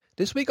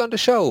This week on the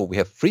show, we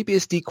have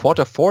FreeBSD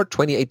Q4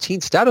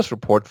 2018 status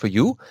report for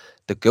you,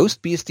 the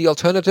Ghost BSD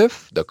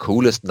alternative, the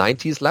coolest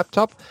 90s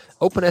laptop,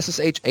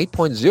 OpenSSH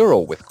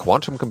 8.0 with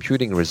quantum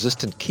computing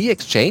resistant key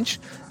exchange,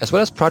 as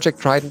well as Project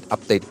Trident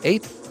Update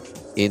 8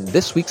 in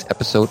this week's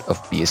episode of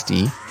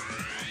BSD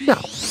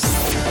Now.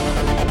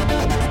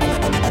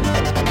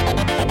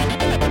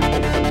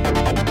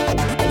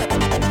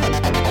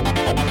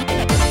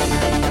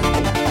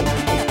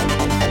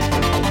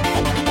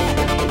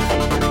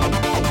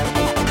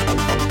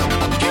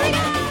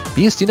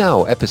 BSD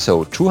Now,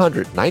 episode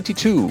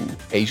 292,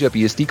 Asia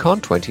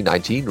BSDCon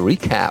 2019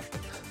 recap,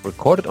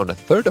 recorded on the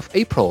 3rd of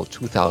April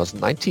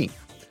 2019.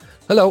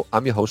 Hello,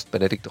 I'm your host,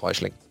 Benedikt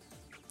Reuschling.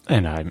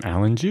 And I'm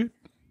Alan Jude.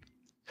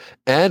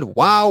 And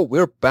wow,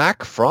 we're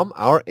back from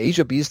our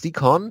Asia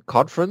BSDCon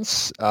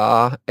conference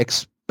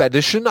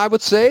expedition, I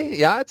would say.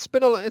 Yeah, it's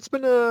been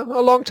a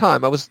long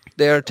time. I was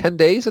there 10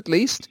 days at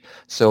least.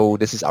 So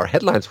this is our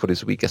headlines for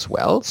this week as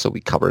well. So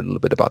we covered a little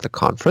bit about the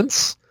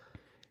conference.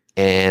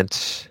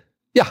 And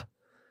yeah.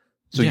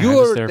 So you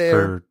were there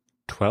for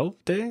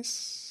 12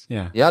 days?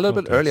 Yeah, a little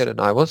bit earlier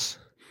than I was.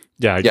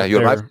 Yeah, you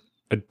arrived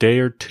a day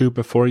or two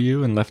before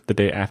you and left the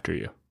day after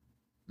you.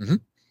 Mm-hmm.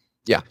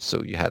 Yeah,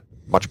 so you had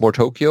much more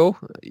Tokyo,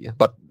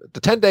 but the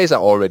 10 days are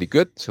already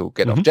good to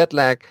get off jet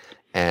lag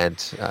and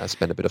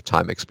spend a bit of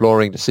time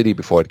exploring the city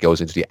before it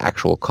goes into the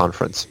actual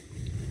conference.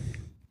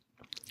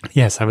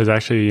 Yes, I was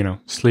actually,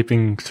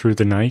 sleeping through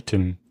the night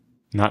and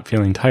not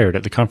feeling tired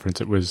at the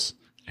conference. It was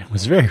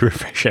very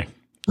refreshing.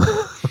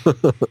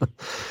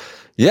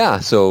 Yeah,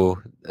 so,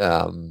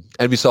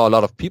 and we saw a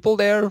lot of people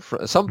there.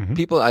 Some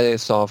people I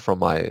saw from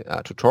my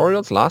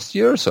tutorials last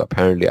year, so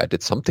apparently I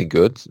did something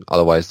good,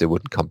 otherwise they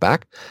wouldn't come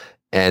back.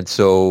 And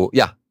so,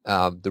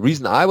 the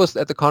reason I was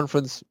at the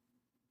conference,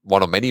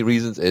 one of many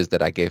reasons, is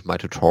that I gave my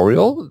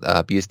tutorial,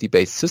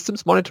 BSD-based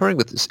systems monitoring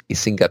with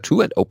Isinga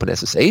 2 and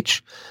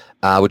OpenSSH,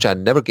 which I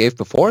never gave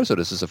before, so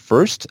this is a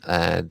first,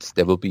 and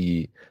there will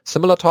be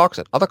similar talks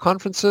at other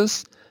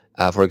conferences.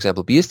 For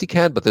example,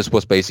 BSDCan, but this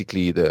was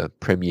basically the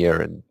premiere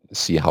and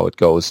see how it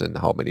goes and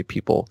how many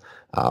people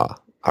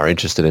are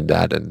interested in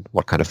that and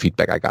what kind of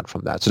feedback I got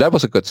from that. So that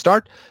was a good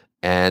start,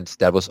 and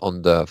that was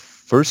on the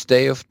first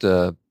day of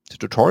the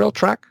tutorial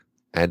track.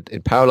 And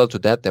in parallel to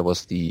that, there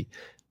was the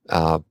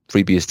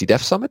FreeBSD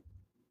Dev Summit.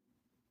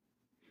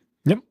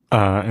 Yep.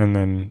 And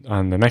then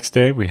on the next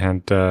day, we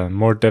had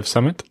more Dev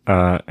Summit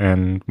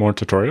and more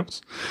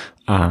tutorials.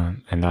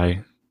 And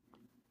I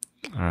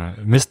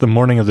missed the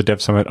morning of the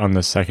Dev Summit on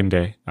the second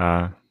day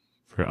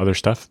for other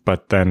stuff,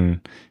 but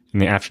then in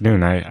the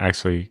afternoon, I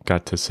actually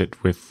got to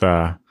sit with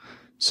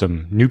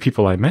some new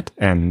people I met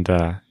and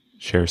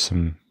share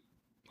some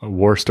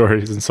war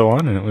stories and so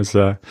on, and it was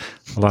a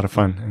lot of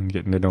fun and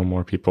getting to know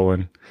more people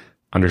and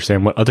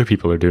understand what other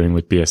people are doing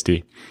with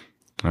BSD,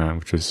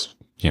 which was,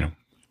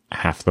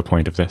 half the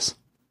point of this.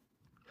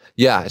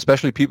 Yeah,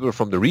 especially people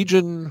from the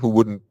region who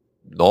wouldn't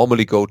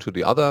normally go to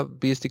the other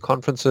BSD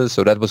conferences.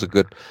 So that was a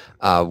good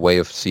way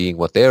of seeing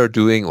what they're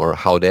doing or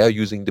how they're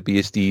using the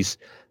BSDs.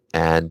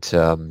 And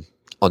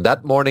on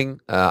that morning,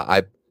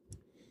 I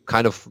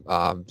kind of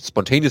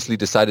spontaneously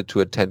decided to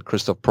attend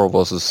Christoph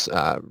Provost's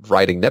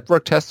writing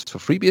network tests for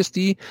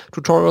FreeBSD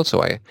tutorial.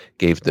 So I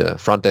gave the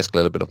front desk a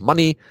little bit of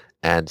money,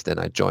 and then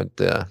I joined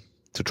the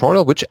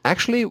tutorial, which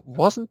actually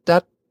wasn't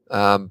that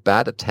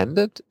bad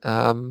attended.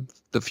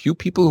 The few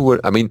people who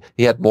were,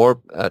 he had more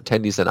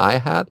attendees than I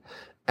had.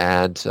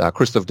 And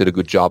Christoph did a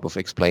good job of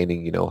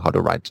explaining, how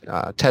to write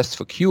tests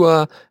for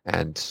Cure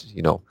and,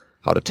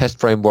 how the test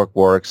framework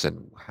works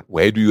and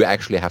where do you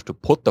actually have to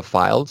put the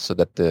files so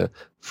that the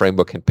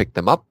framework can pick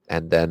them up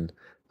and then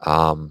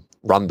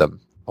run them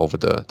over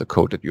the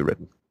code that you've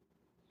written.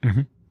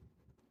 Mm-hmm.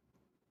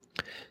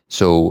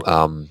 So,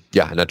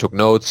 and I took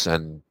notes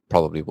and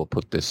probably will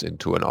put this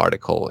into an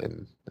article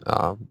in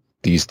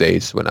these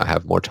days when I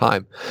have more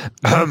time,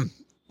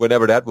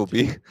 whenever that will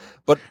be.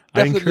 But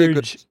definitely I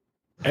encourage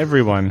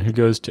everyone who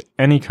goes to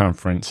any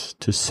conference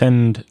to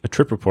send a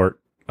trip report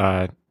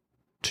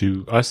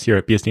to us here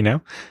at BSD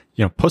Now.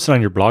 Post it on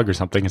your blog or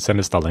something and send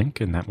us the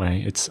link, and that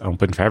way it's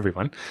open for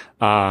everyone.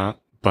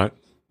 But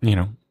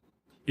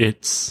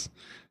it's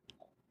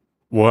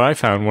what I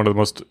found one of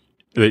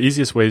the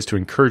easiest ways to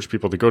encourage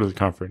people to go to the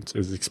conference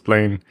is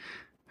explain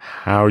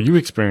how you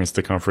experienced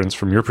the conference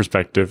from your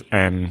perspective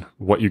and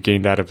what you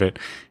gained out of it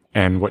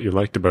and what you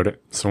liked about it,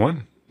 so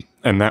on.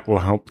 And that will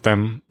help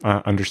them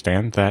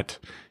understand that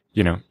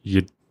you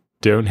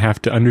don't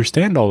have to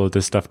understand all of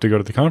this stuff to go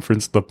to the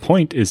conference. The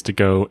point is to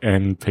go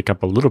and pick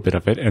up a little bit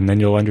of it, and then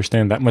you'll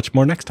understand that much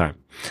more next time,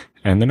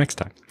 and the next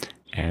time,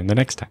 and the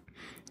next time.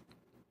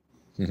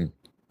 Mm-hmm.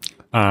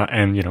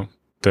 And,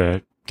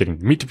 the getting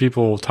to meet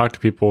people, talk to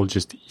people,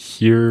 just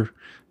hear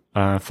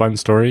fun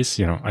stories.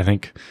 I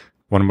think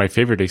one of my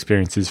favorite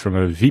experiences from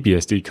a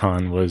VBSD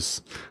con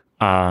was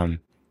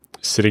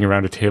sitting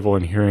around a table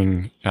and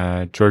hearing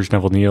George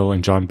Neville Neal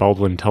and John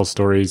Baldwin tell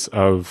stories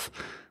of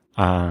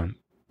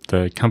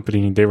the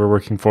company they were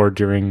working for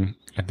during,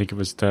 I think it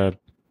was the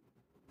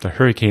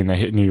hurricane that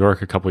hit New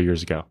York a couple of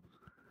years ago.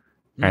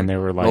 And they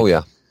were like, oh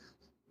yeah,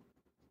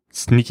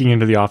 sneaking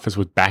into the office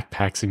with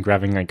backpacks and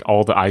grabbing like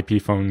all the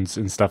IP phones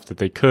and stuff that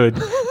they could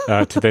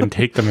to then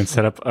take them and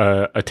set up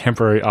a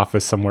temporary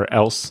office somewhere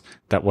else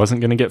that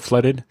wasn't going to get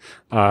flooded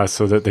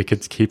so that they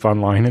could keep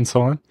online and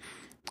so on.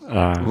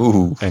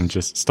 And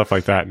just stuff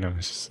like that. And it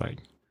was just like,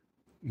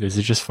 these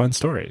are just fun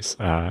stories.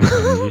 And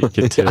you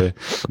get to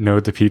know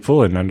the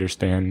people and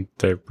understand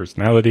their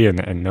personality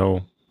and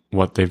know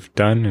what they've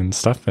done and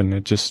stuff. And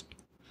it just,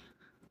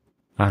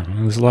 I don't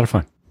know, it was a lot of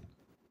fun.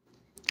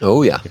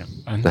 Oh, yeah.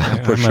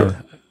 For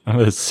sure. I'm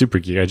a super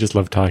geek. I just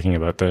love talking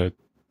about the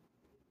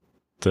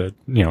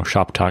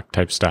shop talk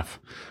type stuff.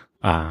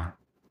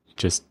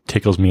 Just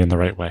tickles me in the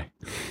right way.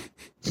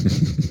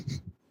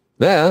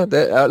 Yeah,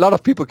 a lot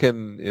of people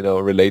can,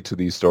 relate to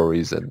these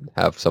stories and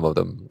have some of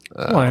them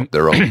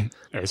their own.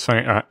 It's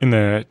funny. In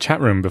the chat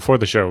room before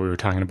the show, we were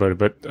talking about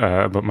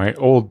my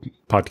old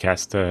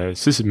podcast,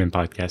 Sysadmin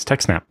podcast,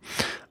 TechSnap.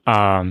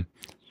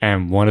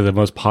 And one of the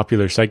most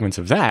popular segments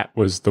of that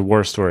was the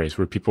war stories,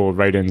 where people would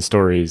write in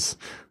stories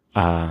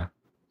about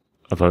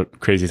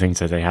crazy things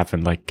that they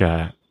happened. Like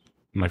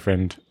my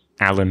friend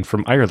Alan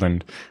from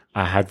Ireland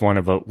had one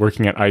about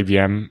working at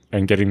IBM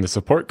and getting the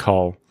support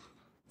call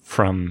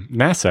from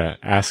NASA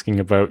asking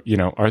about,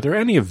 are there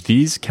any of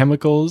these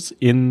chemicals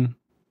in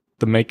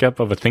the makeup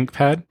of a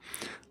ThinkPad?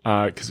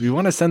 Because we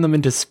want to send them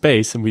into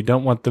space and we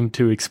don't want them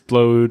to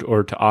explode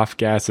or to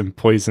off-gas and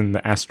poison the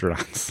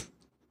astronauts.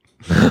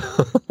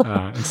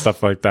 And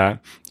stuff like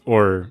that.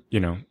 Or, they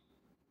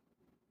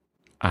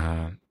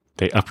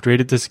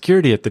upgraded the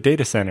security at the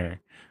data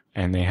center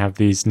and they have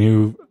these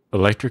new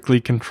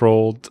electrically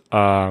controlled,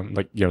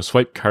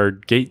 swipe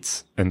card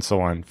gates and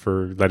so on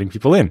for letting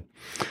people in.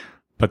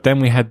 But then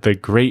we had the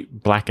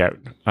great blackout.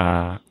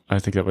 I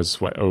think that was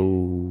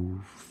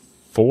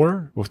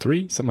 04 or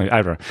 03, something like that.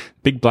 I don't know.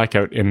 Big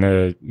blackout in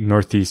the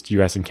Northeast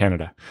US and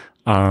Canada.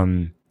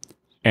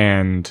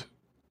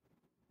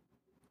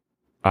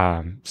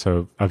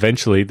 So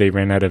eventually they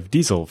ran out of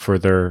diesel for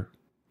their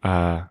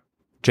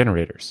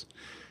generators.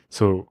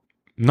 So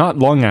not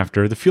long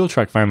after, the fuel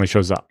truck finally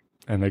shows up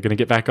and they're going to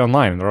get back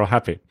online and they're all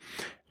happy.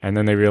 And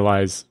then they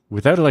realize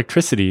without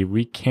electricity,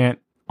 we can't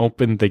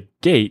open the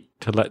gate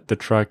to let the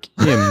truck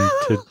in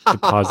to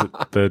deposit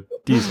the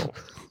diesel.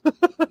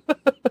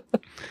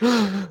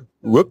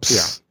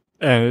 Whoops.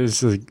 Yeah. And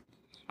it's like,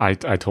 I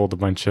told a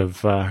bunch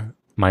of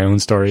my own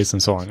stories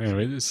and so on.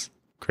 Anyway, it's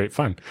great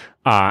fun.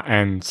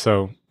 And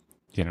so,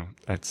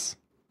 that's,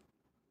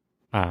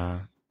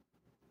 the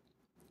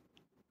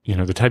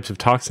types of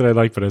talks that I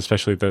like, but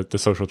especially the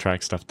social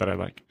track stuff that I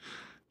like.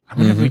 I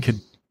wonder if we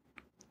could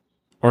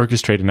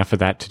orchestrate enough of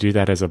that to do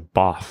that as a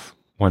BOF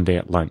one day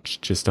at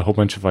lunch. Just a whole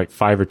bunch of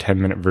 5 or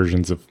 10 minute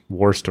versions of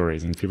war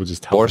stories, and people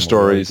just tell war them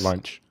stories at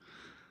lunch.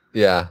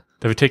 Yeah.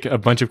 That would take a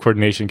bunch of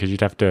coordination because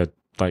you'd have to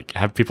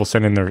have people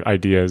send in their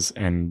ideas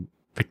and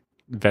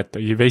vet.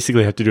 You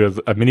basically have to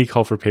do a mini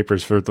call for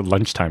papers for the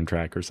lunchtime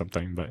track or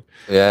something. But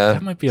yeah,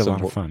 that might be a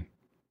lot of fun.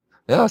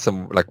 Yeah,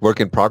 some work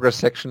in progress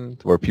section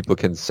where people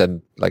can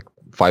send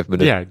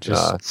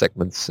 5-minute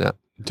segments. Yeah,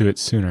 do it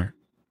sooner.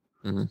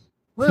 Mm-hmm.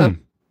 Well,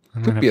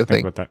 could be a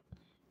thing. About that.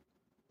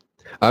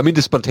 I mean,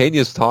 the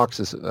spontaneous talks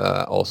is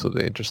also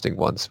the interesting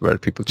ones where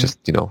people just,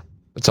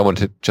 someone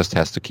just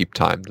has to keep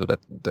time so that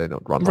they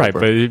don't run over. Right,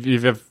 but if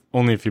you have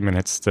only a few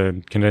minutes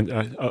to condense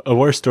a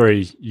war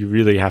story, you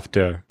really have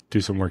to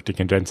do some work to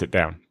condense it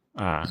down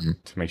to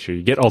make sure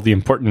you get all the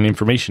important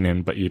information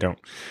in, but you don't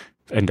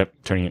end up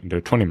turning it into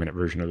a 20-minute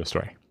version of the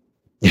story.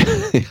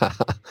 Yeah.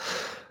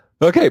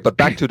 Okay, but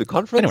back to the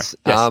conference.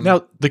 Anyway, yes.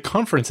 Now, the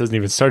conference hasn't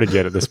even started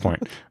yet at this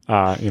point.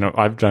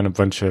 I've done a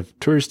bunch of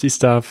touristy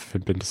stuff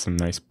and been to some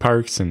nice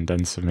parks and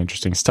done some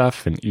interesting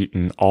stuff and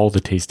eaten all the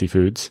tasty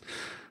foods.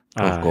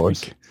 Of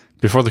course.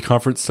 Before the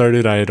conference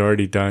started, I had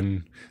already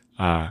done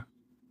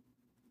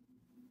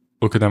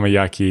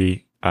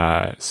okonomiyaki,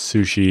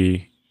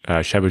 sushi,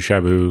 shabu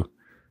shabu,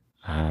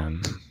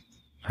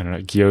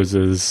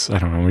 gyozas. I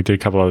don't know. We did a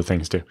couple other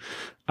things too.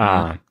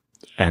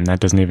 And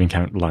that doesn't even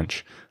count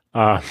lunch.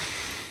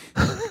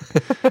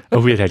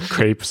 We had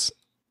crepes.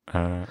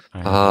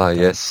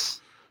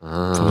 Yes.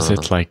 Was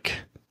it like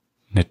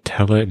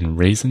Nutella and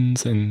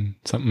raisins and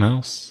something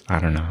else? I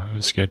don't know. It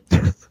was good.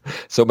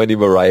 So many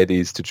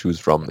varieties to choose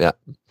from. Yeah.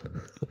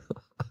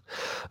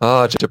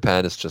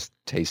 Japan is just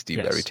tasty,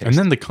 yes. Very tasty. And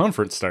then the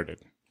conference started.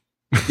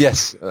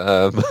 Yes.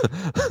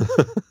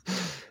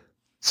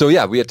 So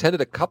yeah, we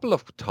attended a couple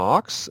of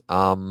talks.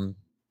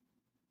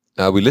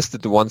 We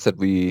listed the ones that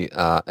we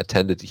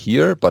attended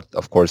here, but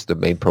of course the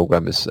main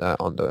program is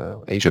on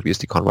the Asia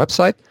BSDCon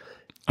website.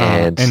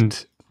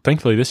 And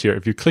thankfully this year,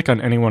 if you click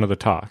on any one of the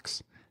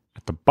talks,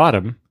 at the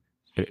bottom,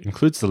 it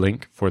includes the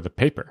link for the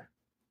paper.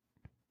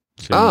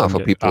 So for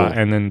people.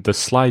 And then the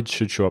slides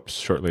should show up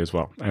shortly as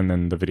well, and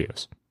then the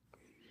videos.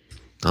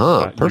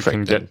 Perfect. You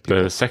can get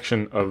the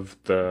section of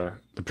the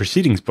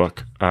proceedings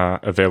book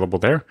available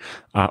there,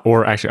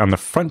 or actually on the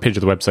front page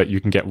of the website, you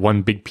can get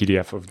one big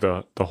PDF of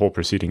the whole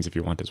proceedings if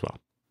you want as well.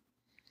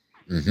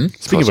 Mm-hmm.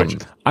 Speaking of which,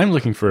 I'm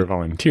looking for a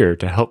volunteer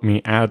to help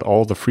me add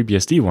all the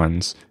FreeBSD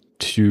ones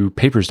to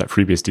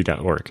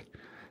papers.freebsd.org.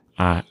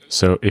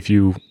 So if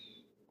you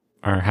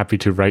are happy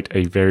to write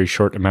a very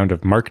short amount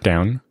of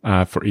markdown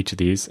for each of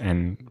these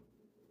and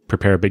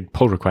prepare a big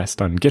pull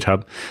request on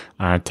GitHub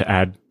to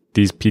add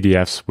these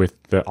PDFs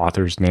with the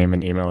author's name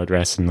and email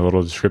address and the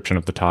little description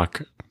of the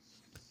talk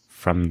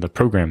from the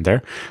program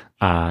there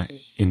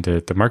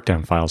into the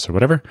markdown files or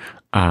whatever,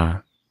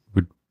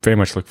 would very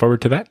much look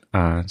forward to that.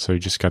 So you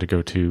just got to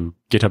go to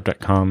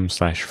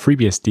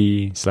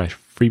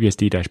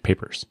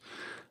github.com/freebsd/freebsd-papers.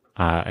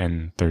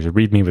 And there's a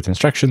README with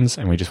instructions,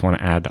 and we just want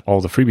to add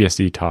all the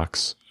FreeBSD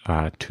talks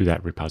to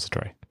that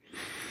repository.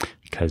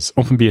 Because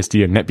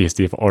OpenBSD and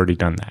NetBSD have already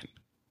done that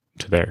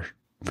to their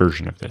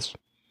version of this.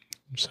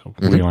 So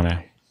we want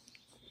to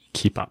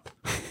keep up.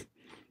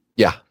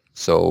 Yeah,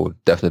 so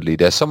definitely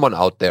there's someone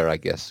out there, I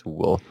guess, who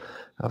will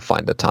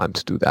find the time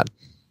to do that.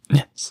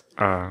 Yes.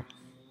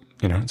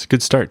 It's a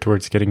good start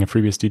towards getting a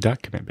FreeBSD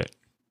doc commit bit.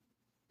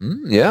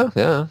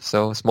 Yeah.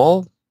 So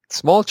small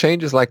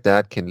changes like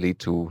that can lead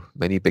to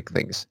many big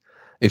things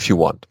if you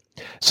want.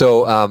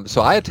 So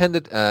I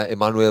attended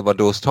Emmanuel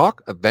Vadot's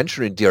talk,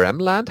 Adventure in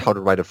DRM Land, how to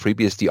write a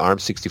FreeBSD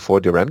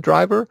ARM64 DRM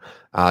driver.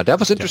 That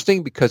was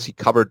interesting because he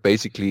covered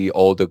basically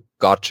all the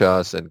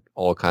gotchas and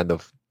all kind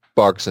of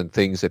bugs and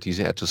things that he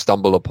had to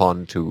stumble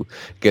upon to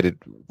get it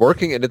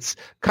working. And it's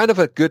kind of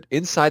a good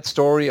inside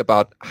story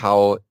about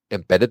how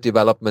embedded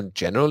development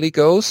generally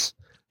goes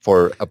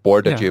for a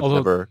board that you've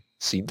never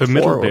seen before. The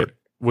middle bit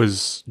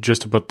was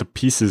just about the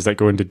pieces that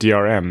go into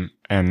DRM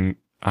and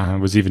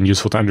was even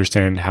useful to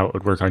understand how it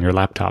would work on your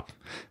laptop.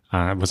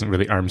 It wasn't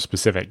really ARM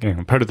specific.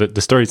 Part of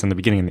the stories in the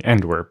beginning and the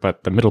end were,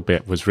 but the middle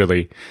bit was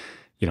really,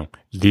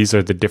 these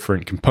are the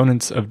different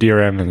components of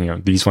DRM,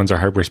 and these ones are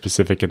hardware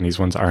specific, and these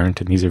ones aren't,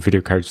 and these are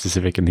video card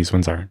specific, and these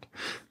ones aren't.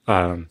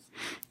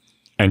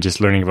 And just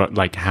learning about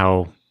like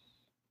how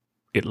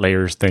it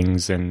layers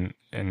things, and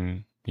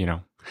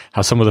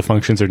how some of the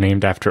functions are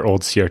named after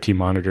old CRT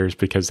monitors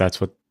because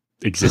that's what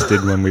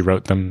existed when we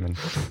wrote them.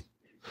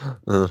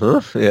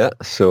 Yeah.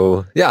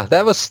 So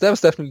that was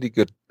definitely a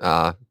good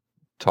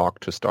talk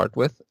to start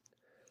with.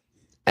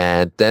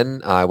 And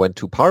then I went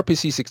to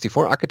PowerPC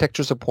 64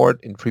 architecture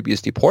support in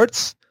FreeBSD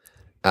ports.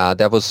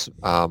 That was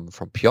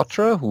from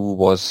Piotr,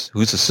 who's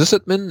a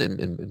sysadmin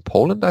in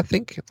Poland, I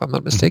think, if I'm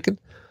not mistaken.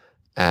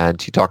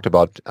 And he talked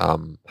about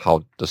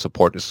how the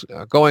support is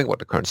going, what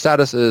the current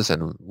status is,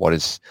 and what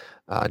is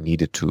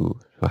needed to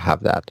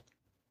have that.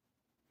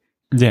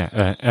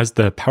 Yeah, as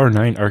the Power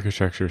 9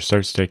 architecture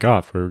starts to take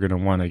off, we're going to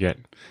want to get,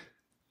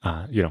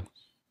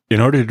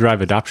 in order to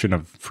drive adoption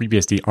of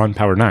FreeBSD on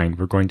Power 9,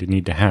 we're going to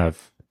need to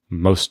have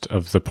most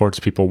of the ports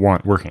people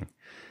want working.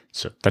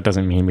 So that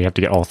doesn't mean we have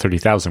to get all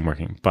 30,000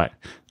 working, but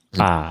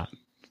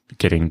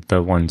getting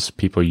the ones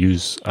people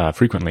use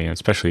frequently, and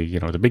especially,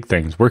 the big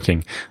things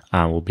working,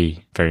 will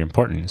be very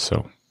important.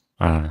 So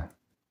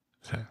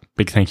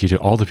big thank you to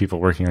all the people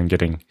working on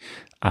getting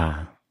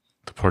the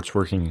ports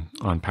working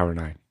on Power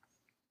 9.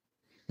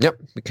 Yep,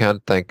 we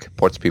can't thank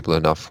ports people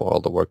enough for all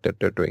the work that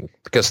they're doing,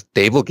 because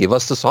they will give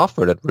us the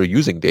software that we're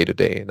using day to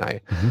day, and I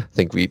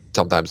think we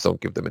sometimes don't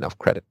give them enough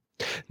credit.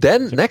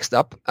 Then next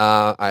up,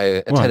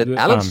 I attended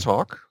Alan's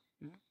talk.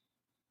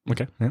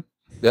 Okay, yeah.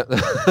 Yeah,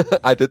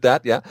 I did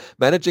that, yeah.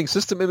 Managing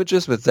system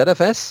images with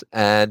ZFS,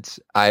 and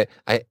I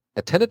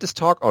attended this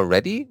talk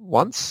already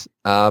once,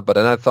 but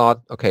then I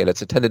thought, okay,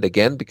 let's attend it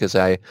again because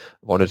I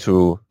wanted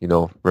to,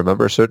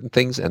 remember certain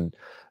things, and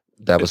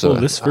that was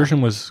this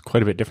version was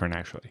quite a bit different,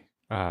 actually.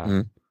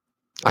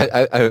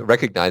 I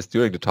recognized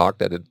during the talk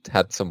that it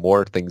had some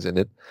more things in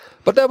it,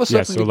 but that was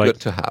certainly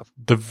good to have.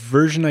 The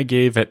version I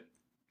gave at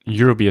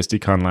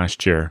EuroBSDCon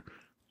last year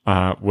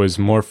was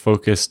more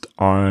focused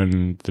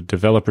on the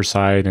developer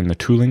side and the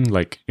tooling,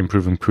 like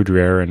improving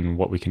Poudre and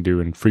what we can do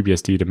in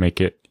FreeBSD to make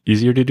it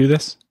easier to do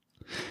this.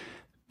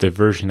 The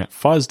version at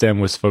FOSDEM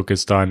was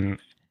focused on,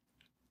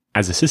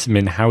 as a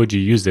sysadmin, how would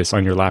you use this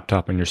on your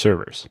laptop and your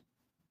servers?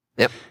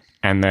 Yep.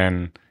 And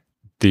then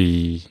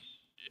the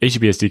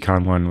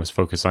HBSDCon one was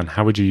focused on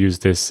how would you use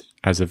this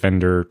as a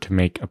vendor to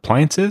make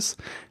appliances,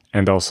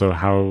 and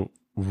also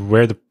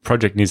where the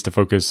project needs to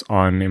focus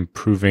on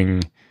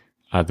improving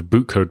the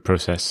boot code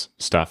process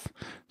stuff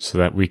so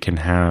that we can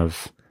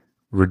have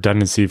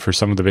redundancy for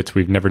some of the bits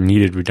we've never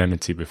needed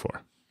redundancy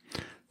before.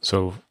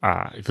 So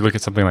if you look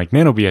at something like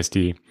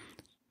NanoBSD,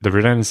 the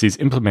redundancy is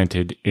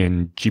implemented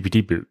in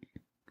GPT boot.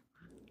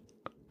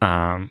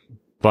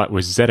 But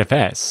with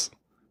ZFS,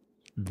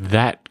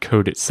 that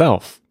code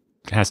itself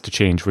has to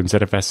change when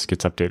ZFS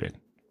gets updated,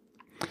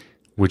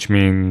 which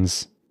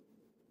means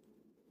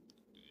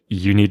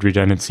you need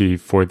redundancy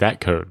for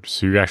that code.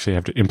 So you actually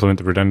have to implement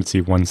the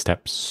redundancy one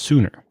step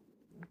sooner.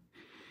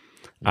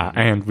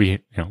 And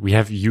we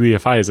have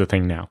UEFI as a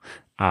thing now.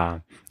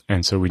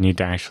 And so we need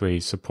to actually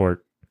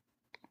support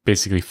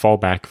basically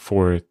fallback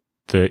for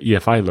the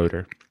EFI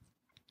loader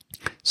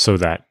so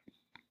that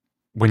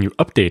when you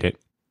update it,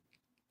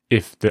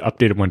 if the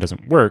updated one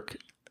doesn't work,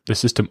 the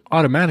system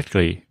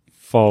automatically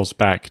falls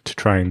back to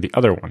trying the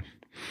other one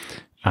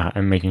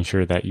and making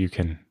sure that you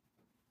can...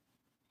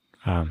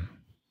 the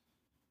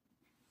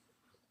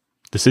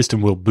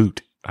system will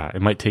boot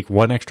it might take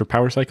one extra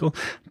power cycle,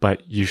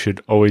 but you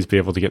should always be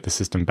able to get the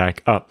system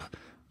back up,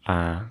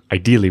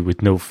 ideally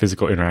with no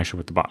physical interaction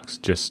with the box.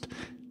 Just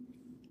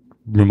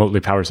remotely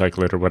power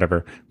cycle it or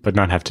whatever, but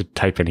not have to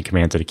type any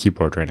commands at a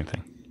keyboard or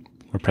anything,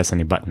 or press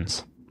any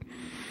buttons.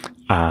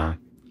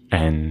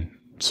 And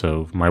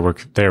so my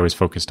work there was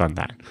focused on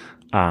that.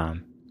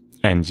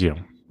 And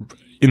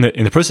in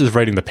the process of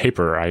writing the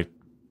paper, I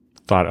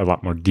thought a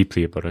lot more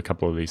deeply about a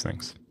couple of these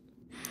things.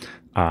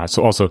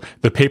 So also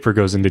the paper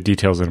goes into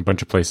details in a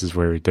bunch of places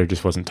where there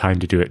just wasn't time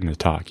to do it in the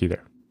talk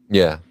either.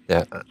 Yeah.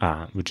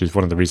 Which is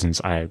one of the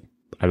reasons I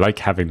like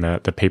having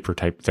the paper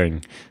type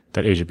thing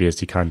that Asia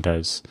BSDCon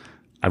does.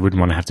 I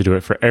wouldn't want to have to do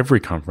it for every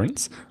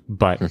conference,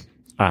 but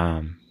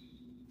being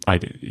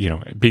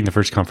the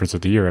first conference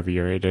of the year every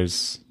year, it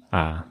is.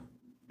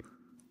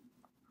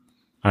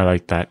 I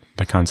like the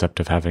concept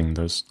of having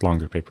those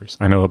longer papers.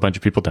 I know a bunch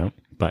of people don't,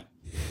 but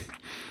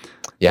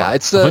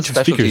it's a bunch of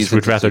speakers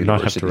would rather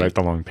not have to write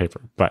the long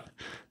paper. But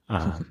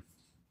I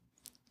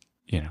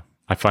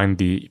find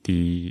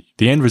the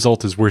end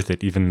result is worth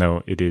it, even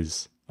though it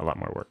is a lot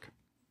more work.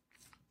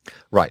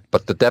 Right,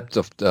 but the depth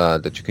of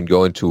that you can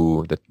go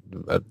into that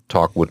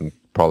talk wouldn't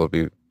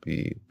probably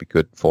be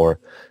good for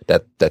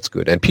that. That's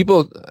good, and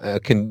people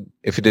can,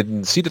 if you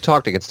didn't see the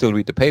talk, they can still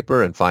read the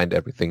paper and find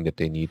everything that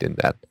they need in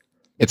that.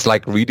 It's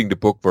like reading the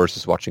book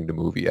versus watching the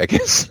movie, I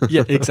guess.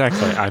 Yeah,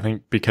 exactly. I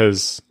think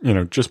because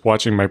just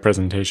watching my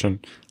presentation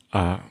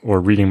or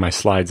reading my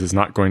slides is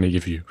not going to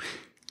give you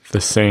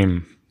the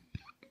same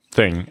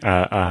thing,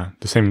 the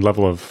same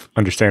level of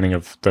understanding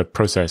of the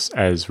process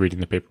as reading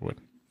the paper would.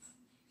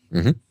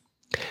 Mm-hmm.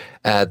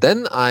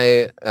 Then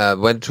I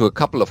went to a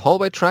couple of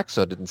hallway tracks,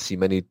 so I didn't see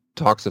many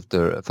talks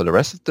for the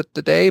rest of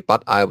the day,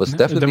 but I was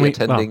definitely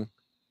attending. Well,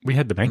 we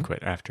had the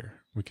banquet after.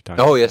 We could talk.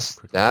 Oh, yes,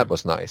 that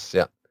was nice.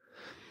 Yeah,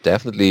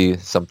 definitely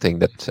something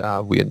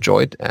that we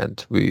enjoyed,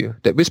 and we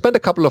spent a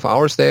couple of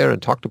hours there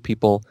and talked to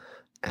people,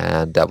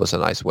 and that was a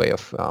nice way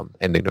of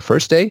ending the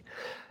first day.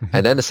 Mm-hmm.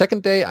 And then the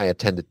second day, I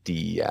attended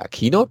the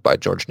keynote by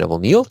George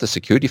Neville-Neal, The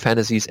Security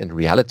Fantasies and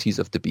Realities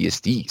of the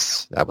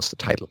BSDs. That was the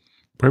title.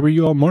 Where were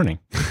you all morning?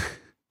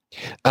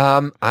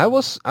 I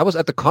was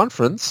at the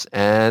conference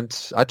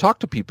and I talked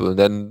to people, and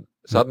then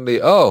suddenly,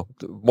 the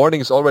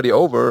morning is already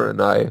over,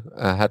 and I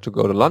had to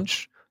go to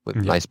lunch with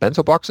nice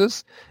bento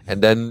boxes.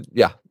 And then,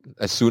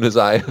 as soon as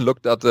I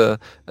looked at the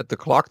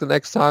clock the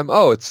next time,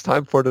 it's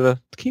time for the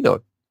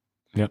keynote.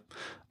 Yep.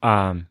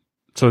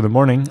 So in the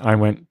morning, I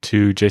went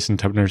to Jason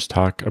Tubner's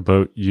talk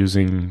about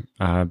using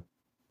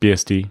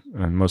BSD,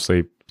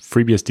 mostly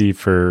FreeBSD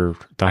for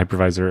the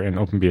hypervisor and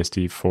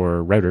OpenBSD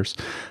for routers,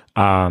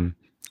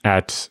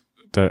 at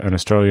an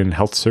Australian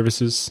health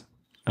services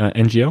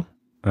NGO,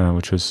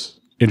 which was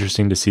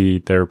interesting to see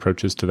their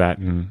approaches to that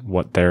and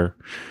what their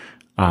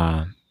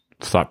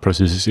thought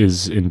process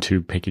is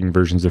into picking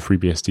versions of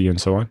FreeBSD and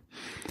so on.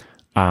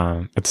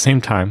 At the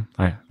same time,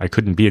 I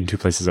couldn't be in two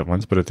places at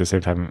once, but at the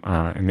same time,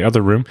 in the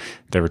other room,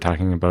 they were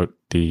talking about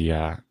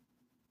the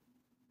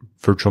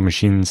virtual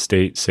machine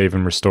state save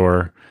and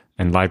restore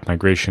and live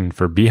migration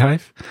for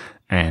Beehive.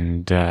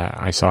 And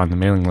I saw on the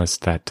mailing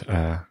list that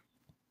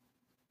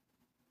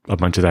a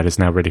bunch of that is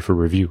now ready for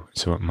review,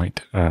 so it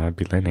might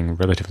be landing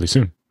relatively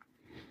soon.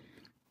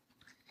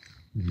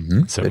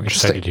 Mm-hmm. So I'm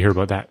excited to hear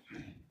about that.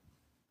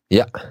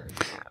 Yeah.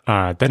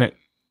 Then at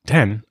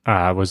 10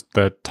 was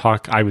the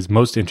talk I was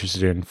most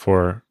interested in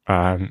for,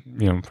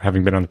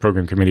 having been on the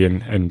program committee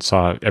and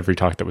saw every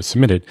talk that was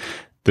submitted.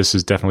 This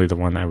is definitely the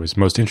one I was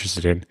most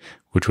interested in,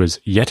 which was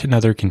yet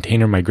another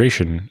container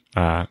migration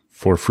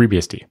for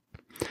FreeBSD.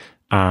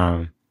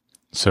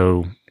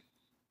 So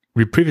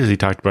we previously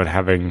talked about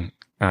having,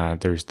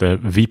 there's the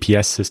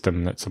VPS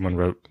system that someone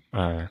wrote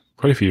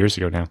quite a few years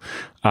ago now,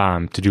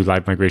 to do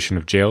live migration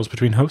of jails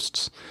between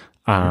hosts.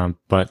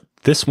 But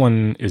this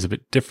one is a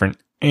bit different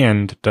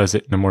and does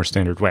it in a more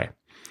standard way.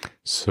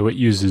 So it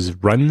uses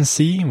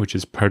RunC, which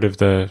is part of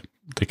the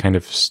kind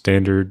of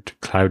standard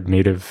cloud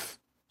native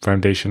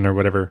foundation or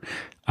whatever.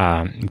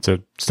 It's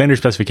a standard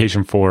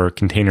specification for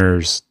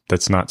containers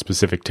that's not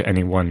specific to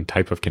any one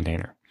type of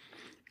container.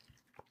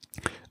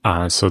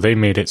 So they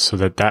made it so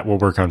that will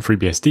work on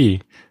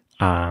FreeBSD.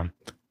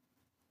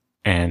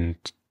 And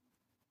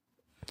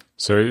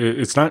so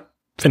it's not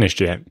finished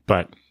yet,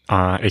 but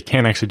it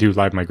can actually do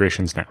live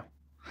migrations now.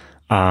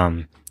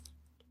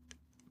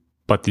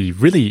 But the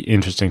really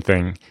interesting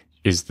thing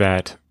is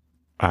that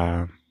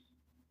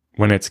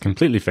when it's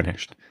completely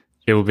finished,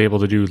 it will be able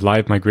to do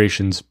live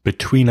migrations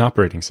between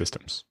operating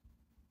systems.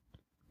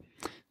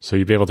 So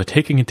you'll be able to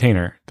take a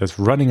container that's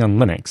running on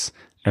Linux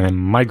and then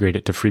migrate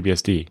it to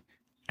FreeBSD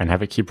and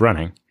have it keep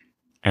running.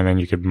 And then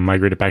you could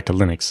migrate it back to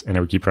Linux and it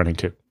would keep running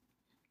too.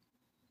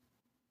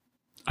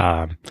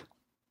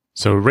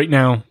 So right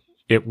now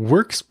it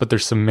works, but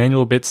there's some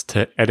manual bits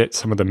to edit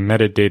some of the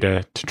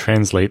metadata to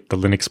translate the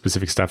Linux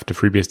specific stuff to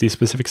FreeBSD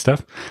specific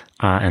stuff.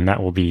 And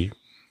that will be,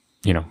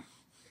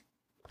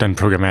 done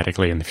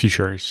programmatically in the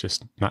future. It's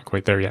just not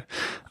quite there yet.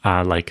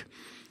 I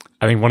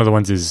think one of the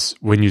ones is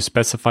when you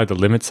specify the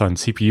limits on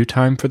CPU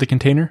time for the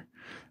container,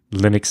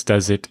 Linux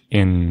does it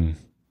in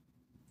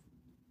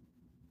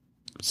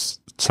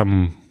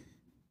some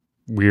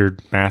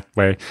weird math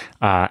way.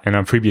 And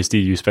on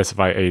FreeBSD, you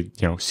specify a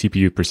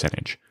CPU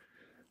percentage.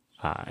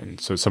 And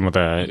so some of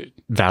the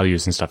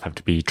values and stuff have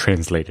to be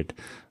translated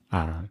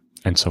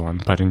and so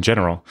on. But in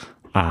general,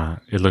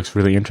 it looks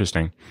really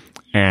interesting.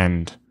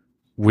 And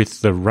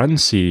with the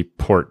runC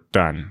port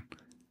done,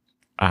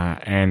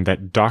 and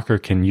that Docker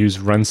can use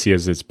runC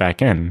as its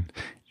backend,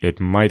 it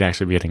might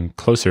actually be getting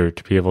closer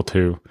to be able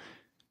to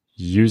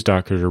use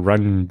Docker to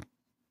run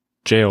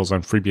jails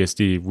on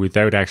FreeBSD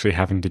without actually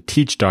having to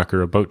teach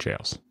Docker about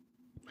jails.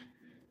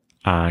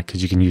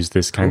 Because you can use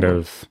this kind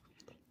of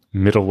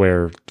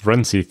middleware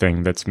runC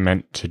thing that's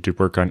meant to do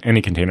work on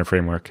any container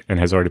framework and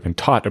has already been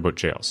taught about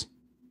jails.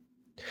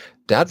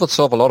 That would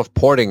solve a lot of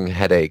porting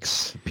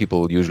headaches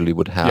people usually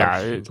would have.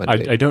 Yeah,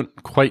 I don't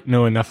quite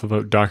know enough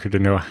about Docker to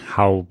know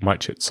how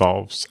much it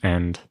solves.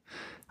 And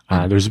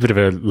there's a bit of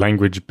a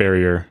language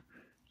barrier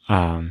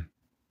when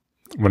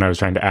I was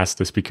trying to ask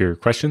the speaker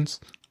questions.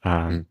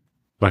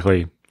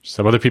 Luckily,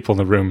 some other people in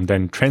the room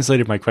then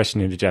translated my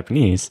question into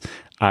Japanese,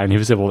 and he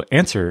was able to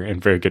answer in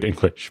very good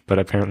English, but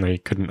apparently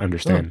couldn't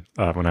understand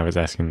when I was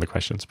asking him the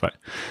questions. But,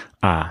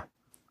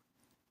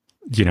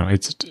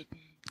 it's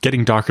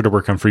getting Docker to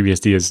work on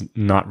FreeBSD is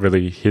not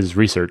really his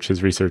research.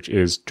 His research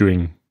is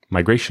doing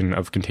migration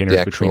of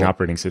containers between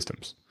operating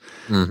systems.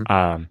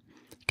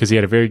 Because he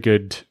had a very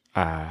good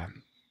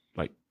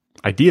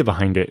idea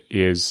behind it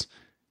is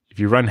if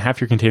you run half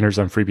your containers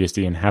on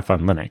FreeBSD and half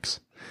on Linux,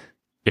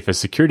 if a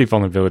security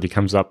vulnerability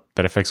comes up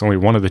that affects only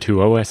one of the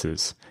two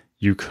OSs,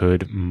 you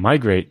could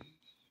migrate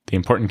the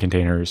important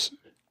containers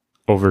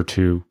over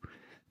to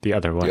the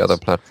other ones. The other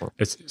platform.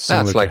 It's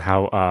similar to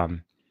how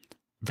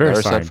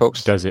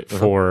VeriSign does it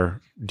for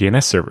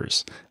DNS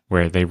servers,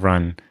 where they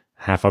run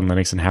half on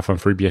Linux and half on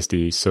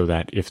FreeBSD so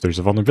that if there's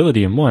a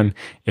vulnerability in one,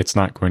 it's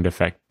not going to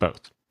affect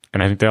both.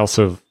 And I think they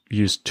also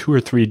use 2 or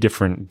 3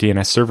 different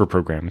DNS server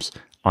programs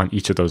on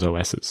each of those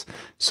OSs.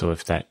 So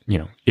if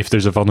if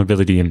there's a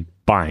vulnerability in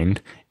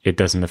bind, it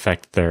doesn't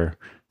affect their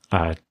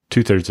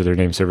 2/3 of their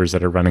name servers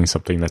that are running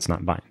something that's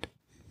not bind,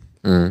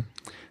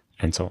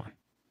 and so on.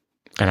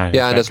 And I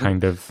think that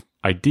kind of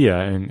idea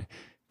and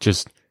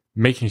just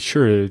making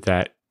sure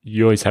that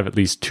you always have at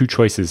least 2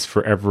 choices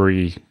for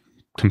every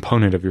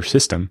component of your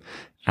system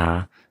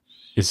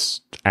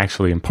is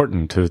actually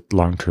important to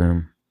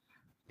long-term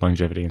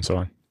longevity and so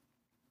on.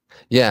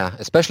 Yeah,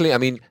 especially,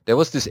 there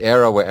was this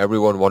era where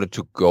everyone wanted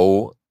to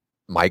go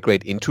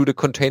migrate into the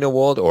container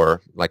world,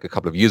 or like a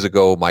couple of years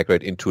ago,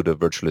 migrate into the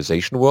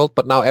virtualization world.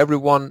 But now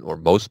everyone, or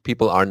most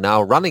people, are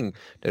now running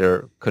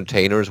their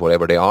containers,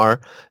 whatever they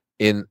are,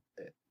 in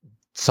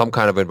some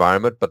kind of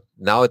environment. But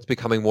now it's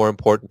becoming more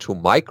important to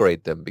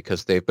migrate them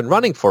because they've been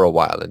running for a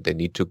while and they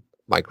need to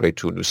migrate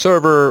to a new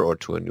server or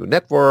to a new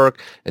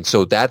network. And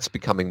so that's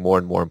becoming more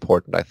and more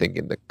important, I think,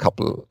 in the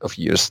couple of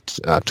years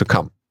to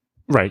come.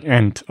 Right,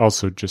 and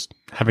also just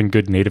having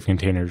good native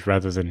containers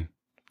rather than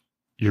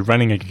you're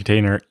running a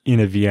container in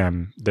a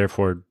VM,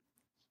 therefore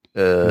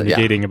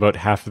negating about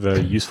half of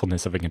the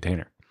usefulness of a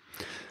container.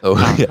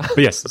 But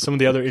yes, some of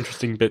the other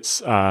interesting bits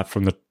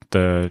from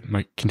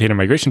the container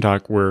migration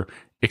talk were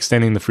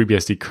extending the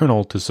FreeBSD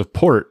kernel to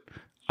support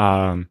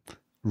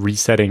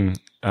resetting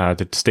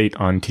the state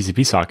on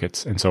TCP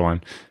sockets and so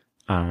on.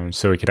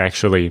 So it could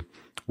actually,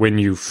 when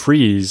you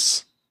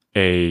freeze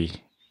the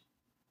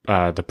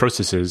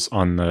processes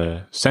on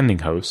the sending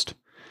host,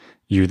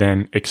 you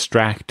then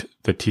extract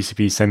the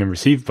TCP send and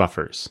receive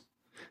buffers,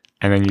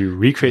 and then you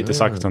recreate the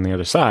sockets on the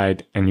other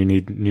side, and you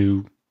need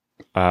new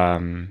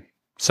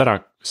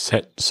set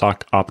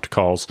sock opt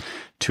calls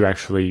to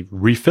actually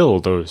refill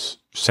those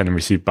send and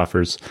receive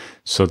buffers.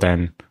 So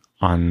then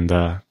on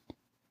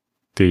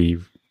the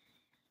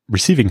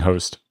receiving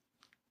host,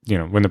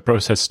 when the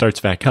process starts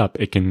back up,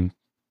 it can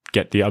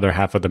get the other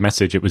half of the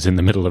message it was in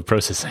the middle of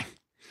processing.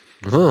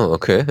 Oh,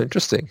 okay.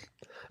 Interesting.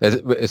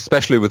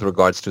 Especially with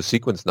regards to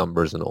sequence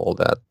numbers and all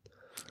that.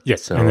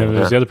 Yes, so, and then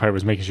the other part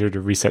was making sure to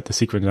reset the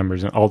sequence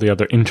numbers and all the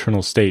other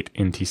internal state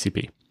in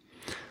TCP.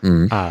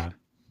 And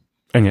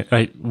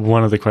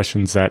one of the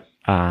questions that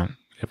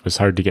it was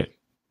hard to get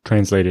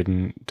translated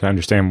and to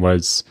understand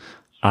was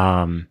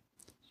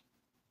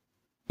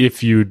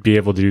if you'd be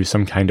able to do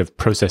some kind of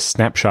process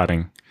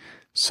snapshotting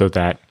so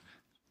that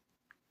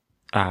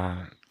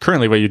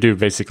currently what you do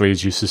basically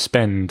is you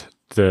suspend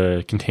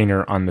the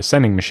container on the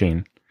sending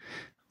machine,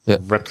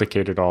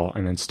 replicate it all,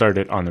 and then start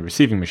it on the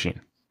receiving machine.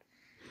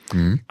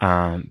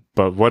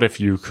 But what if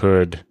you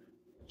could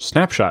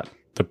snapshot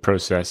the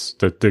process,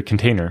 the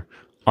container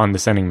on the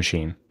sending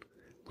machine,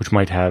 which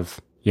might have,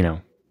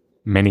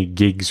 many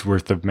gigs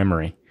worth of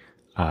memory,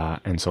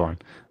 and so on,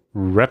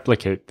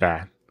 replicate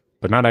that,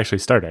 but not actually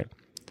start it,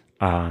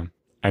 and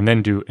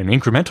then do an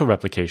incremental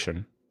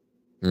replication,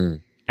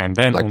 and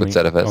then like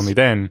only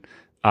then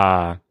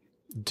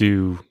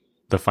do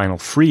the final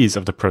freeze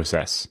of the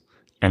process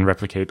and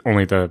replicate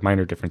only the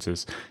minor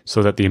differences,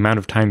 so that the amount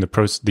of time the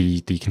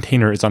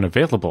container is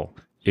unavailable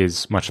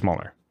is much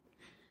smaller.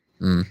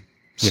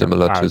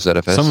 Similar to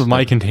ZFS. Some of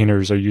my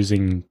containers are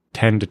using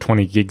 10 to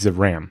 20 gigs of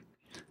RAM.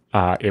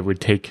 It would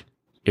take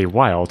a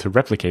while to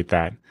replicate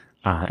that,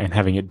 and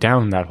having it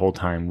down that whole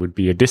time would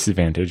be a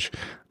disadvantage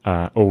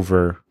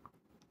over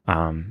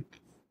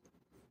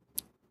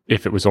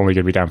if it was only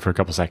going to be down for a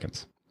couple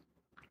seconds.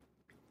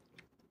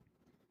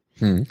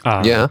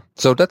 Yeah,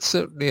 so that's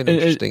certainly an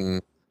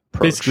interesting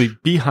approach. Basically,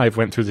 Beehive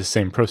went through the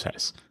same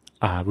process.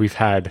 We've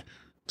had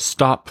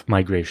stop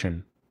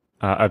migration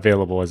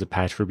available as a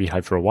patch for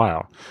Beehive for a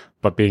while,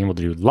 but being able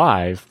to do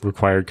live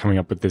required coming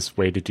up with this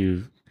way to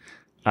do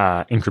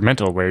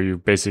incremental, where you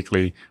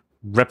basically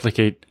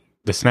replicate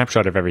the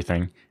snapshot of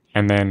everything,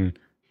 and then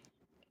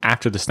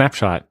after the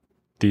snapshot,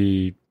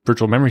 the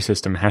virtual memory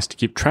system has to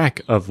keep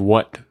track of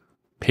what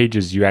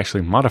pages you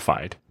actually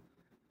modified,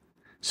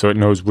 so it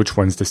knows which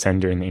ones to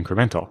send during the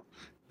incremental.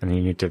 And then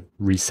you need to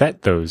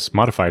reset those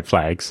modified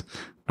flags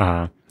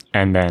and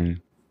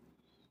then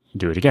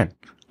do it again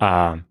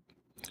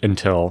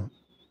until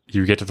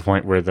you get to the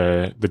point where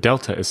the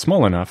delta is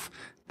small enough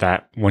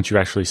that once you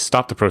actually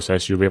stop the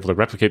process, you'll be able to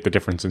replicate the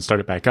difference and start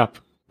it back up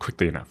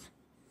quickly enough.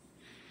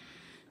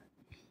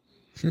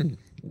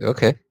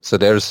 Okay, so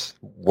there's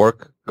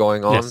work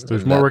going on. Yes,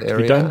 there's more work to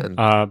be done,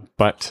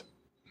 but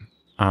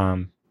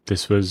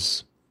this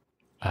was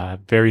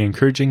very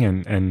encouraging,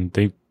 and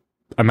the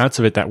amounts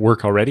of it that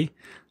work already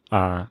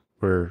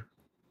were,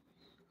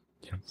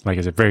 like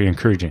I said, very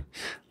encouraging.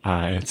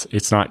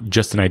 It's not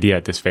just an idea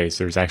at this phase.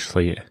 There's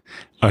actually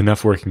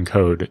enough working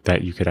code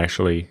that you could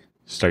actually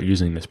start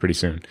using this pretty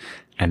soon.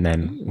 And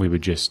then we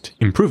would just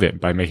improve it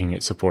by making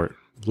it support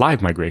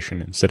live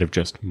migration instead of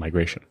just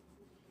migration.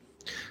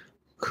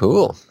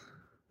 Cool.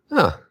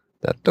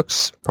 That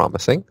looks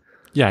promising.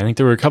 Yeah, I think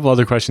there were a couple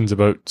other questions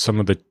about some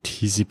of the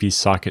TCP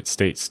socket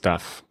state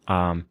stuff.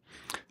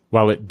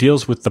 While it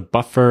deals with the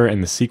buffer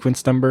and the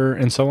sequence number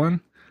and so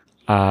on,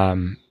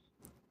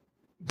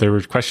 there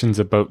were questions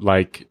about,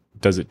 like,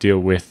 does it deal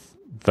with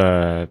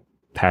the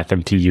path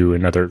MTU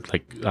and other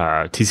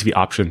TCP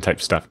option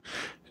type stuff,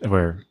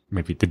 where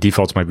maybe the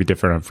defaults might be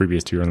different on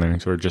FreeBSD or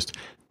Linux, or just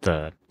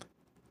the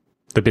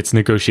bits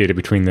negotiated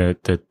between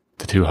the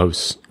two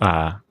hosts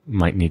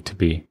might need to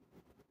be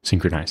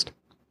synchronized.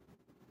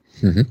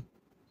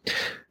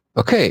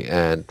 Okay,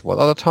 and what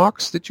other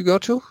talks did you go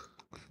to?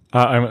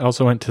 I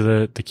also went to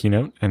the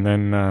keynote, and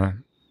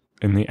then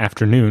in the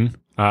afternoon,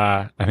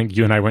 I think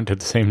you and I went to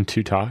the same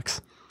two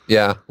talks.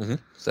 Yeah,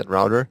 Set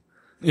router.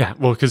 Yeah,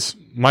 well, because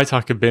my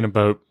talk had been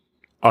about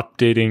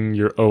updating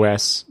your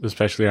OS,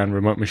 especially on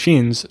remote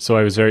machines, so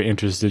I was very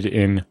interested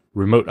in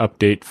remote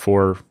update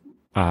for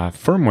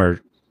firmware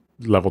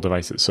level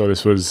devices. So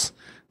this was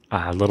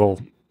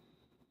little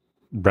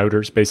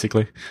routers,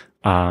 basically,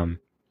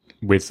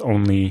 with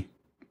only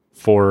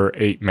 4 or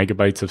 8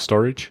 megabytes of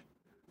storage.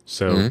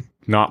 So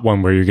not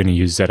one where you're going to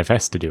use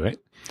ZFS to do it.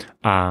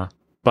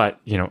 But,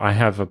 I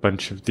have a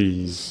bunch of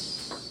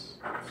these.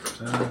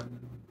 I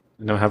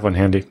don't have one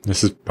handy.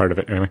 This is part of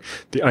it anyway.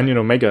 The Onion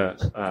Omega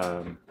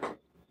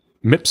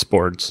MIPS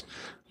boards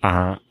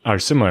are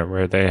similar,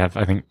 where they have,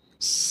 I think,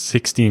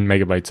 16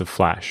 megabytes of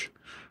flash.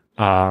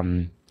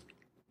 And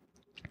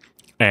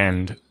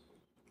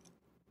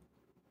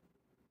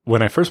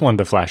when I first wanted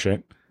to flash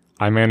it,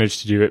 I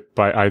managed to do it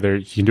by either,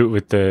 you can do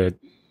it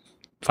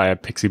via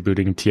PXE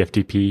booting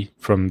TFTP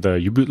from the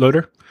U-Boot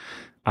loader.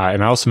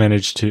 And I also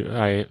managed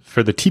to,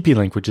 for the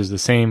TP-Link, which is the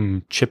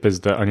same chip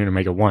as the Onion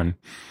Omega 1,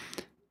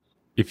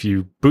 if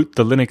you boot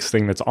the Linux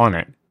thing that's on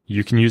it,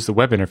 you can use the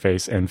web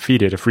interface and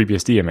feed it a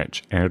FreeBSD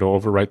image, and it'll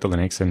overwrite the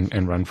Linux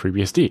and run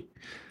FreeBSD.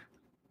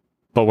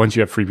 But once you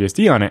have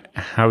FreeBSD on it,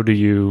 how do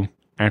you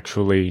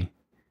actually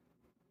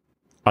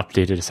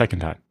update it a second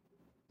time?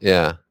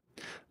 Yeah.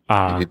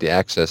 You get the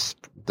access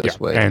this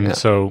way. And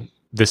so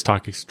this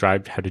talk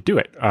described how to do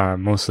it.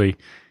 Mostly,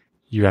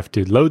 you have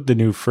to load the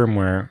new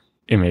firmware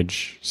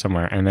image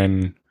somewhere, and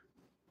then,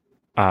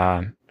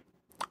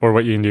 or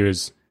what you can do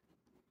is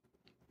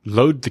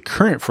load the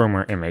current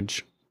firmware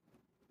image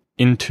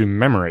into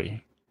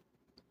memory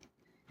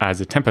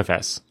as a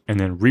TempFS, and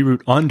then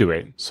reroute onto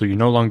it, so you're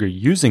no longer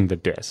using the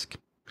disk.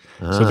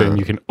 So then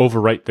you can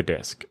overwrite the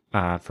disk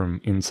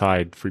from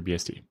inside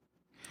FreeBSD.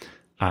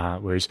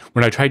 Whereas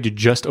when I tried to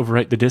just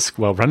overwrite the disk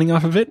while running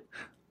off of it,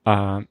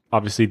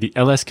 obviously the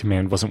ls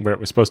command wasn't where it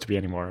was supposed to be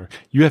anymore.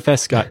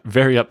 UFS got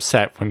very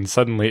upset when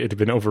suddenly it had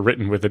been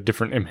overwritten with a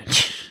different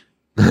image.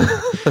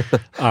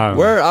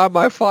 Where are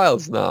my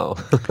files now?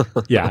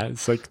 Yeah,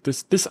 it's like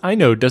this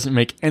inode doesn't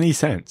make any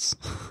sense.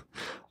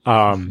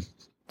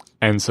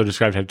 And so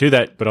described how to do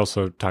that, but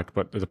also talked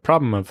about the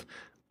problem of,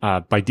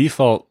 by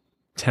default,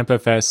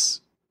 TempFS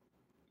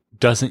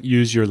doesn't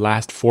use your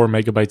last 4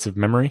 megabytes of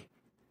memory.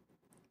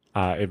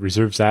 It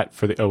reserves that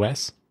for the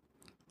OS.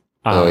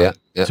 Yeah.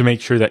 To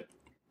make sure that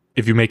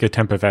if you make a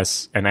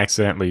TempFS and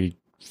accidentally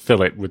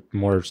fill it with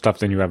more stuff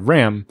than you have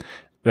RAM,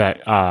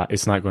 that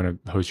it's not going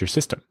to host your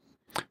system.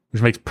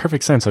 Which makes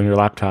perfect sense on your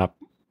laptop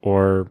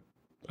or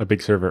a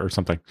big server or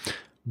something.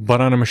 But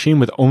on a machine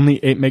with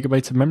only 8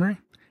 megabytes of memory,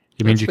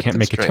 it means you can't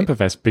make a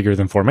TempFS bigger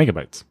than 4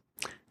 megabytes.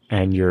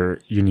 And you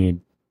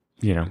need,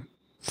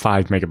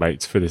 5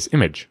 megabytes for this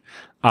image.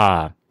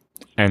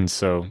 And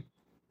so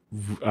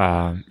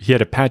he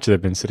had a patch that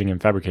had been sitting in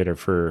Fabricator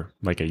for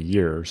like a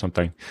year or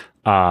something,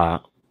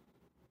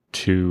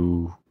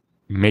 to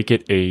make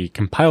it a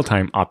compile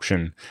time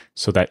option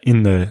so that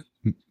in the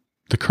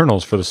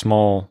kernels for the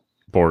small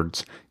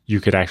boards,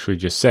 you could actually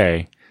just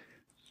say,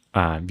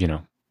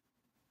 the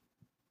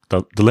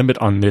limit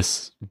on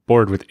this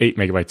board with 8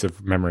 megabytes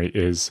of memory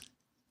is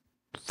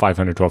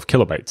 512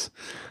 kilobytes.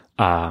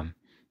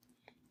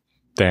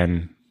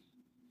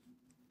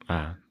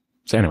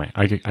 So anyway,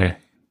 I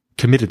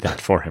committed that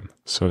for him,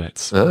 so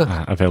that's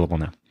available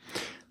now.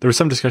 There was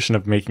some discussion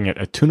of making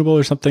it a tunable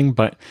or something,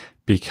 but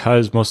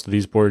because most of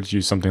these boards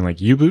use something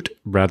like U-Boot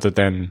rather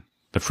than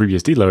the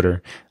FreeBSD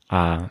loader,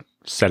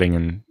 setting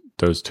in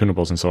those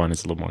tunables and so on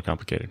is a little more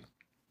complicated.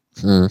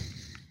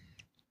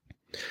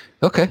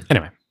 Okay.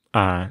 Anyway,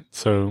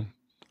 so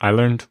I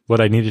learned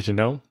what I needed to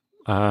know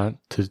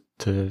to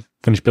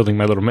finish building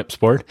my little MIPS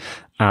board,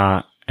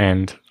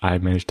 and I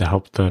managed to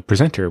help the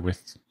presenter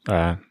with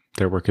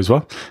their work as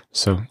well.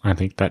 So I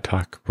think that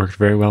talk worked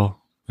very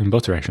well in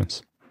both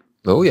directions.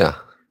 Oh, yeah.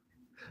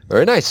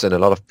 Very nice. And a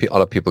lot of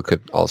other people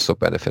could also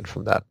benefit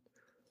from that.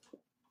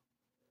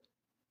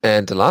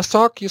 And the last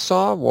talk you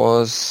saw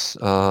was...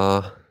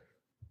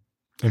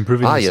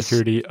 improving the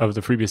security of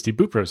the FreeBSD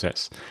boot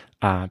process.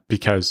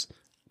 Because,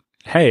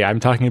 hey, I'm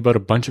talking about a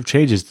bunch of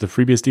changes to the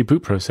FreeBSD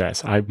boot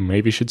process. I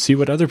maybe should see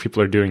what other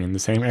people are doing in the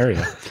same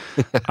area.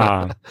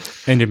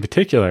 And in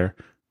particular,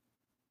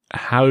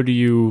 how do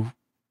you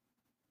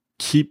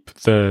keep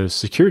the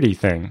security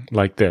thing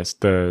like this,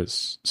 the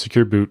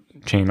secure boot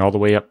chain all the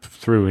way up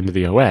through into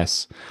the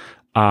OS,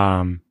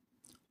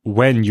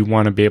 when you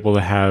want to be able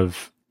to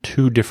have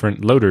 2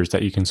 different loaders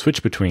that you can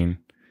switch between,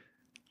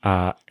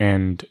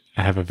 and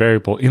have a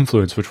variable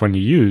influence which one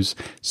you use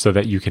so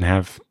that you can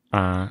have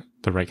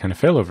the right kind of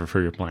failover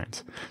for your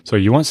appliance. So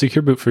you want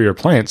secure boot for your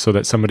appliance so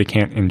that somebody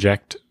can't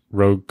inject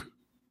rogue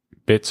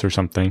bits or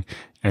something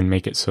and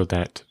make it so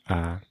that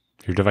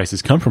your device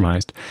is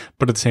compromised.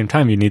 But at the same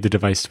time, you need the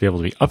device to be able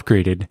to be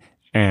upgraded,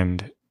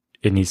 and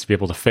it needs to be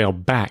able to fail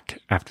back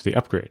after the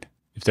upgrade.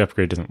 If the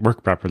upgrade doesn't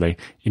work properly,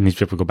 it needs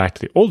to be able to go back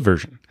to the old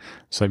version.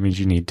 So that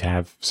means you need to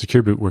have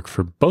secure boot work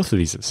for both of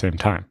these at the same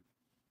time.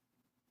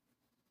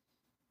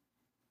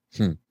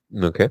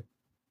 Okay.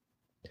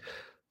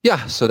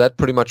 Yeah, so that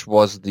pretty much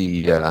was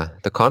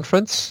the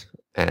conference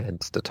and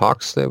the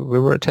talks that we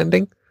were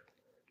attending.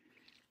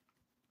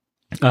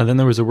 Then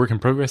there was a work in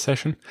progress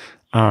session.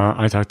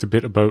 I talked a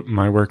bit about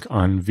my work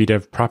on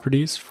VDEV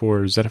properties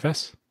for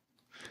ZFS.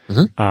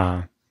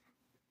 I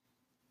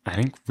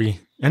think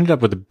we ended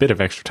up with a bit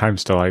of extra time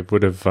still. I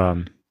would have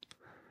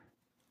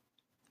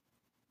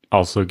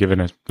also given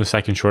a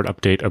second short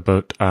update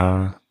about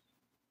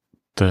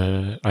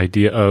the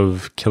idea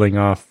of killing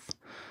off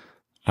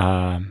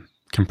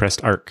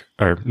compressed arc,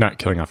 or not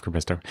killing off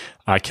compressed arc,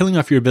 killing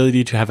off your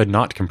ability to have a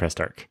not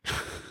compressed arc.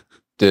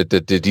 The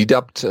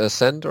dedupt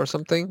send or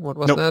something? What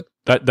was that?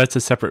 That's a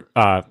separate.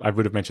 I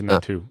would have mentioned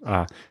that too.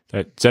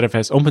 That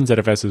ZFS,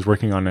 OpenZFS is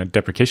working on a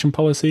deprecation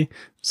policy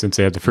since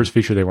they had the first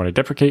feature they want to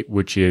deprecate,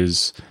 which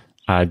is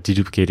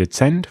deduplicated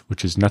send,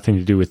 which is nothing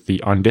to do with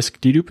the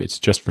on-disk dedupe. It's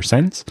just for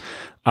sends.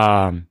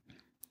 And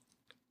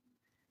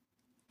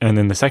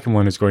then the second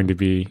one is going to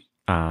be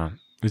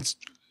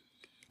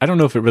I don't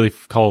know if it really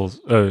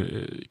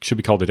should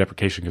be called a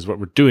deprecation, because what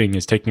we're doing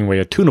is taking away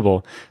a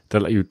tunable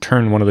that let you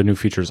turn one of the new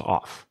features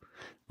off,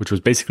 which was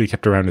basically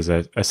kept around as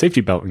a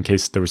safety belt in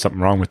case there was something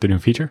wrong with the new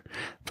feature.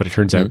 But it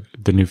turns out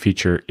the new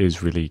feature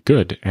is really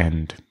good,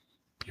 and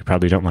you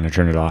probably don't want to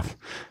turn it off.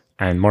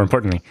 And more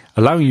importantly,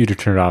 allowing you to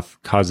turn it off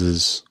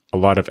causes a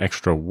lot of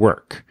extra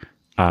work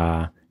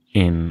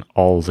in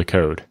all the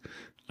code,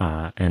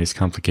 and is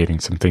complicating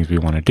some things we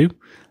want to do.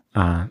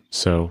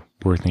 So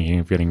we're thinking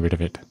of getting rid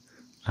of it.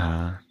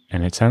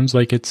 And it sounds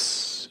like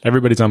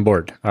everybody's on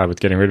board with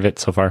getting rid of it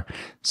so far.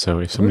 So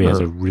if somebody has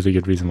a really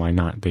good reason why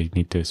not, they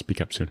need to speak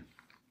up soon.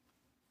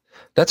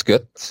 That's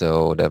good.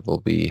 So that will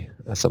be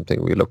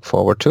something we look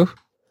forward to.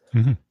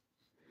 Mm-hmm.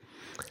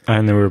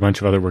 And there were a bunch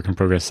of other work in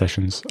progress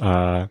sessions.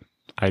 I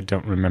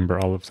don't remember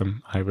all of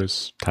them. I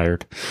was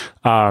tired.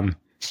 The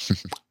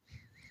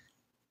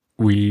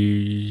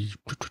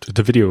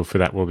video for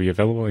that will be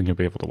available, and you'll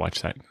be able to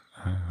watch that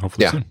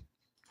hopefully soon.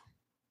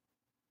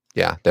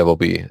 Yeah, there will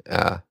be.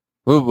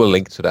 We will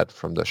link to that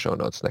from the show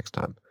notes next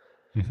time.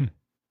 Mm-hmm.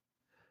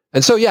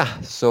 And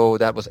so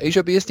that was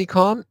Asia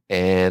BSDCon,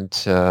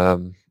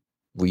 and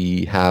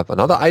we have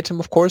another item,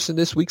 of course, in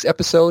this week's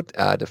episode.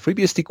 The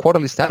FreeBSD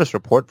quarterly status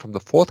report from the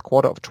fourth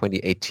quarter of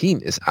 2018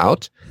 is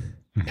out,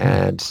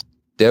 and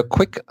they're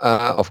quick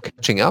of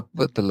catching up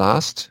with the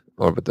last,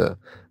 or with the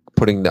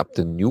putting up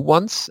the new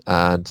ones,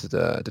 and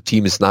the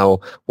team is now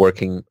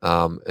working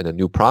in a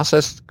new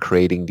process,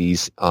 creating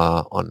these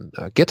on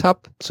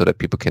GitHub so that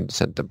people can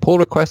send them pull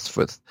requests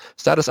with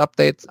status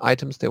updates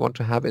items they want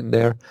to have in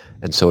there,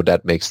 and so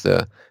that makes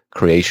the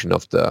creation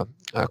of the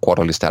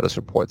quarterly status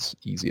reports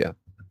easier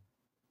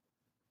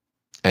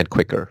and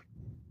quicker.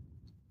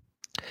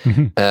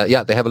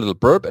 Yeah, they have a little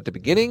blurb at the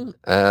beginning,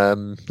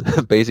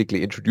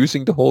 basically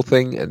introducing the whole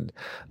thing and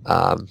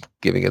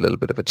giving a little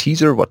bit of a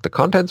teaser what the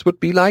contents would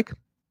be like.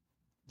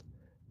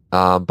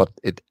 But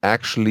it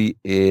actually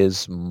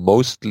is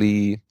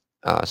mostly,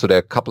 so there are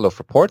a couple of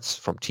reports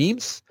from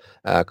teams,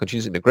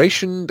 continuous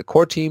integration, the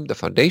core team, the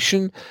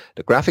foundation,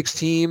 the graphics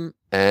team,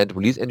 and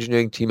release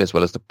engineering team, as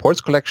well as the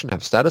ports collection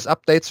have status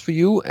updates for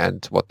you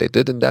and what they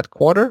did in that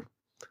quarter.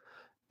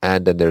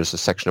 And then there's a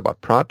section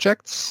about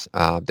projects.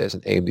 There's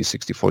an AMD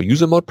 64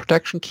 user mode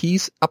protection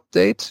keys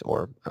update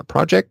or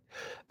project,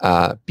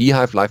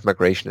 Beehive live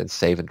migration and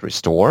save and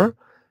restore.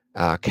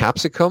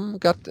 Capsicum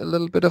got a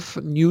little bit of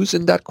news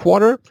in that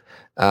quarter.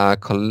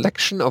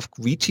 Collection of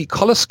VT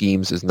color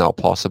schemes is now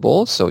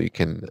possible, so you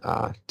can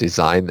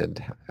design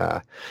and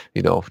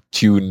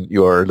tune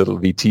your little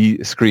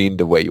VT screen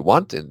the way you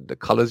want in the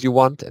colors you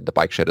want, and the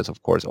bike shed is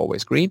of course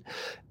always green.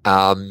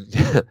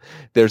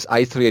 There's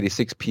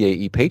i386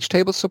 PAE page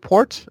table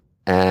support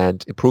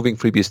and improving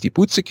FreeBSD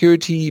boot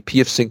security,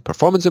 pfSync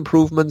performance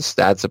improvements,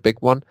 that's a big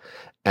one,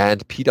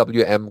 and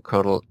PWM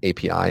kernel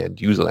API and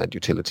userland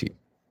utility.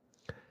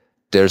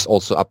 There's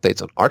also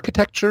updates on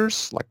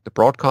architectures like the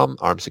Broadcom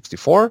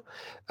ARM64.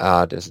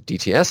 There's a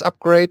DTS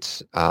upgrade.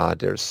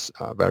 There's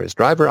various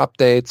driver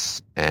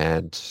updates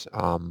and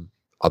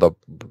other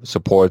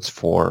supports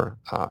for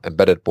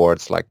embedded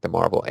boards like the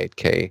Marvel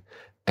 8K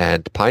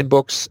and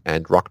Pinebooks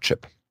and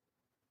Rockchip.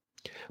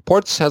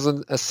 Ports has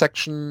a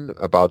section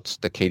about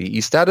the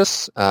KDE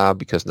status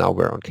because now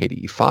we're on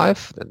KDE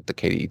 5, and the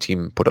KDE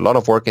team put a lot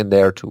of work in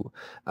there to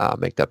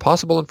make that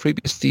possible in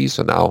FreeBSD.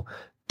 So now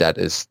that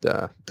is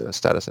the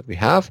status that we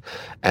have.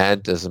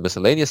 And there's a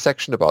miscellaneous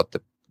section about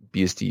the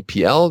BSD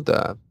PL,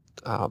 the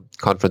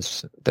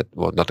conference that,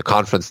 well, not the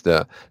conference,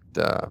 the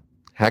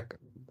hack,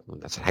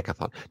 that's a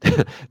hackathon.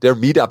 They're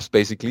meetups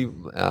basically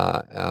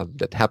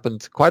that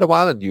happened quite a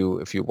while. And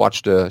if you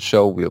watch the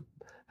show, we'll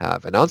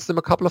have announced them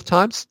a couple of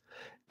times,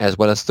 as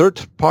well as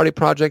third-party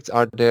projects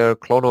are there.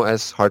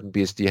 CloneOS, Hardened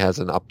BSD has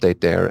an update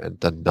there, and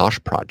the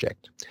Nosh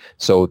project.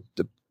 So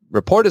the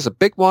report is a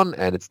big one,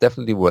 and it's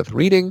definitely worth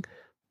reading.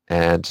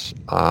 And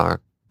a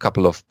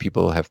couple of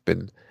people have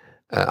been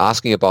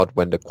asking about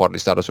when the quarterly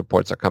status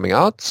reports are coming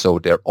out. So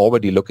they're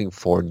already looking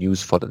for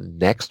news for the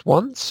next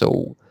one.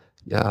 So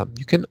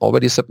you can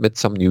already submit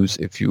some news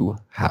if you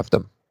have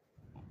them.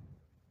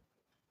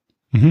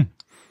 Mm-hmm.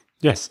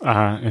 Yes,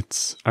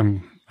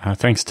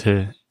 thanks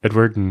to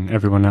Edward and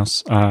everyone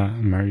else,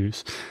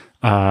 Marius,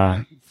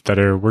 that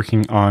are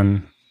working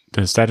on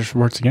the status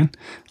reports again.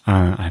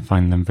 I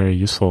find them very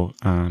useful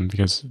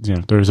because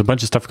there was a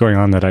bunch of stuff going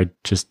on that I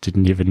just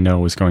didn't even know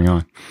was going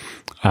on,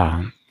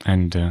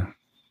 and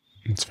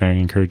it's very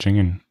encouraging.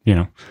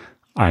 And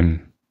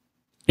I'm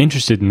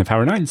interested in the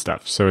Power 9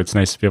 stuff, so it's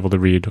nice to be able to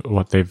read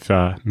what they've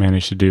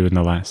managed to do in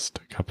the last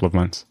couple of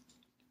months.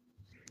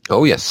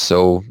 Oh yes,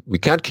 so we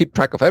can't keep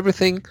track of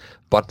everything,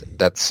 but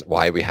that's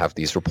why we have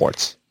these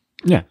reports.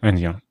 Yeah,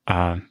 and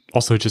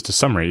also just a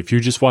summary. If you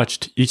just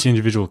watched each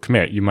individual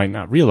commit, you might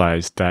not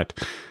realize that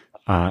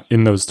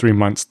in those 3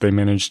 months they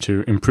managed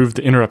to improve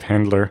the interrupt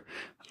handler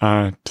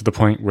to the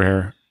point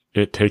where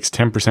it takes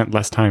 10%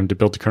 less time to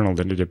build the kernel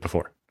than it did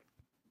before.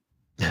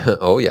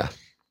 Oh yeah,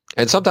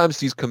 and sometimes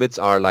these commits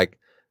are like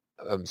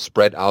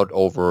spread out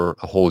over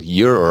a whole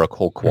year or a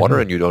whole quarter,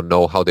 and you don't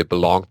know how they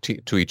belong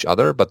to each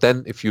other. But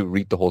then if you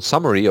read the whole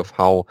summary of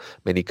how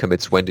many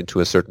commits went into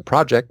a certain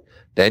project,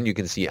 then you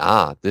can see,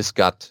 this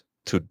got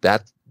to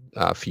that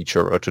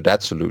feature or to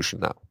that solution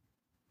now.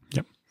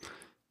 Yep.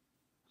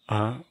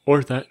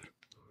 Or that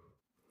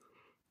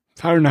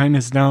Power 9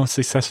 has now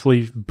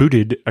successfully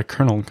booted a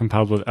kernel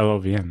compiled with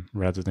LLVM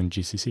rather than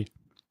GCC.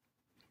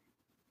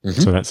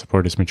 Mm-hmm. So that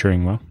support is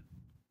maturing well.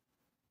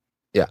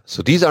 Yeah,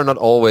 so these are not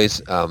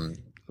always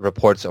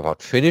reports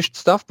about finished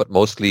stuff, but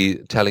mostly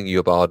telling you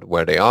about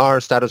where they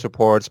are, status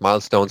reports,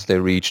 milestones they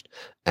reached,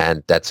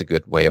 and that's a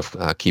good way of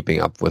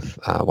keeping up with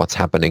what's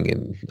happening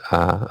in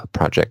a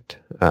project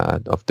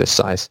of this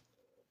size.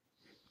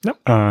 Yep,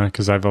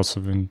 because I've also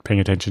been paying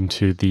attention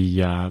to the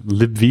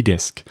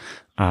libvdisk,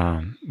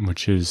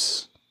 which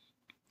is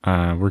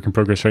work in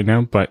progress right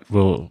now, but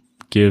will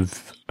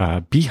give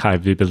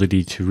Beehive the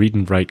ability to read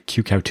and write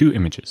QCOW2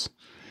 images.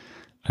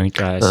 I think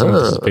some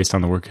of this is based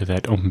on the work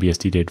that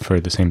OpenBSD did for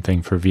the same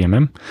thing for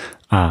VMM,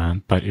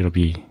 but it'll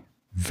be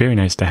very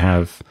nice to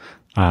have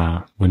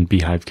when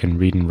Beehive can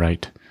read and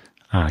write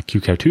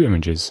QCOW2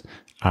 images,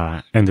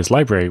 and this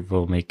library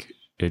will make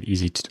it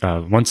easy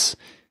to, once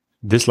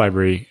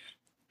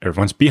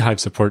Beehive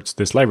supports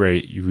this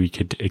library, we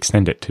could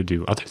extend it to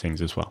do other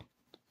things as well.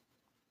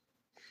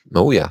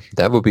 Oh yeah,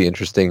 that would be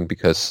interesting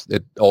because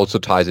it also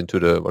ties into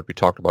what we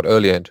talked about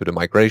earlier, into the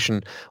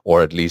migration,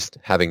 or at least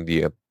having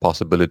the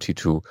possibility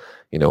to,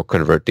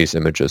 convert these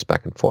images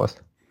back and forth.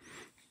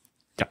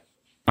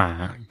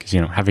 Yeah, because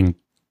having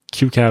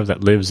QCOW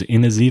that lives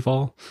in a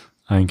ZVol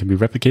and can be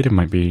replicated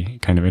might be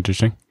kind of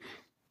interesting.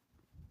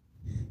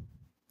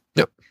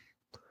 Yep.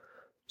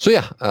 So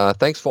yeah,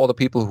 thanks for all the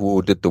people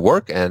who did the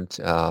work and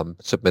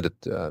submitted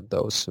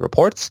those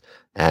reports,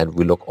 and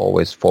we look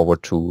always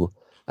forward to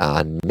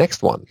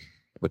next one,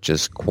 which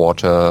is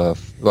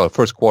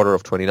first quarter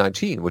of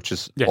 2019, which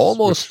is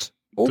almost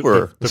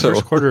over. The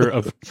first quarter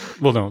of,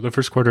 the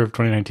first quarter of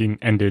 2019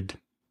 ended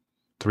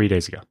 3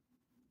 days ago.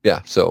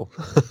 Yeah, so.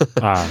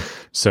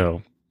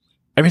 So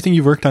everything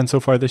you've worked on so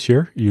far this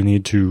year, you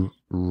need to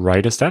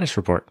write a status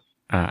report.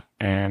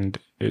 And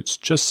it's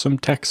just some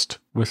text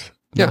with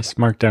nice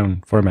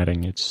markdown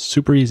formatting. It's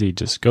super easy.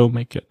 Just go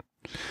make it.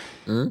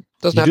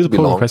 Doesn't have to be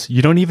long. Request.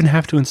 You don't even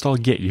have to install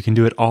Git. You can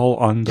do it all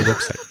on the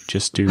website.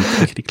 Just do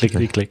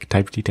clickety-click,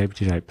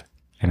 type,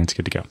 and it's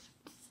good to go.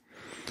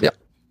 Yeah.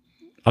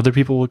 Other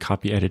people will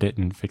copy, edit it,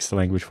 and fix the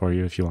language for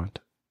you if you want.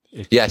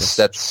 Yes,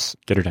 that's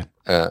get her done.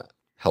 A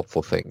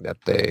helpful thing that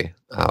they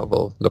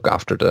will look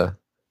after the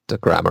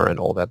grammar and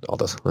all that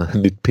other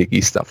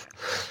nitpicky stuff.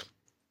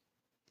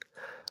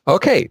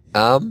 Okay,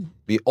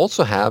 we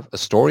also have a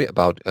story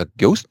about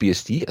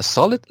GhostBSD, a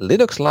solid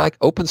Linux-like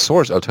open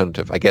source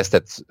alternative. I guess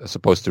that's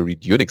supposed to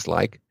read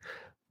Unix-like,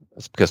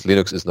 because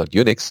Linux is not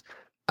Unix.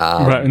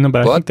 Right, no,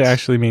 but I think they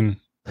actually mean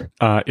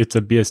it's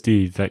a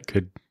BSD that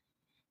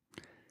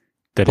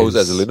pose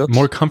is as a Linux?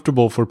 More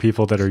comfortable for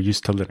people that are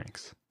used to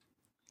Linux.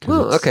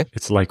 Oh, okay.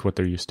 It's like what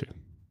they're used to.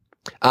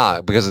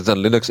 Because it's a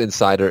Linux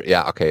Insider.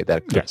 Yeah, okay,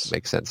 that could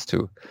make sense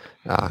to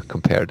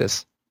compare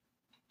this.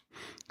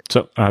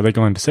 So they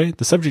go on to say,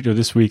 the subject of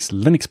this week's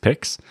Linux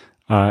Picks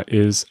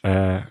is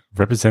a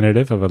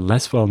representative of a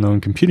less well-known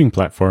computing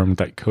platform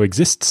that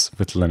coexists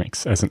with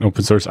Linux as an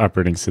open source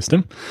operating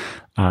system,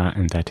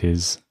 and that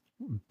is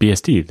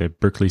BSD, the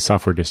Berkeley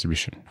software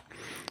distribution.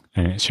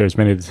 And it shares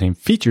many of the same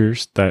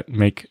features that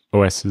make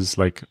OSs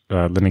like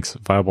Linux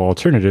viable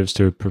alternatives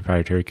to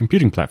proprietary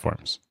computing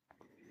platforms.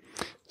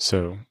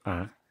 So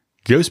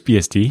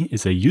GhostBSD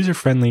is a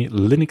user-friendly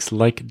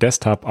Linux-like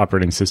desktop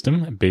operating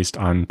system based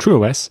on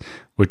TrueOS,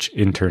 which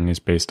in turn is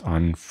based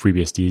on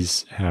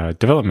FreeBSD's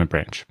development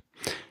branch.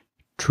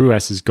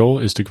 TrueOS's goal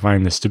is to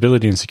combine the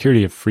stability and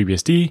security of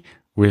FreeBSD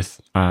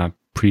with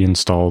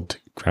pre-installed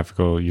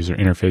graphical user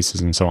interfaces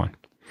and so on.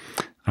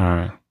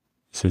 It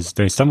says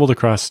they stumbled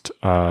across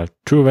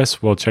TrueOS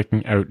while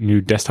checking out new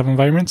desktop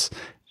environments,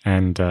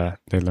 and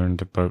they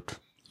learned about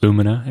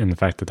Lumina and the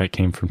fact that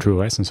came from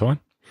TrueOS and so on.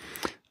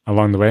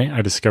 Along the way,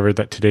 I discovered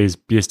that today's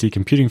BSD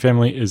computing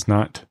family is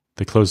not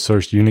the closed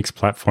source Unix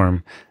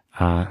platform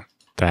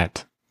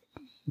that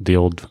the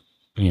old,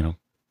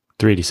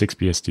 386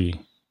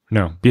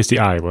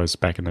 BSDI was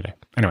back in the day.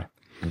 Anyway.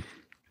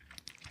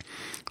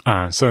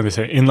 So they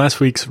say, in last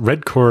week's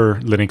Red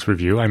Core Linux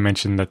review, I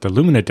mentioned that the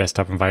Lumina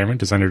desktop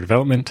environment is under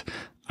development,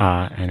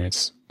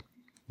 and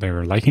they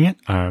were liking it.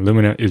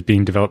 Lumina is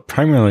being developed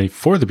primarily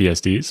for the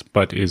BSDs,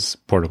 but is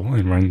portable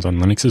and runs on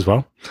Linux as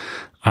well.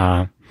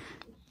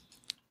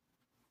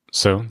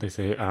 So they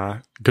say,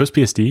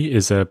 GhostBSD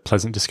is a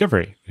pleasant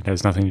discovery. It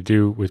has nothing to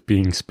do with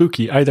being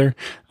spooky either.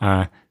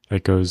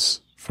 That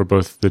goes for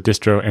both the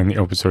distro and the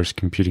open source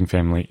computing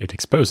family it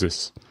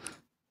exposes.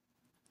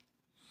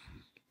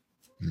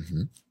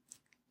 Mm-hmm.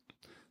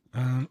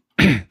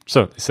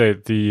 So they say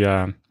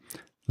the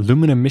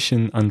Lumina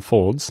mission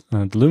unfolds.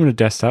 The Lumina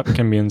desktop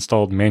can be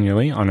installed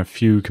manually on a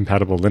few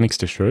compatible Linux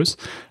distros.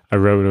 I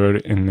wrote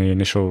it in the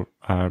initial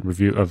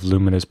review of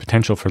Lumina's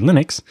potential for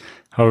Linux.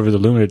 However, the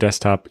Lumina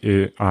desktop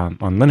on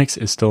Linux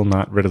is still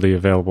not readily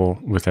available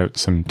without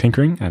some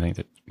tinkering. I think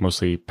that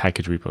mostly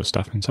package repo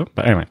stuff and so.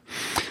 But anyway,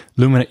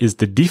 Lumina is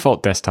the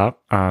default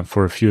desktop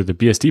for a few of the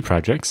BSD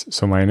projects.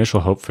 So my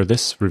initial hope for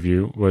this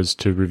review was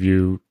to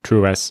review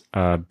TrueOS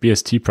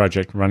BSD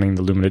project running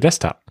the Lumina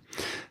desktop.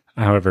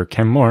 However,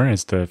 Ken Moore,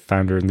 as the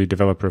founder and lead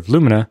developer of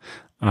Lumina,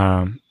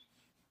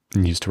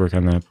 used to work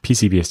on the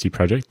PCBSD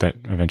project that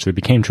eventually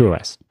became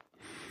TrueOS.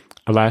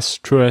 Alas,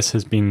 TrueOS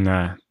has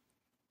been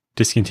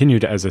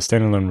discontinued as a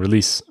standalone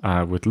release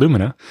with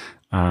Lumina.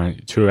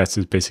 TrueOS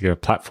is basically a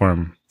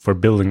platform for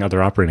building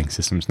other operating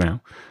systems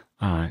now.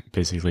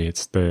 Basically,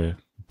 it's the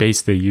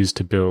base they use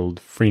to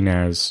build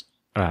FreeNAS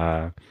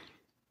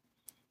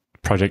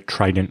Project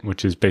Trident,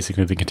 which is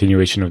basically the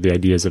continuation of the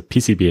ideas of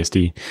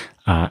PCBSD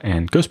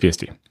and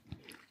GhostBSD.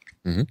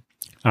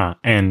 Mm-hmm.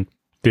 And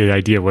the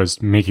idea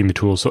was making the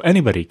tool so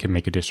anybody can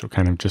make a distro,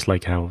 kind of just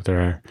like how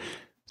there are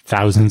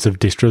thousands of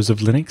distros of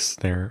Linux.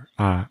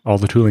 All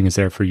the tooling is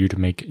there for you to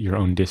make your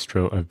own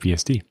distro of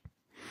BSD.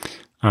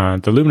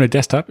 The Lumina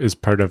desktop is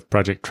part of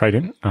Project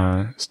Trident.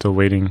 Still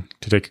waiting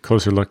to take a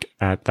closer look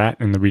at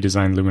that in the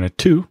redesigned Lumina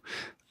 2.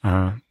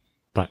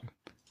 But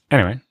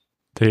anyway,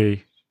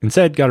 they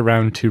instead got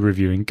around to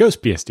reviewing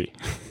GhostBSD.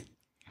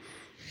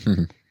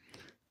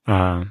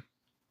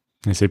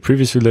 They say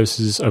previous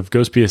releases of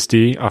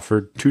GhostBSD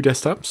offered two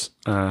desktops,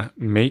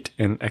 Mate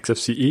and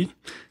XFCE.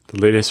 The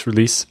latest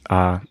release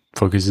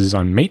focuses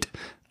on Mate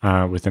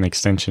with an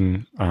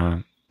extension,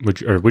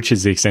 which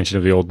is the extension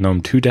of the old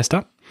GNOME 2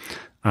 desktop.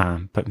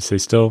 But they say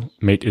still,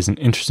 Mate is an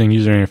interesting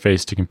user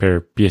interface to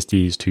compare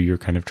BSDs to your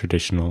kind of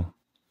traditional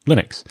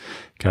Linux.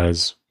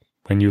 Because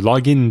when you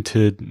log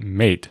into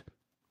Mate,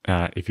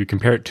 if you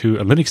compare it to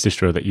a Linux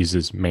distro that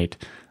uses Mate,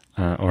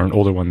 or an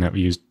older one that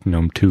used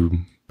GNOME 2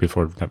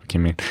 before that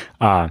became Mate,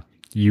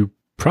 you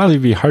probably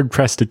be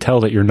hard-pressed to tell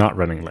that you're not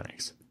running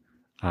Linux.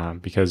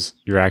 because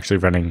you're actually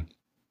running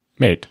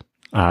Mate,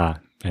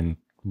 and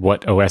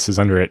what OS is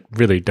under it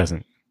really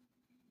doesn't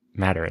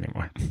matter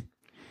anymore.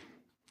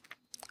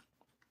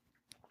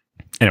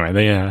 Anyway,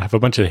 they have a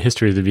bunch of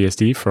history of the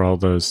VSD for all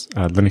those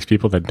Linux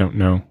people that don't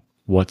know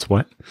what's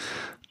what.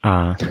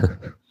 And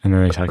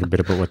then they talk a bit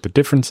about what the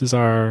differences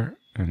are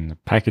and the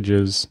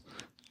packages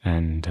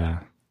and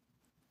a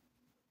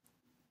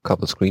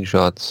couple of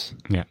screenshots.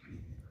 Yeah.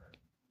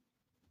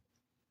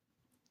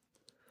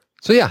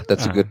 So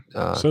that's a good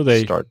so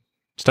they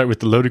start with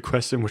the loaded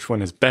question, which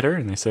one is better?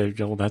 And they say,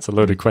 well, that's a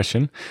loaded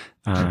question.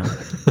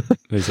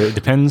 They say it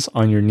depends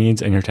on your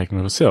needs and your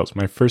technical skills.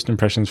 My first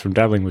impressions from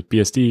dabbling with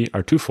BSD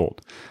are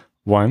twofold.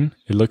 One,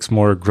 it looks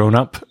more grown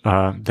up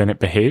than it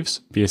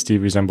behaves.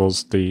 BSD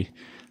resembles the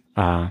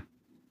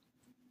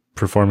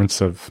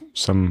performance of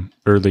some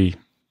early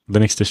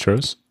Linux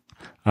distros.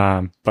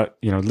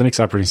 But, Linux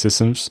operating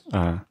systems,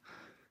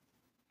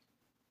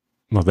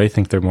 they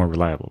think they're more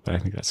reliable, but I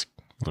think that's a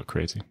little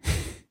crazy.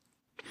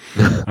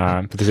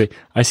 But they say,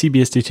 I see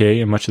BSD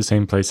today in much the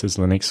same place as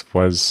Linux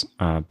was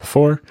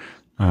before.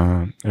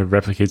 It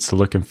replicates the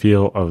look and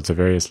feel of the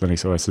various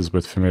Linux OSs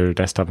with familiar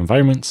desktop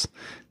environments.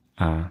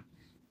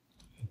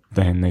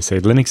 Then they say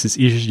Linux is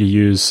easier to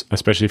use,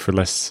 especially for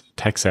less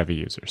tech-savvy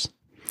users.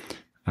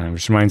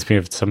 Which reminds me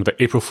of some of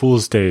the April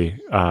Fool's Day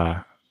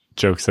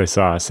jokes I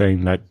saw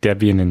saying that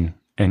Debian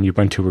and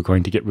Ubuntu were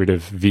going to get rid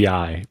of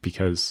VI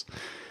because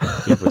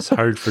it was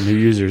hard for new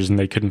users and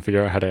they couldn't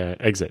figure out how to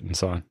exit and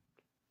so on.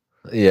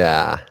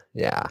 Yeah.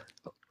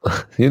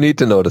 You need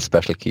to know the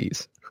special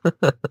keys.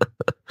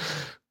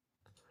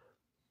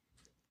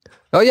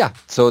 Oh, yeah.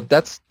 So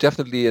that's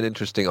definitely an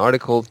interesting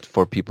article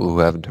for people who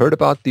haven't heard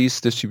about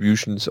these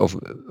distributions of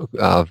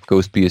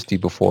Ghost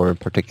BSD before in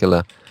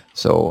particular.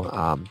 So,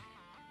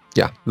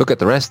 look at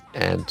the rest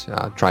and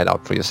try it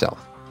out for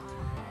yourself.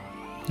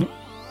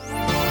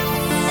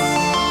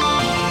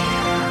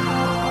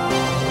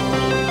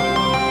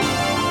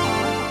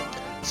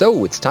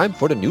 So it's time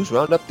for the news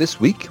roundup this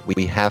week.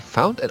 We have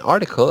found an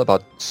article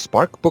about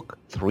SparkBook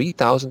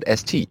 3000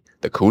 ST,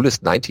 the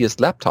coolest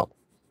 90s laptop.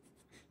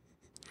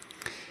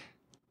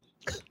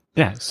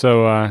 Yeah,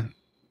 so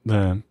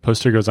the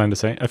poster goes on to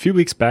say, a few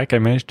weeks back, I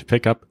managed to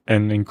pick up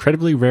an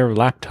incredibly rare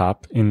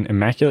laptop in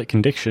immaculate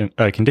condition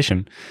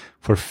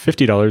for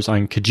 $50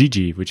 on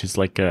Kijiji, which is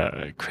like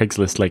a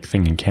Craigslist-like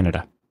thing in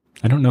Canada.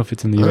 I don't know if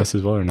it's in the US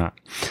as well or not.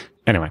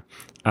 Anyway,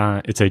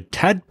 it's a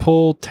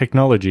Tadpole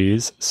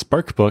Technologies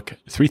SparkBook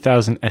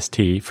 3000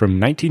 ST from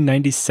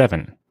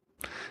 1997.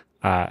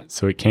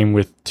 So it came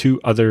with two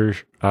other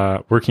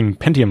working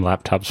Pentium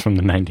laptops from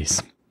the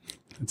 90s.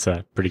 It's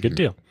a pretty good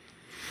deal.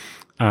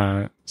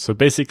 So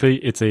basically,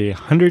 it's a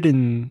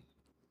 170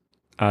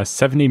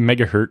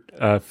 megahertz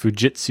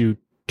Fujitsu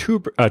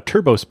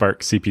TurboSpark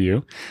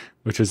CPU,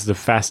 which is the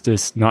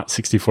fastest not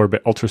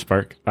 64-bit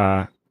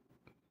UltraSpark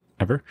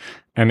ever,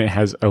 and it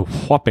has a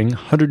whopping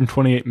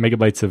 128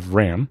 megabytes of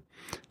RAM.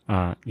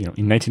 In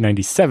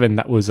 1997,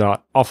 that was an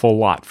awful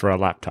lot for a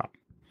laptop.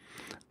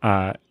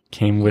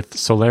 Came with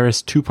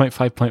Solaris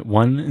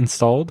 2.5.1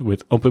 installed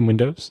with open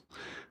windows.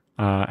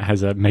 It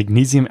has a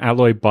magnesium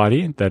alloy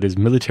body that is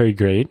military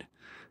grade.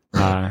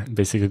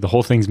 Basically, the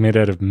whole thing's made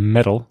out of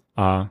metal,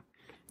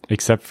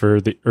 except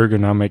for the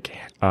ergonomic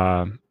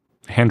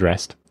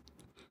handrest,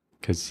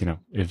 because,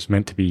 it's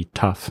meant to be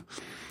tough.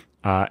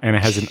 And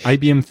it has an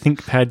IBM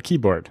ThinkPad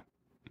keyboard.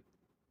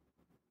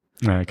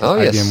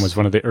 IBM was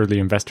one of the early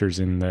investors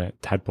in the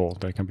Tadpole,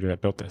 the company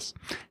that built this.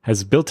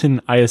 Has built-in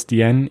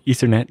ISDN,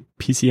 Ethernet,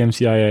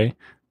 PCMCIA,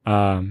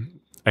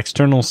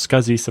 external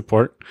SCSI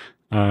support,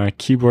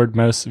 keyboard,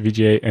 mouse,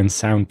 VGA, and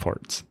sound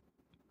ports.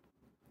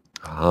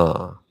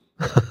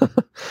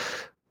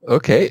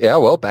 Okay, yeah,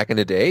 well, back in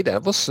the day,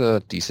 that was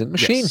a decent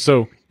machine. Yes.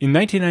 So, in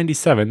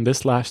 1997,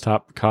 this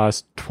laptop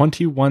cost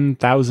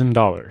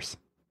 $21,000.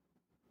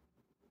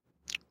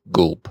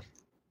 Gulp.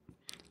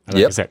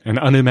 Like I said, an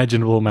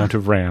unimaginable amount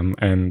of RAM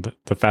and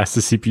the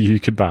fastest CPU you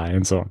could buy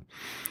and so on.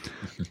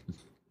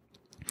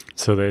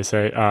 So they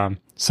say,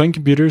 Sun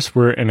computers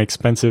were an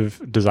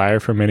expensive desire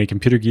for many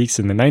computer geeks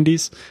in the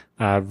 90s.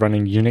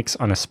 Running Unix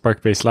on a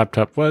Spark-based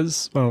laptop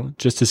was,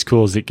 just as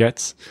cool as it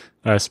gets.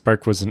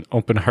 Spark was an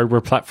open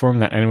hardware platform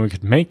that anyone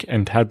could make,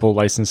 and Tadpole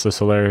licensed the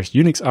Solaris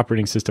Unix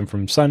operating system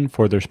from Sun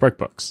for their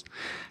SparkBooks.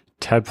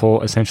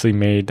 Tadpole essentially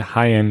made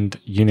high-end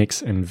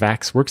Unix and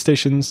VAX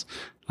workstations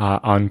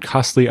on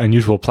costly,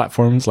 unusual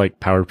platforms like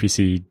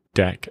PowerPC,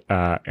 DEC,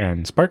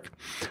 and Spark,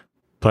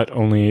 but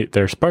only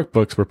their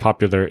SparkBooks were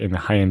popular in the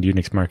high-end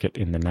Unix market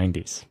in the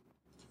 90s.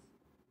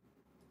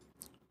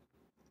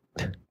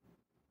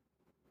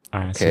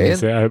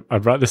 So I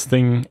brought this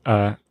thing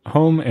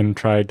home and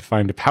tried to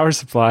find a power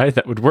supply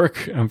that would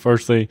work.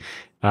 Unfortunately,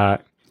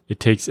 it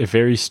takes a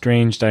very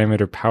strange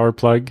diameter power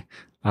plug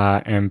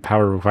and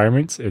power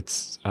requirements.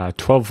 It's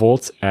 12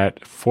 volts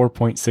at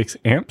 4.6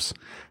 amps.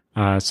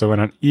 So I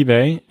went on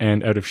eBay,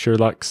 and out of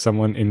Sherlock,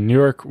 someone in New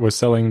York was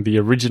selling the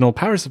original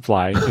power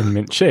supply in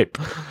mint shape.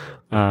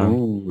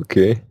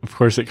 Okay. Of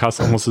course, it costs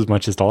almost as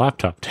much as the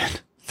laptop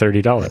did,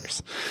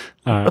 $30.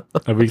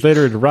 A week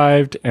later, it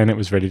arrived and it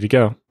was ready to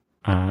go.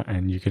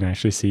 And you can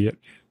actually see it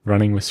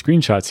running with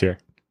screenshots here.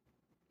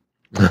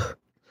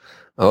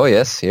 Oh,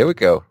 yes. Here we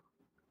go.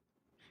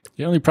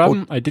 The only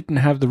problem, I didn't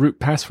have the root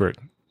password.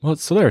 Well,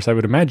 it's Solaris. I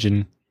would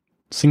imagine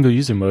single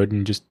user mode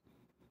and just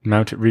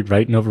mount it, read,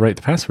 write, and overwrite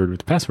the password with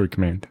the password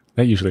command.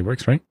 That usually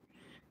works, right?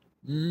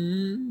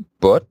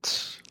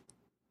 But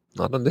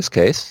not in this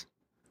case.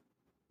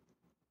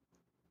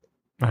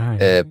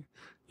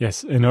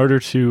 Yes, in order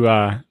to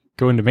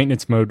go into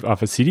maintenance mode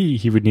off a CD,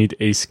 he would need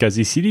a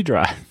SCSI CD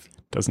drive.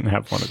 Doesn't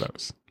have one of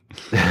those.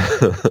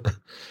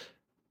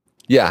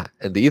 Yeah,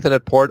 and the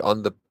Ethernet port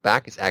on the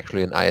back is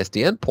actually an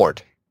ISDN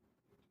port.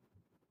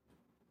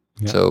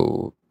 Yeah.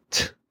 So,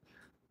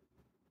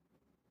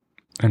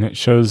 and it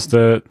shows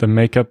the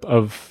makeup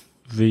of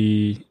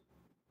the,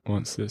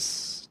 what's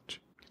this,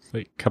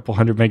 like a couple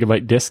 100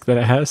 megabyte disk that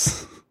it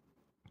has.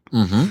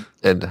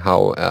 And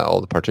how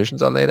all the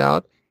partitions are laid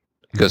out.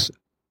 Because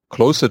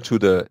closer to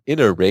the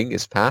inner ring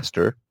is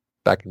faster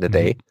back in the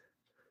day.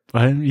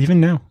 Even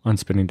now on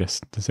spinning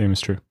disk, the same is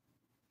true.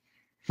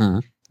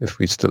 If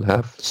we still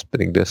have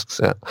spinning disks.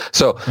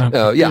 So,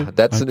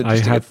 that's an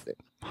interesting... I have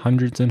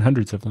hundreds and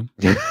hundreds of them.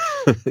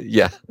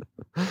 Yeah.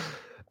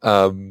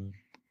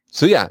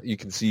 So, you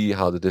can see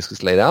how the disk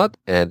is laid out.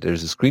 And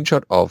there's a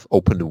screenshot of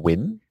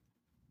OpenWin,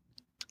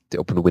 the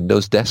Open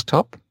Windows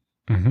desktop.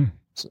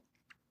 So,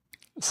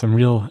 some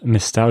real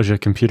nostalgia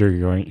computing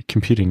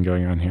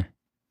going on here.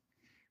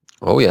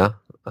 Oh, yeah.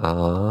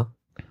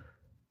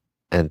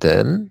 And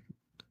then,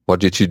 what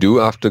did you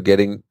do after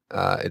getting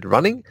it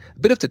running? A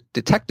bit of the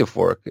detective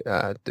work,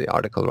 the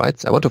article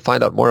writes. I want to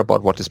find out more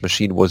about what this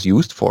machine was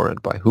used for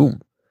and by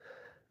whom.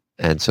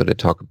 And so they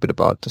talk a bit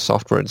about the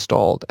software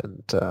installed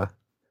and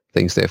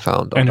things they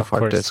found on the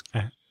hard disk.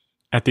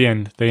 At the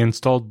end, they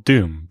installed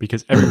Doom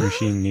because every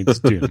machine needs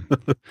Doom.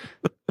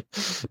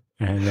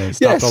 And they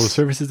stopped all the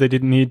services they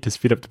didn't need to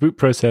speed up the boot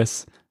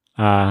process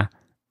and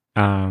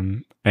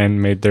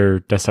made their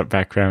desktop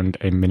background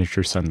a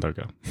miniature sun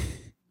logo.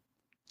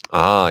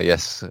 Ah,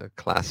 yes, a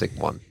classic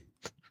one.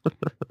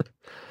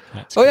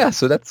 Oh, yeah,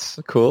 so that's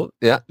cool.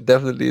 Yeah,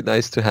 definitely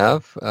nice to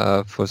have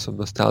for some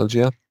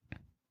nostalgia.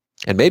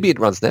 And maybe it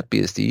runs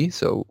NetBSD,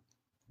 so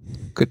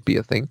could be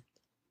a thing.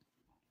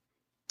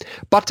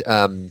 But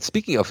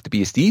speaking of the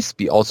BSDs,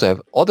 we also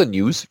have other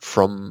news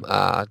from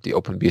the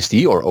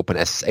OpenBSD or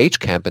OpenSSH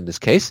camp in this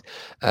case.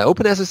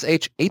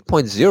 OpenSSH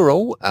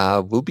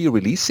 8.0 will be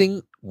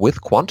releasing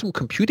with quantum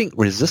computing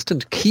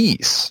resistant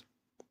keys.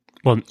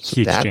 Well,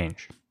 key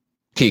exchange.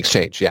 Key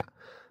exchange, yeah.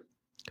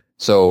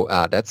 So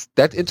that's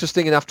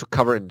interesting enough to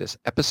cover in this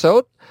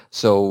episode.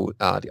 So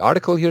the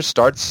article here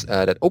starts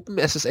that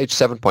OpenSSH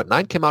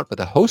 7.9 came out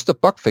with a host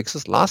of bug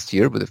fixes last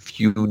year with a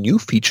few new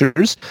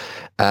features,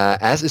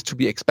 as is to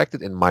be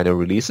expected in minor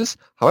releases.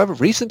 However,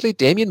 recently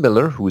Damien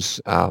Miller,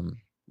 whose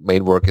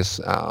main work is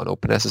on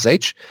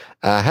OpenSSH,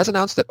 has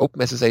announced that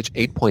OpenSSH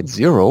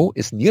 8.0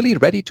 is nearly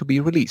ready to be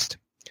released.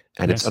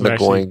 And it's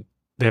undergoing...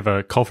 They have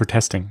a call for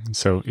testing.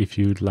 So if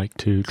you'd like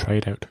to try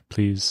it out,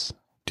 please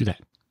do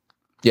that.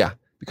 Yeah.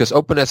 Because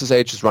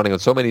OpenSSH is running on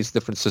so many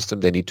different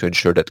systems, they need to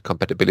ensure that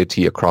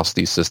compatibility across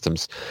these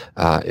systems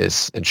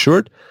is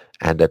ensured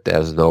and that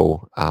there's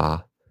no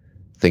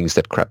things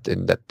that crept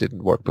in that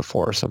didn't work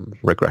before, some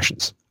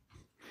regressions.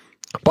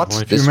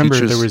 But if you remember,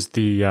 there was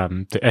the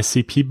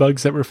SCP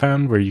bugs that were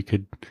found where you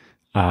could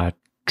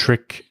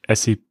trick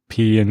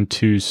SCP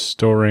into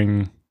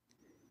storing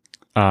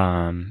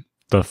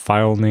the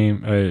file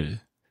name,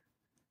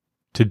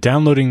 to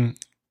downloading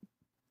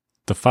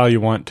the file you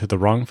want to the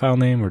wrong file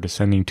name or to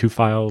sending two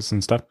files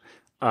and stuff.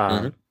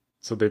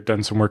 So they've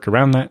done some work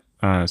around that,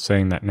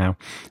 saying that now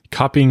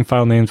copying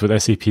file names with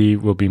SCP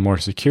will be more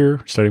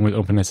secure, starting with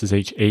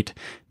OpenSSH 8,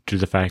 due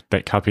to the fact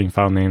that copying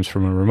file names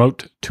from a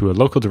remote to a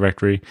local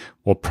directory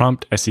will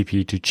prompt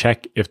SCP to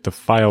check if the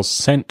files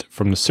sent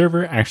from the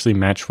server actually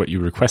match what you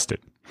requested.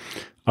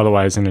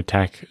 Otherwise, an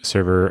attack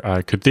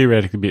server could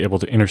theoretically be able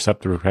to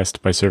intercept the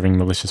request by serving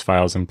malicious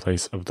files in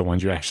place of the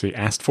ones you actually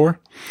asked for.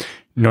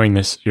 Knowing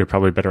this, you're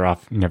probably better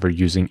off never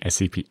using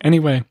SCP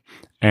anyway.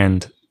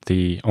 And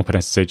the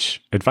OpenSSH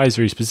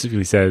advisory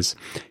specifically says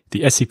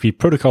the SCP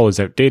protocol is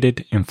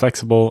outdated,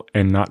 inflexible,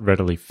 and not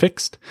readily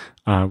fixed.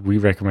 We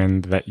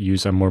recommend that you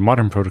use a more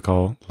modern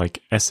protocol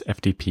like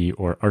SFTP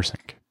or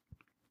rsync.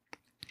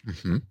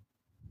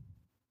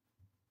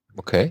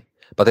 Okay.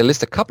 But they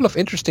list a couple of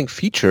interesting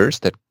features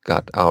that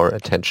got our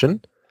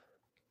attention.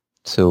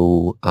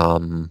 So,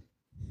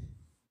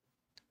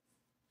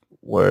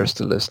 where's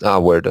the list?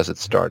 Where does it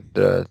start?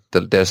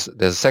 There's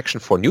a section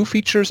for new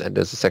features and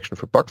there's a section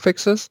for bug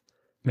fixes.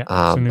 Yeah,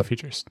 some new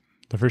features.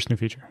 The first new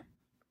feature.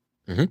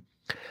 One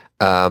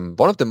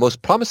of the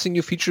most promising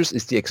new features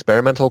is the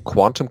experimental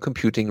quantum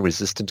computing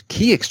resistant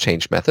key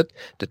exchange method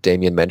that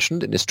Damien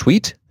mentioned in his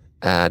tweet.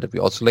 That we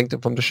also linked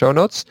from the show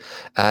notes.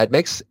 It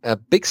makes a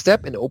big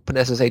step in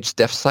OpenSSH's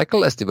dev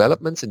cycle as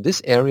developments in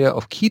this area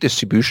of key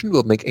distribution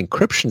will make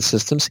encryption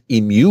systems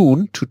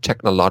immune to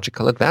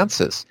technological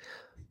advances.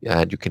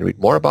 And you can read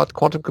more about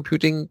quantum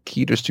computing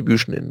key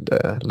distribution in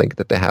the link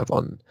that they have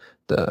on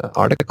the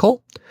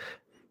article.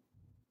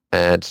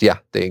 And yeah,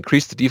 they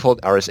increased the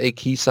default RSA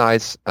key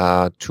size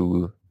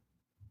to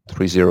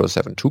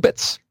 3072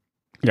 bits.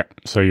 Yeah,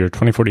 so your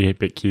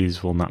 2048-bit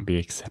keys will not be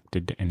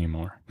accepted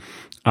anymore.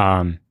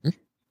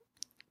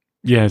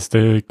 Yes,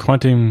 the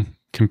quantum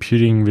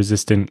computing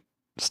resistant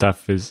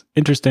stuff is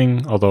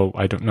interesting, although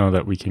I don't know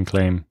that we can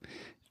claim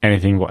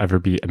anything will ever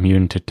be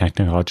immune to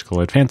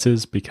technological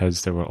advances,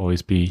 because there will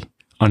always be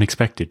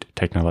unexpected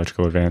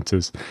technological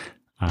advances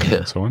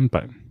and so on.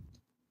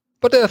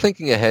 But they're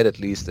thinking ahead, at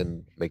least,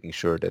 and making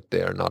sure that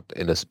they are not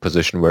in a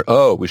position where,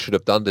 we should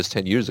have done this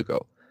 10 years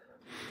ago.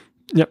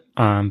 Yep,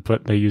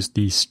 but they use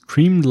the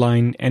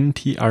Streamline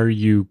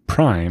NTRU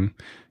Prime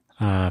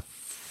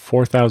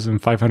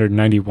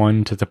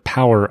 4591 to the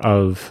power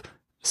of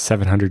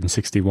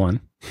 761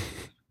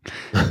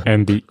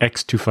 and the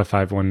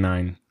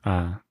X25519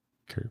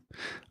 curve.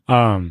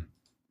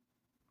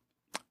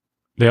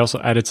 They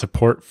also added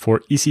support for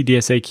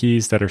ECDSA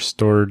keys that are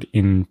stored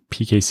in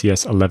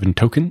PKCS 11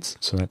 tokens.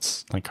 So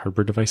that's like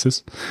hardware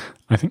devices,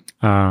 I think.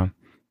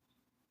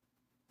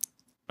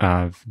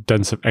 I've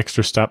done some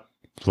extra stuff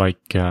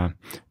like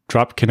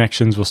drop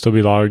connections will still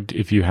be logged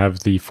if you have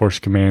the force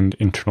command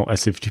internal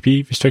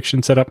SFTP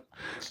restriction set up.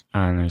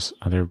 And there's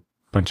other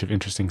bunch of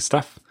interesting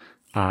stuff.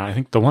 I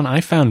think the one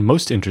I found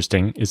most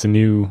interesting is a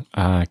new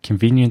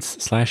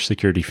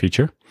convenience/security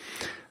feature.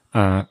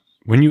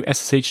 When you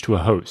SSH to a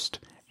host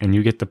and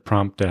you get the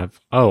prompt of,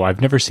 I've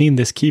never seen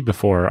this key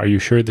before. Are you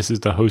sure this is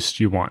the host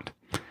you want?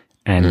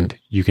 And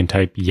you can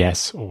type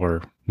yes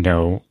or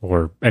no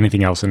or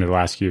anything else, and it'll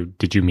ask you,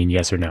 did you mean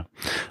yes or no?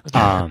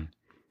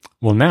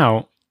 Well,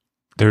 now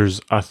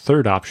there's a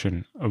third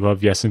option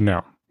above yes and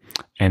no,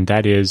 and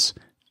that is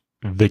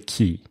the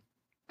key.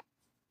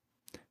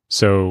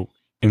 So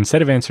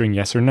instead of answering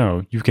yes or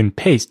no, you can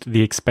paste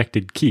the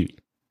expected key.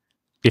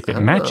 If it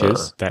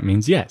matches, that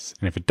means yes.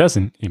 And if it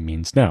doesn't, it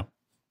means no.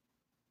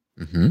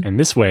 And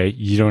this way,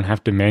 you don't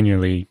have to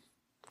manually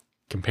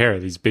compare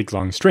these big,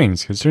 long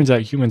strings, because it turns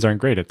out humans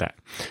aren't great at that.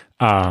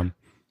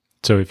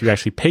 So if you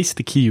actually paste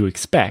the key you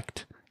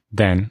expect,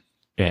 then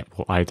it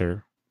will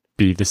either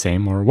be the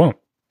same or it won't.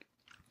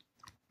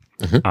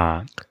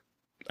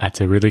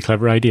 That's a really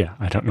clever idea.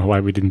 I don't know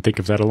why we didn't think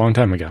of that a long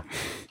time ago.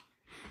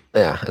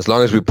 Yeah, as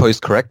long as we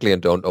post correctly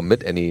and don't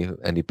omit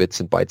any bits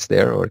and bytes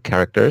there or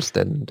characters,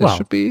 then this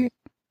should be...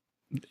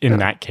 In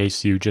that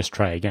case, you just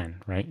try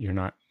again, right? You're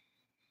not...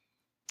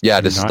 Yeah,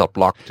 this is not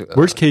blocked.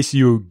 Worst case,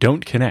 you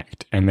don't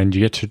connect, and then you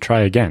get to try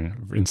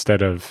again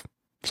instead of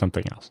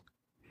something else.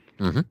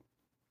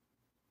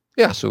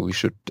 Yeah, so we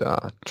should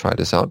try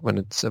this out when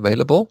it's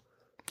available.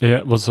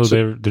 Yeah, well, so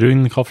they're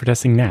doing the call for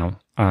testing now,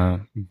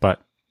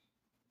 but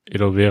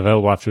it'll be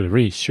available after the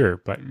release,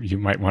 sure, but you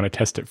might want to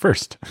test it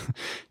first.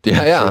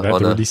 That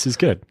the release is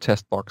good.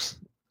 Test box.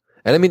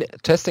 And I mean,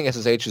 testing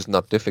SSH is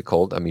not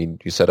difficult. I mean,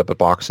 you set up a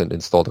box and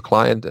install the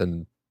client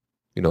and,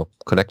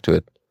 connect to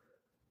it.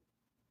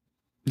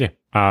 Yeah.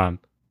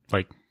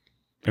 Like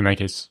in that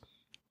case,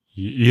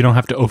 you don't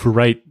have to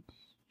overwrite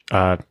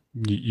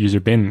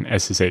user bin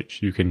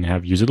SSH. You can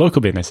have user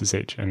local bin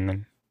SSH and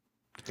then.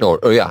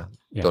 Yeah.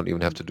 Don't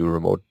even have to do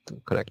remote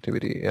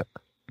connectivity. Yeah.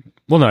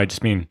 Well, no, I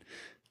just mean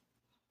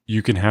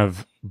you can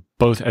have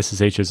both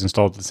SSHs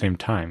installed at the same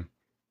time.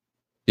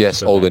 Yes,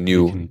 so all the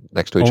new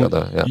next to each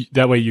other. Yeah.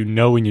 That way you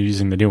know when you're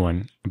using the new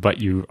one, but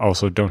you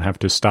also don't have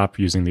to stop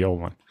using the old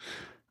one.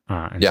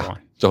 And so on.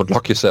 Don't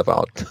lock yourself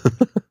out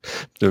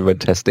when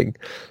testing.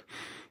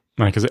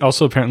 Because it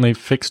also apparently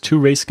fixed 2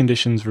 race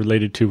conditions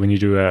related to when you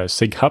do a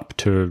sig hup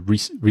to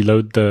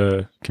reload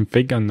the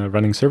config on the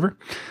running server.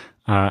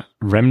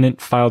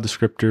 Remnant file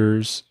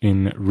descriptors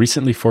in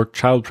recently forked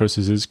child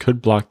processes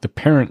could block the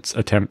parent's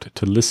attempt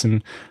to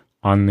listen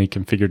on the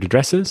configured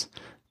addresses.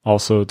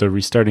 Also, the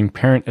restarting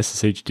parent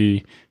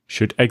SSHD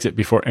should exit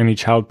before any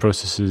child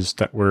processes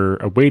that were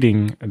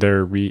awaiting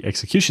their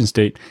re-execution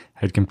state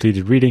had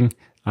completed reading,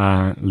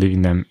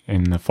 leaving them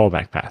in the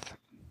fallback path.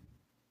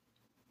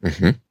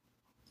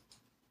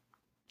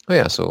 Oh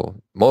yeah, so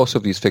most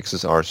of these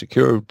fixes are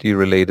security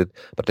related,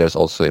 but there's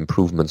also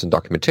improvements in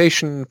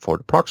documentation for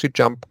the proxy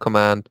jump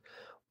command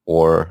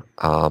or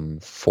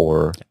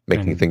for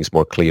making things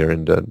more clear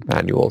in the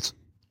manuals.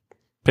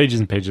 Pages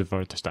and pages of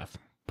other stuff,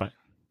 but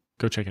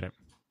go check it out.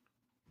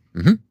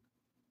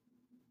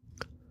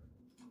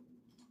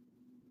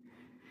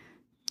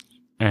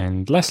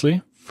 And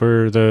lastly,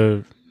 for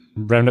the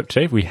roundup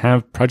today, we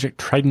have Project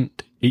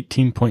Trident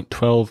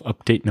 18.12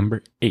 update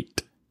number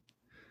 8.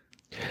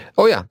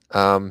 Oh yeah,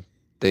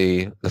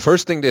 the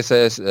first thing they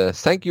say is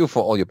thank you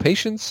for all your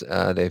patience.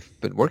 They've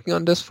been working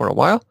on this for a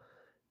while,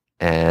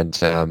 and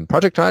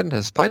Project Trident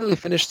has finally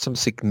finished some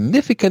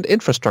significant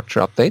infrastructure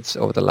updates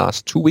over the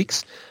last 2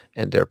 weeks,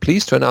 and they're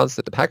pleased to announce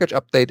that the package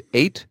update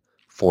 8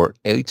 for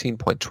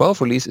 18.12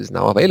 release is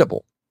now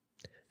available,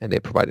 and they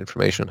provide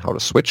information on how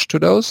to switch to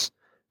those.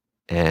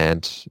 And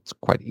it's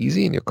quite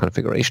easy in your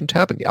configuration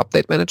tab in the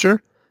update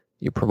manager.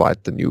 You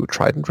provide the new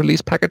Trident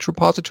release package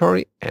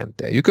repository, and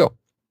there you go.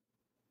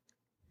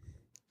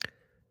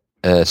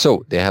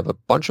 So they have a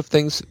bunch of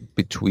things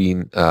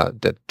between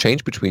that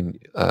change between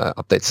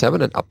update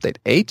 7 and update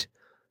 8,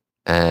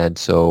 and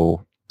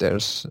so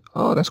there's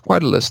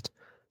quite a list.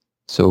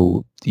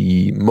 So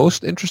the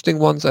most interesting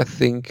ones, I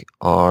think,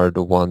 are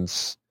the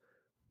ones.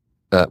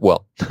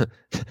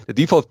 The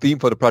default theme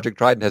for the Project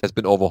Trident has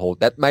been overhauled.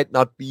 That might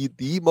not be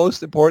the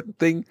most important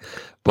thing,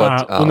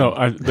 but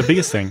the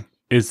biggest thing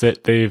is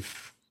that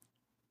they've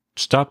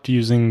stopped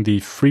using the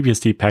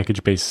FreeBSD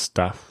package-based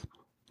stuff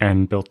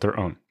and built their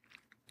own.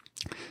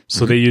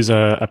 So they use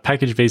a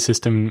package-based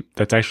system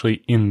that's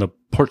actually in the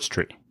ports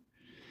tree.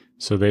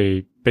 So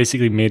they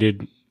basically made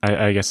it,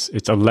 I guess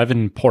it's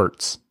 11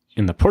 ports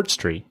in the ports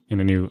tree in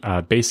a new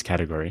base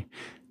category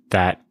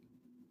that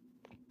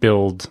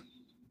build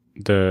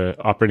the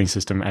operating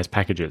system as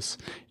packages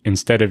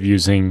instead of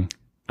using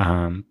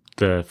the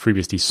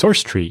FreeBSD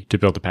source tree to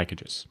build the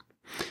packages.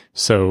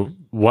 So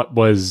what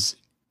was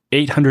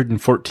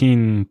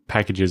 814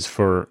 packages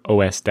for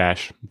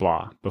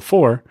OS-blah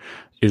before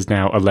is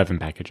now 11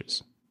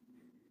 packages.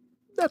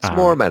 That's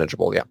more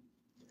manageable,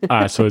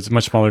 yeah. So it's a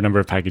much smaller number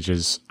of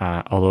packages,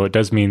 although it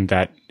does mean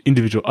that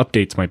individual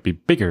updates might be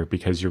bigger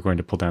because you're going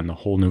to pull down the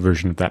whole new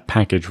version of that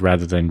package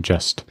rather than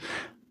just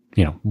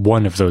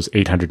one of those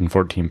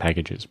 814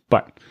 packages.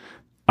 But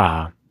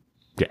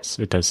yes,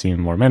 it does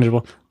seem more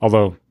manageable.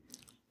 Although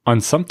on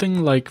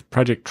something like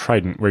Project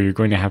Trident, where you're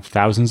going to have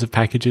thousands of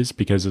packages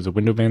because of the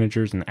window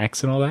managers and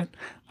X and all that,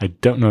 I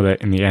don't know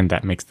that in the end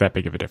that makes that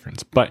big of a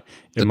difference. But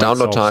it the might download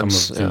solve times,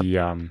 some of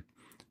the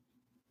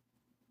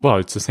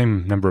it's the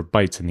same number of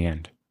bytes in the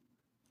end.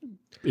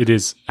 It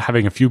is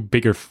having a few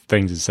bigger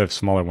things instead of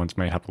smaller ones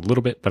might help a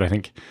little bit, but I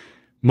think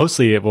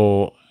mostly it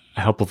will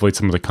help avoid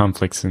some of the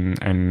conflicts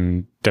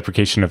and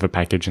deprecation of a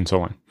package and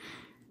so on.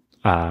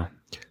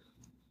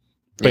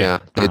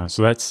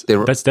 So that's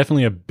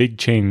definitely a big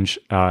change,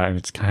 and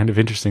it's kind of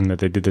interesting that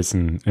they did this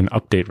in an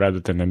update rather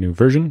than a new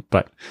version.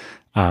 But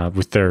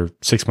with their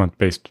 6-month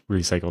based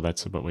release cycle,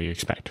 that's what we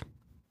expect.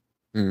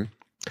 Mm.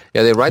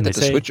 Yeah, they write that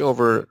the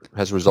switchover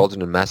has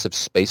resulted in massive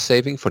space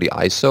saving for the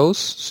ISOs,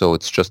 so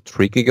it's just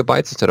 3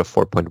 gigabytes instead of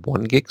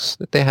 4.1 gigs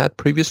that they had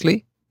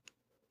previously.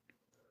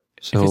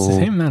 So, if it's the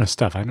same amount of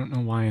stuff, I don't know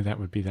why that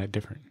would be that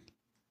different.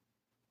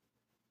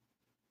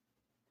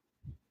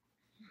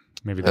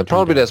 Maybe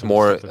probably there's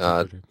more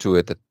to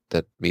it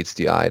that meets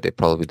the eye. They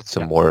probably did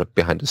some more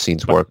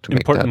behind-the-scenes work to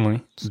make that.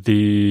 Importantly,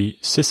 the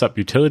sysup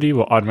utility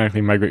will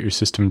automatically migrate your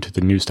system to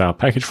the new style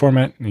package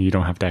format, and you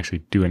don't have to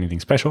actually do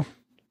anything special.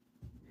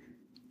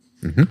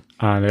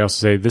 Mm-hmm. They also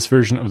say this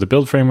version of the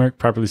build framework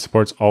properly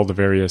supports all the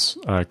various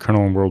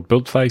kernel and world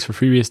build flags for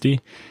FreeBSD.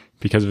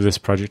 Because of this,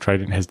 Project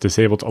Trident has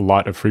disabled a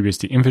lot of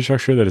FreeBSD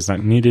infrastructure that is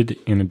not needed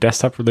in a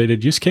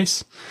desktop-related use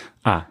case.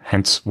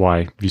 Hence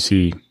why you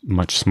see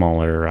much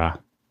smaller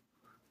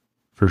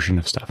version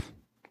of stuff.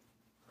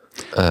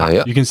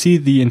 You can see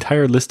the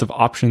entire list of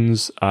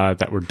options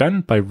that were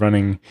done by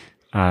running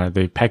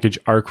the package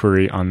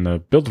rquery on the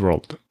build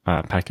world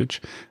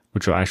package,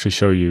 which will actually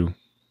show you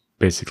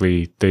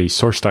basically the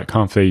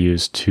source.conf they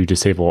use to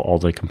disable all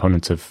the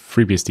components of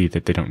FreeBSD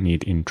that they don't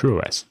need in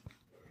TrueOS.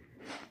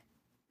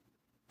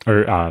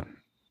 Or I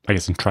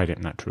guess in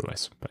Trident, not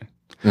TrueOS. But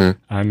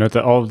note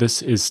that all of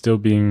this is still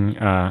being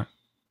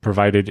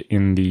provided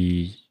in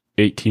the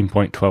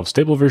 18.12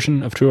 stable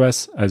version of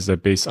TrueOS as a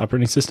base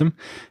operating system.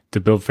 The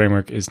build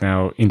framework is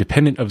now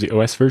independent of the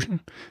OS version,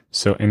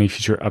 so any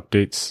future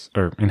updates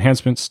or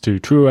enhancements to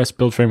TrueOS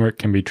build framework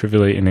can be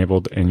trivially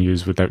enabled and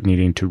used without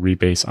needing to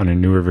rebase on a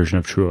newer version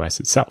of TrueOS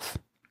itself.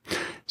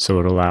 So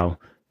it'll allow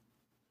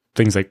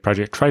things like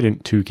Project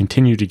Trident to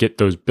continue to get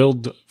those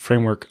build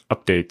framework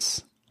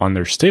updates on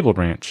their stable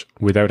branch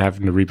without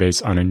having to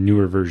rebase on a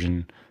newer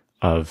version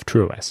of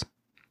TrueOS.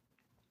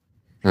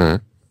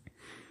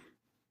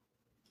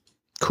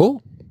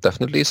 Cool.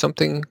 Definitely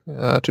something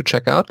to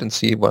check out and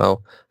see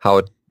how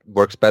it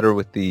works better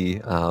with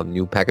the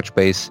new package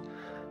base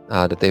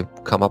that they've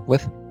come up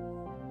with.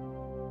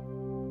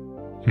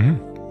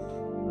 Mm-hmm.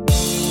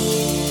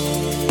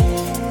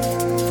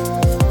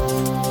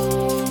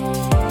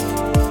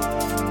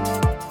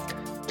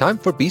 Time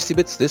for BSD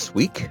Bits this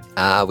week.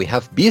 We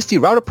have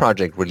BSD Router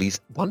Project release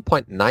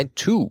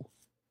 1.92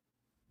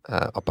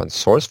 up on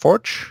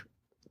SourceForge,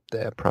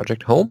 their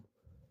project home.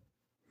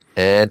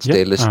 And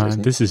they list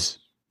this is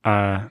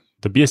the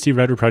BSD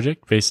Router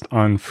Project based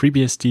on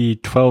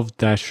FreeBSD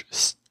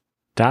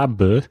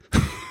 12-stab.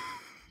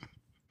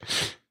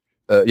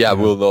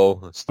 We'll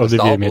know.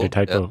 Olivier made a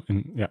typo.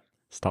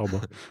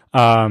 Stable.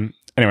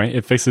 Anyway,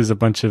 it fixes a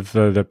bunch of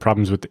the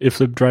problems with the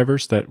iflib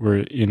drivers that were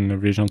in the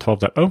original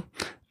 12.0.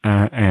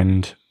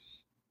 And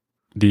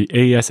the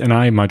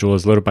AES-NI module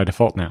is loaded by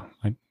default now.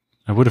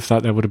 I would have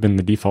thought that would have been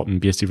the default in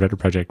BSD Router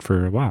Project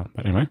for a while,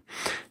 but anyway.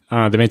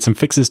 They made some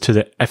fixes to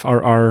the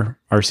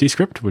FRR-RC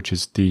script, which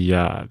is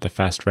the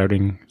fast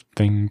routing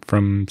thing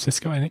from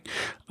Cisco, I think.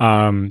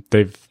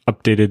 They've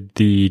updated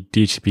the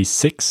DHCP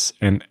 6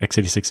 and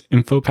x86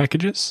 info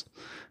packages,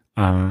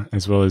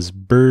 as well as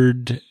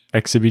Bird,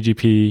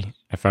 XBGP,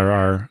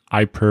 FRR,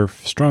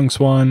 iPerf,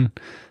 StrongSwan,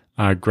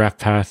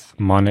 GraphPath,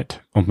 Monet,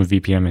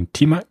 OpenVPN, and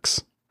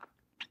Tmux.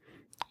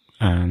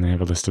 And they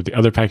have a list of the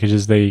other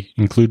packages they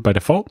include by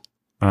default.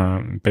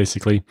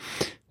 Basically,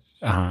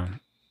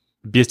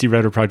 BSD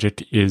Router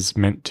Project is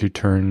meant to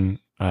turn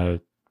a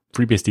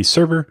FreeBSD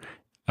server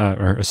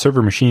or a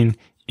server machine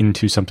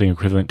into something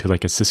equivalent to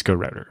like a Cisco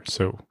router.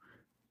 So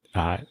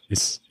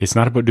it's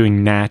not about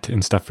doing NAT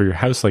and stuff for your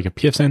house like a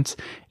pfSense.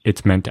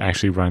 It's meant to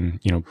actually run,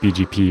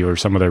 BGP or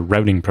some other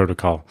routing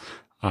protocol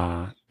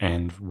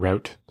and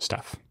route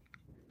stuff.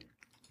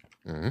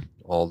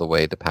 All the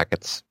way the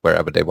packets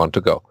wherever they want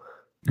to go.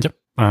 Yep.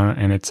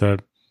 And it's a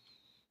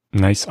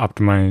nice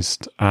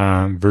optimized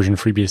version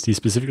of FreeBSD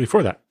specifically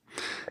for that.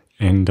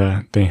 And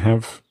they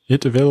have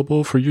it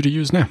available for you to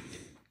use now.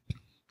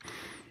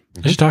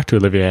 I should talk to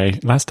Olivier.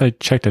 Last I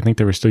checked, I think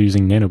they were still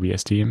using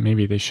NanoBSD, and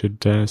maybe they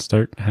should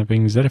start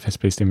having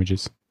ZFS-based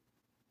images.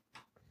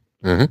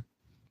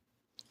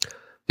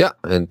 Yeah,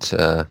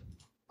 and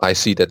I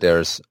see that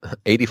there's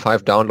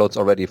 85 downloads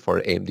already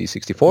for AMD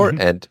 64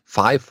 and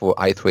 5 for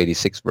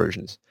i386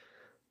 versions.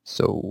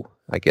 So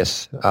I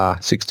guess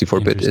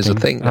 64-bit is a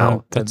thing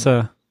now.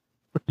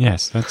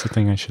 Yes, that's a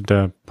thing I should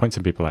point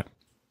some people at.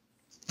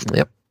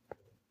 Yep.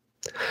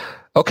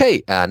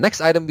 Okay,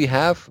 next item we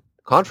have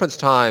conference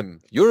time,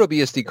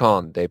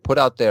 EuroBSDCon. They put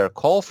out their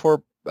call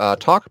for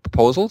talk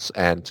proposals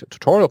and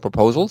tutorial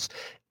proposals,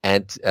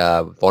 and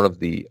one of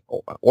the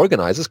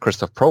organizers,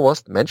 Christoph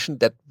Provost, mentioned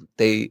that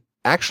they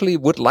actually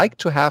would like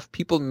to have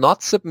people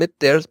not submit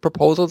their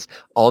proposals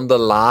on the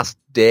last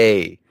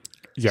day.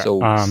 Yeah,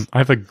 so, I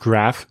have a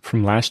graph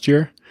from last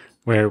year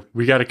where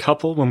we got a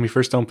couple when we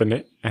first opened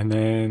it, and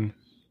then,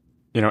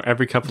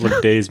 every couple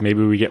of days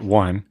maybe we get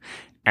one,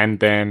 and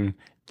then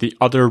the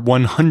other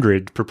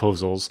 100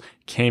 proposals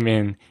came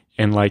in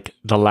like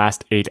the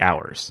last 8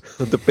 hours.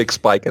 The big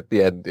spike at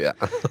the end, yeah.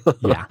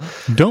 Yeah.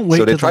 Don't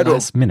wait till the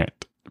last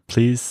minute.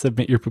 Please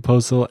submit your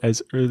proposal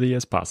as early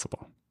as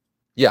possible.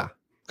 Yeah,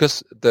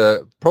 because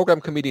the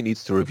program committee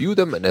needs to review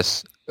them, and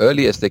as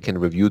early as they can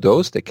review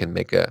those, they can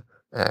make an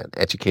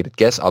educated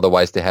guess.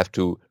 Otherwise, they have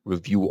to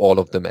review all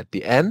of them at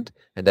the end,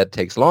 and that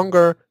takes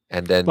longer.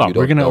 And then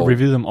we're going to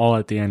review them all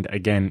at the end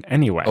again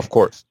anyway. Of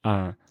course.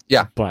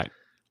 Yeah. But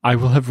I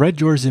will have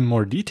read yours in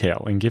more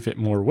detail and give it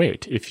more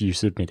weight if you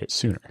submit it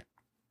sooner.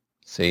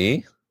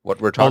 See what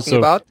we're talking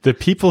about? The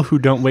people who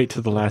don't wait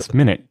to the last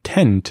minute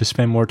tend to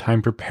spend more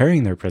time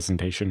preparing their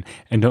presentation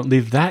and don't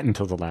leave that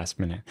until the last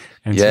minute.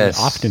 And so they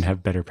often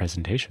have better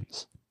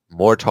presentations.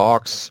 More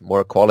talks,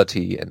 more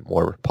quality, and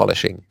more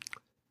polishing.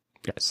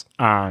 Yes.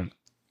 And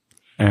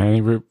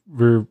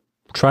we're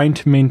trying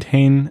to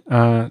maintain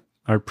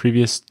our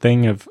previous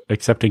thing of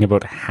accepting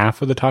about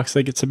half of the talks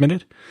that get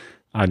submitted.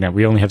 Now,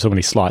 we only have so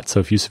many slots, so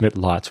if you submit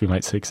lots, we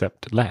might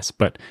accept less.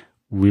 But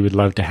we would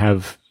love to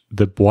have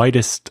the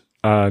widest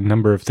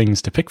number of things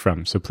to pick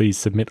from. So please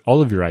submit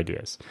all of your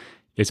ideas.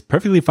 It's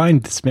perfectly fine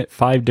to submit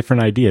 5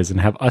 different ideas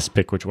and have us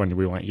pick which one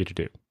we want you to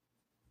do.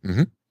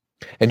 Mm-hmm.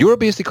 And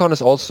EuroBSDCon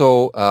is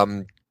also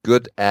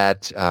good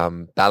at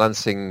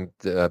balancing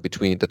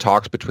between the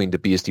talks between the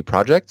BSD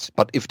projects.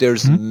 But if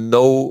there's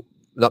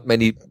not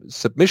many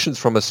submissions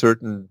from a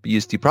certain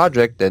BSD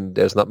project, then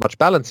there's not much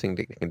balancing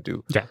they can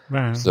do.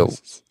 Yeah. So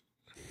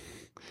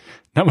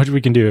not much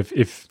we can do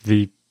if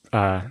the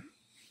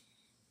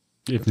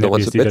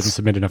NetBSD doesn't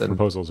submit enough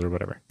proposals or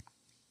whatever.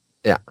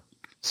 Yeah.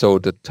 So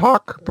the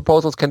talk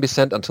proposals can be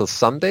sent until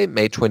Sunday,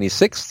 May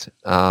 26th,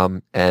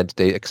 and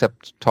they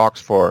accept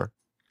talks for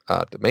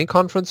the main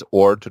conference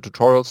or the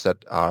tutorials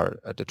that are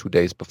the 2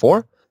 days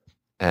before.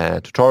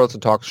 Tutorials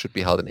and talks should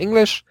be held in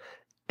English,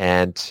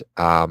 and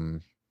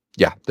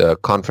the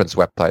conference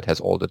website has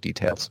all the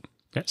details.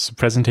 Yes,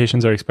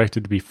 presentations are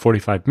expected to be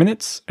 45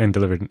 minutes and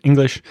delivered in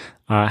English.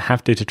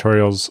 Half-day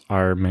tutorials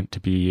are meant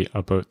to be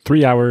about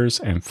 3 hours,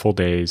 and full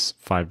days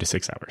 5 to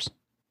 6 hours.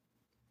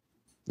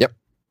 Yep.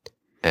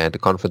 And the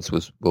conference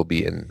will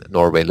be in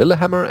Norway,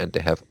 Lillehammer, and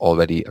they have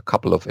already a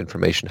couple of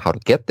information how to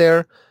get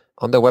there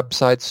on their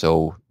website,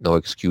 so no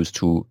excuse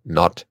to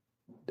not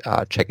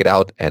check it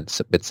out and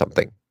submit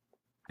something.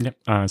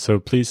 Yep. So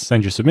please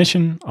send your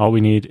submission. All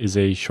we need is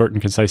a short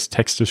and concise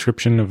text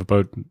description of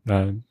about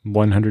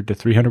 100 to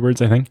 300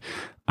 words, I think,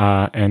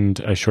 and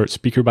a short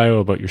speaker bio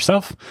about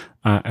yourself,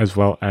 as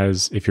well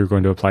as if you're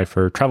going to apply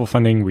for travel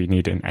funding, we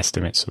need an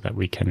estimate so that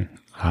we can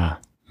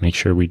make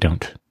sure we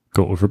don't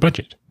go over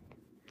budget.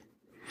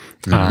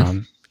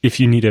 If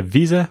you need a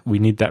visa, we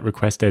need that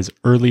request as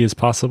early as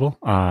possible,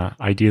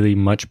 ideally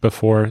much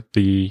before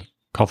the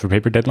call for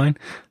paper deadline,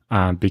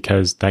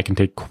 because that can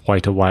take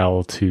quite a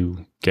while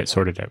to get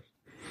sorted out,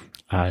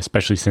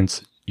 especially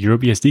since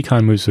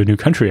EuroBSDCon moves to a new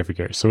country every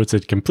year. So it's a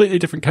completely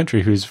different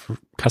country whose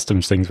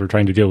customs things we're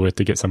trying to deal with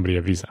to get somebody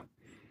a visa.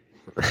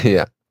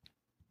 Yeah.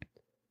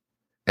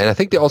 And I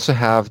think they also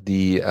have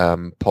the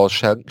Paul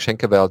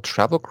Schenkewald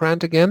travel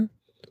grant again,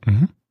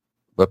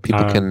 where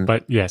people can...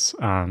 But yes,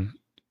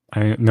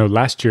 I know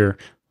last year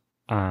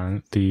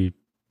the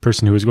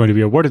person who was going to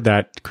be awarded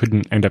that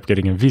couldn't end up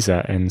getting a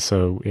visa, and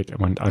so it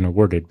went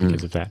unawarded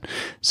because of that.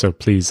 So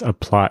please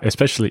apply,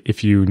 especially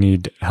if you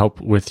need help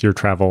with your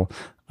travel.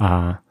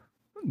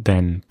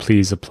 then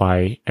please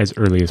apply as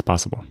early as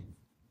possible.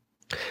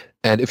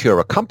 And if you're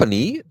a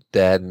company,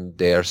 then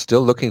they're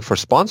still looking for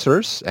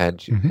sponsors,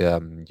 and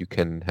you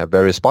can have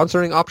various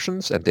sponsoring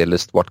options, and they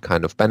list what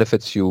kind of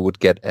benefits you would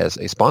get as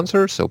a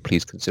sponsor. So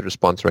please consider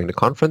sponsoring the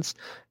conference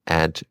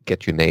and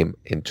get your name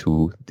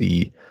into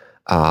the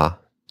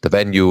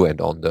venue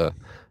and on the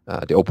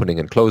opening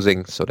and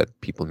closing, so that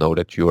people know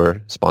that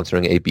you're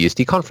sponsoring a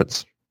BSD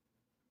conference.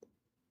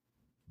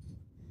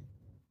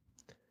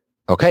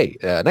 Okay,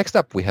 next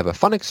up we have a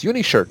Funix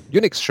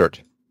Unix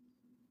shirt.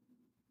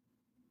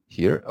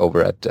 Here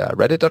over at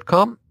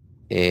reddit.com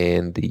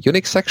in the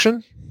Unix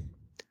section.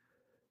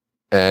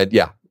 And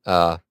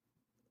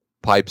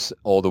pipes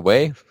all the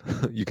way.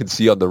 You can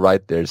see on the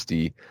right there's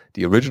the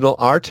original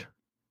art,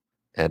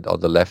 and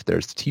on the left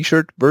there's the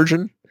t-shirt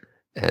version.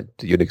 And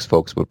the Unix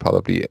folks will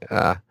probably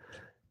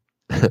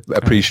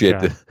appreciate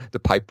the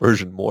pipe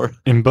version more.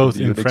 In both,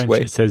 in French,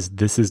 way. It says,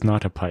 "This is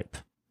not a pipe."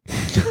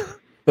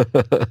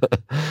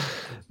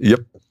 Yep.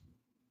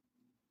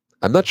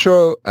 I'm not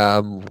sure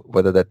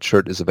whether that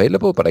shirt is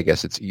available, but I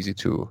guess it's easy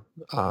to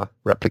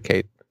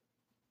replicate.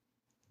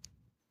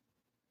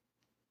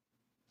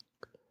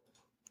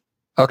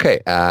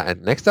 Okay,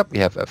 and next up we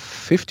have a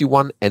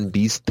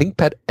 51NB's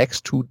ThinkPad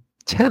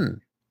X210.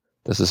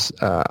 This is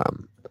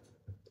an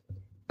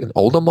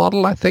older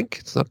model, I think.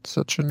 It's not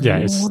such a new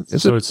one.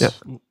 It's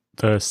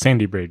the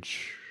Sandy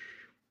Bridge.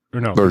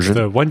 Or no, version. It's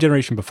the one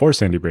generation before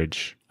Sandy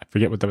Bridge. I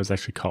forget what that was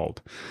actually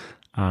called.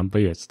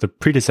 But yeah, it's the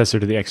predecessor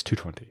to the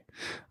X220.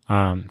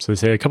 So they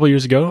say a couple of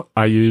years ago,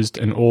 I used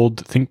an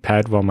old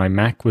ThinkPad while my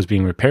Mac was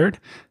being repaired,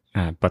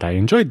 but I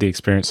enjoyed the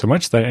experience so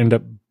much that I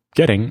ended up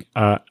getting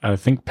a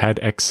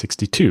ThinkPad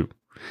X62,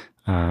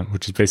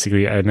 which is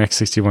basically an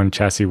X61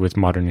 chassis with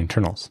modern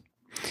internals.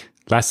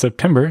 Last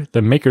September,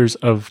 the makers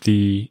of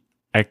the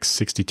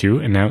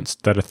X62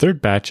 announced that a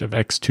third batch of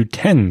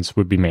X210s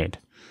would be made.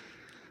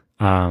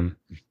 I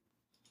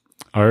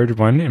ordered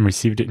one and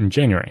received it in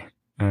January.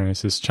 It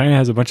says China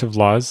has a bunch of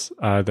laws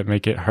that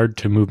make it hard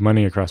to move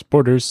money across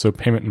borders, so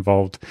payment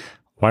involved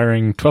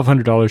wiring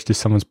 $1,200 to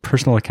someone's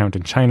personal account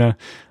in China,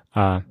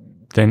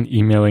 then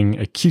emailing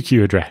a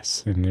QQ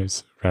address. And it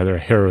was rather a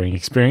harrowing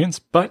experience,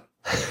 but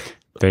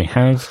they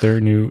have their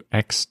new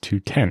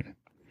X210.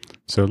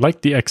 So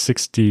like the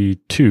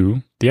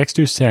X62, the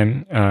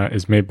X210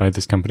 is made by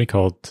this company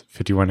called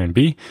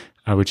 51NB,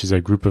 which is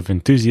a group of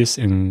enthusiasts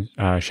in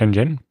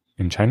Shenzhen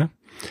in China.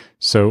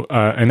 So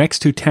an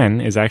X210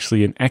 is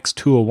actually an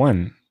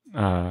X201,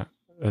 so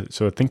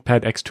a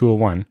ThinkPad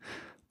X201,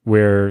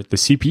 where the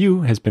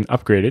CPU has been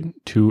upgraded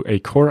to a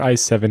Core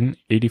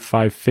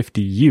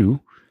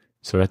i7-8550U,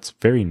 so that's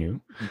very new.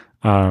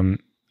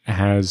 It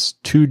has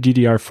 2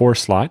 DDR4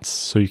 slots,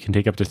 so you can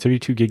take up to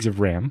 32 gigs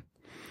of RAM.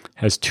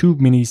 Has 2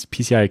 mini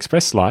PCI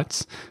Express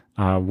slots.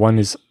 One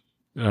is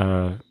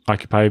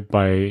occupied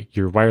by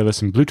your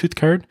wireless and Bluetooth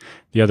card.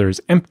 The other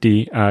is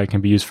empty. It can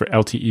be used for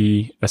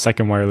LTE, a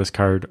second wireless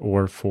card,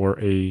 or for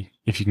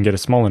if you can get a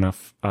small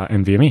enough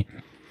NVMe.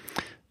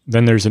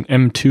 Then there's an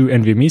M2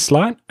 NVMe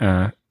slot.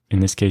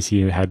 In this case,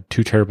 he had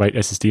 2 terabyte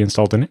SSD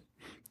installed in it.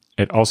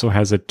 It also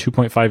has a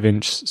 2.5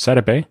 inch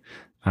SATA bay,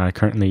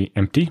 currently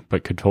empty,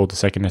 but could hold a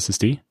second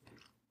SSD.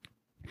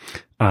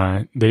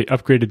 They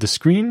upgraded the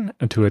screen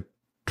to a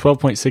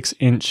 12.6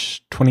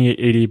 inch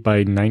 2880 by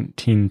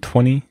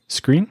 1920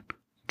 screen,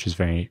 which is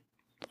very,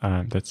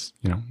 that's,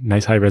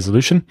 nice high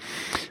resolution.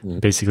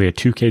 Basically a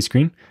 2K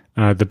screen.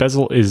 The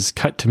bezel is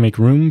cut to make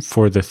room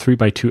for the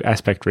 3:2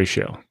 aspect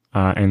ratio.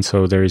 And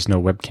so there is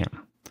no webcam.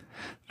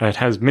 It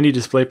has mini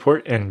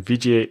DisplayPort and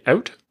VGA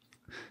out.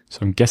 So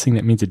I'm guessing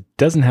that means it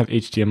doesn't have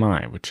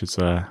HDMI, which is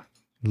a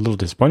little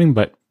disappointing,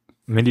 but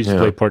mini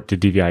DisplayPort to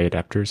DVI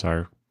adapters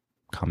are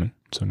common,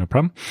 so no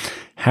problem.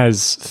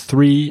 Has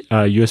 3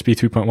 USB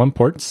 3.1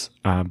 ports,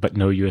 but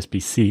no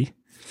USB-C.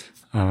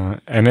 An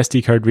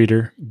SD card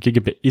reader,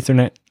 gigabit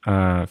Ethernet,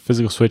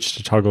 physical switch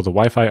to toggle the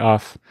Wi-Fi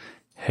off,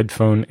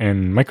 headphone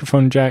and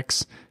microphone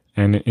jacks,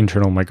 and an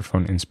internal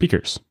microphone and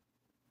speakers.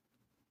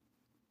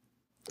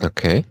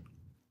 Okay.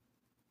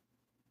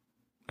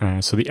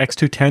 So the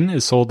X210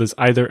 is sold as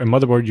either a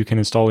motherboard you can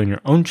install in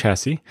your own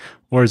chassis,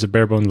 or as a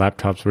bare-bone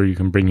laptops where you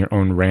can bring your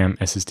own RAM,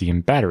 SSD,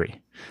 and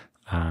battery.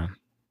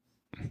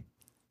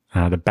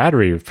 The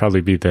battery would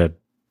probably be the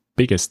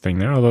biggest thing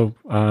there, although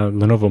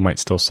Lenovo might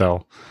still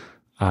sell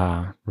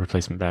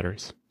replacement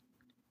batteries.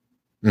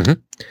 Mm-hmm.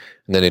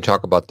 And then they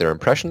talk about their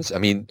impressions. I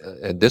mean,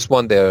 this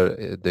one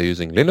they're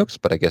using Linux,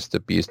 but I guess the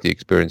BSD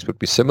experience would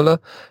be similar.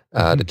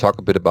 They talk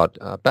a bit about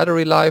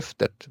battery life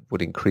that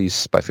would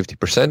increase by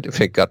 50% if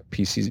it got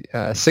PC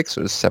 6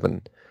 or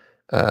 7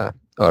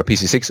 or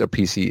PC 6 or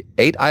PC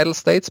 8 idle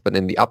states. But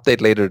in the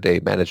update later, they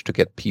managed to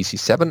get PC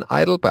 7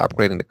 idle by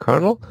upgrading the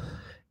kernel.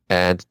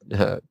 And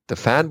the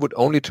fan would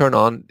only turn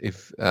on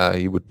if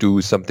you would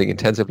do something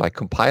intensive like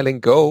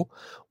compiling Go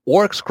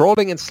or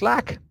scrolling in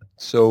Slack.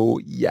 So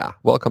yeah,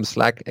 welcome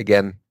Slack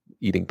again,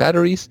 eating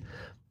batteries.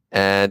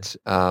 And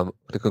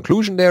the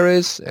conclusion there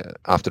is,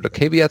 after the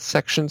caveat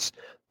sections,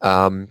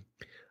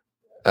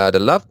 They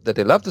love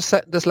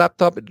this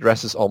laptop. It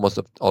addresses almost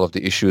all of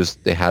the issues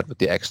they had with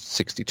the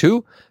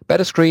X62.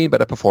 Better screen,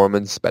 better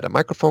performance, better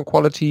microphone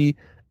quality,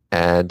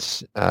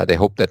 and they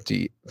hope that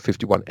the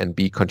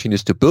 51NB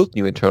continues to build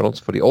new internals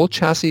for the old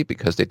chassis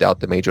because they doubt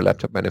the major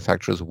laptop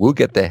manufacturers will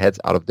get their heads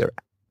out of their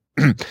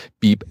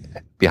beep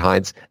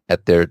behinds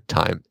at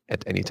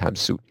any time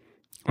soon.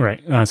 All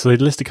right. So they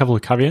list a couple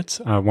of caveats,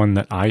 one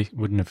that I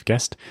wouldn't have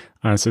guessed.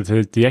 So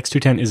the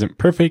X210 isn't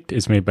perfect.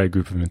 It's made by a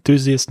group of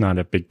enthusiasts, not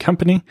a big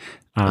company.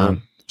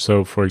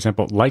 So, for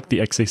example, like the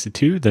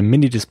X62, the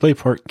mini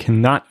DisplayPort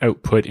cannot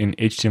output in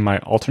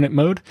HDMI alternate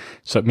mode.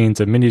 So it means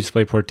a mini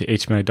DisplayPort to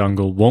HDMI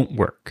dongle won't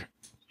work.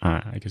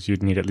 I guess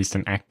you'd need at least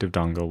an active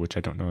dongle, which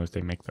I don't know if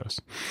they make those.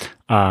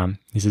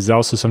 He says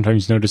also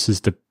sometimes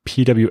notices the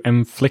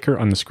PWM flicker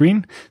on the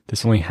screen.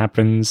 This only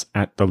happens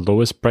at the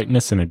lowest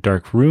brightness in a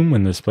dark room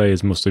when the display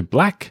is mostly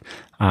black.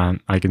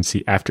 I can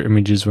see after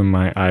images when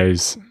my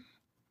eyes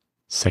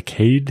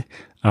saccade,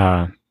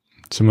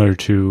 similar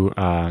to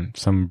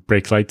some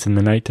brake lights in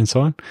the night and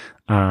so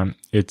on.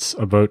 It's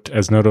about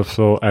as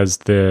noticeable as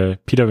the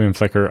PWM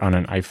flicker on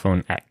an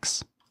iPhone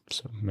X.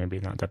 So maybe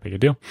not that big a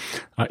deal.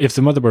 If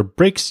the motherboard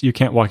breaks, you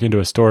can't walk into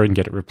a store and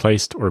get it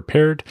replaced or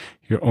repaired.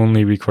 Your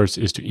only recourse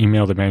is to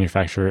email the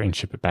manufacturer and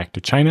ship it back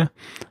to China.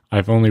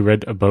 I've only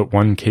read about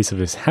one case of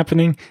this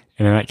happening,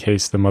 and in that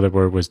case, the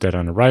motherboard was dead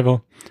on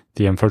arrival.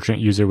 The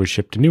unfortunate user was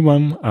shipped a new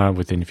one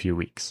within a few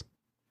weeks.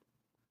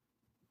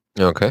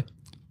 Okay.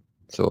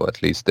 So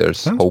at least there's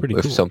Sounds hope pretty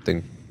if cool.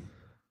 something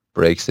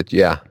breaks that,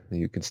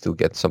 you can still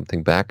get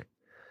something back.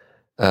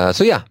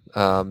 That's an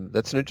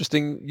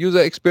interesting user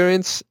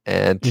experience.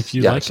 And If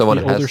you like someone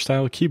the older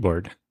style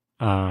keyboard,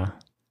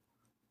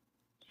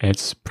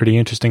 it's a pretty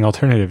interesting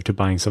alternative to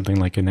buying something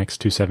like an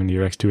X270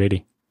 or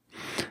X280.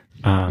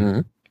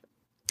 I'm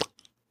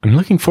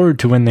looking forward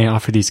to when they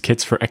offer these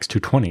kits for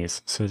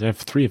X220s. So they have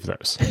 3 of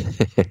those.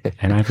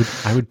 And I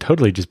would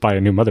totally just buy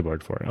a new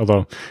motherboard for it.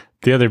 Although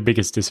the other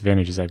biggest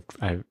disadvantages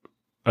to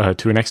an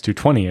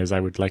X220 is I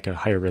would like a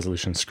higher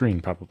resolution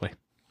screen probably.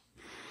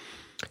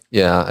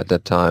 Yeah, at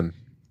that time,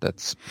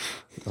 that's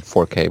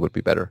 4K would be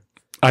better.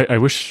 I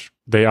wish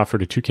they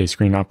offered a 2K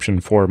screen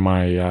option for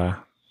my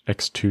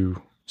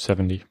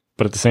X270,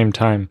 but at the same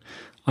time,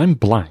 I'm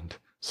blind.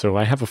 So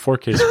I have a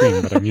 4K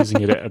screen, but I'm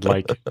using it at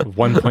like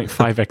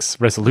 1.5x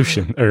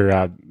resolution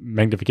or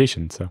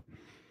magnification. So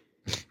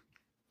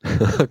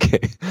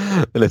Okay,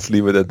 let's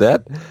leave it at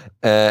that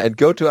and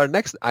go to our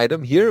next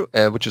item here,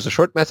 which is a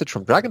short message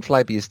from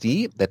Dragonfly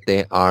BSD that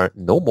they are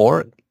no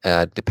more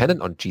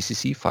dependent on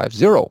GCC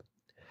 5.0.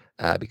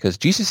 Because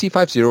GCC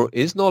 5.0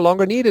 is no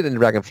longer needed in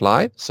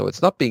Dragonfly, so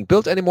it's not being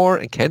built anymore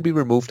and can be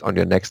removed on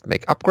your next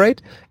Make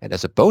upgrade. And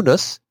as a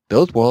bonus,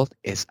 Build World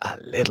is a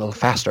little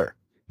faster.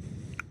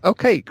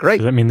 Okay, great.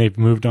 Does that mean they've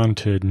moved on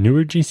to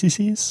newer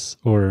GCCs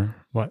or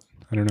what?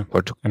 I don't know.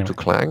 Or to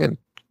Clang and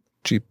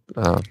cheap.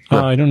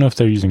 I don't know if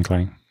they're using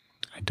Clang.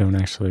 I don't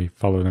actually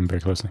follow them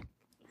very closely.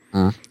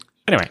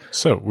 Anyway,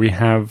 so we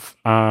have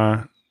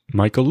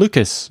Michael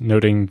Lucas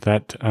noting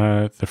that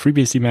the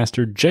FreeBSD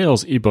Master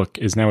Jails ebook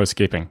is now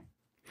escaping.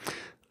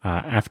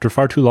 After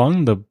far too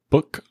long, the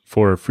book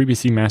for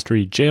FreeBSD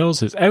Mastery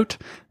Jails is out.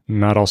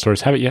 Not all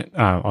stores have it yet.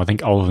 I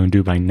think all of them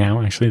do by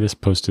now, actually. This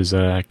post is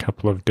a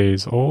couple of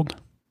days old.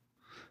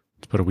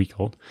 It's about a week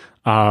old.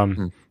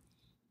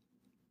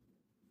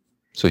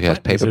 So he has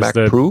paperback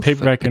the proof?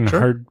 Paperback and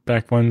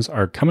hardback ones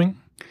are coming.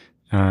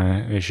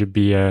 They should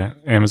be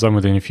Amazon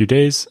within a few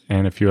days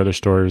and a few other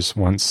stores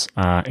once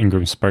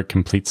Ingram Spark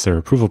completes their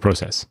approval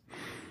process.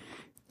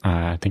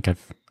 I think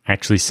I've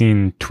actually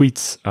seen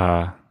tweets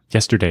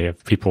yesterday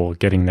of people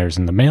getting theirs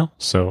in the mail,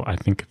 so I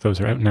think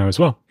those are out now as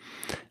well.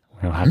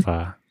 We'll have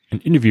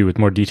an interview with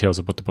more details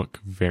about the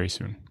book very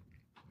soon.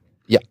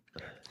 Yeah,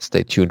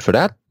 stay tuned for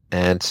that.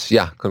 And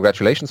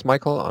congratulations,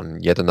 Michael,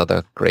 on yet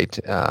another great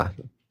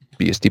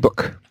BSD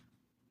book.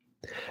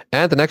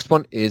 And the next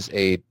one is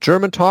a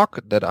German talk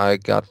that I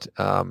got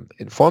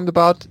informed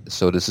about.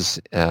 So this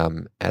is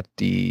the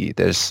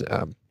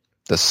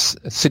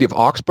city of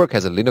Augsburg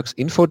has a Linux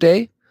Info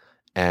Day,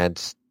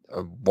 and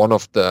one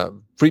of the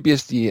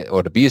FreeBSD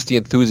or the BSD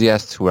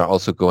enthusiasts who are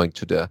also going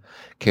to the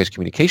Chaos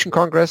Communication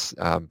Congress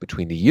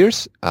between the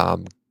years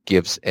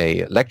gives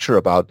a lecture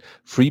about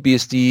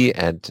FreeBSD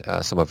and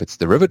some of its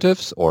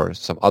derivatives or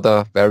some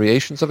other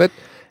variations of it,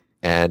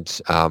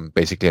 and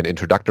basically an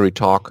introductory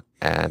talk.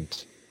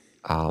 And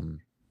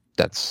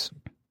that's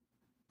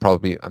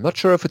probably, I'm not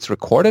sure if it's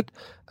recorded,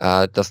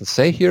 it doesn't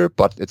say here,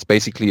 but it's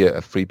basically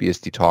a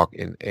FreeBSD talk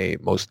in a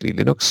mostly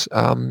Linux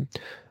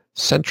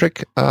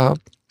centric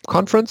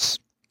conference.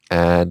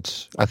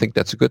 And I think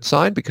that's a good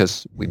sign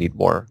because we need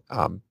more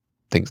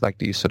things like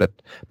these so that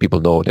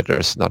people know that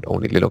there's not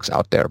only Linux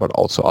out there, but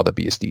also other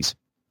BSDs.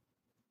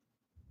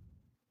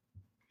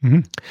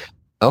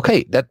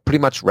 Okay, that pretty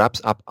much wraps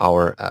up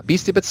our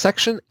BSD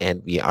section,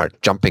 and we are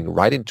jumping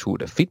right into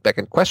the feedback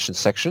and questions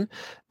section.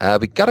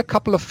 We got a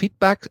couple of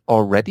feedback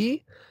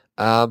already.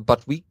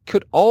 but we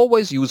could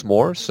always use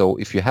more. So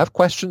if you have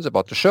questions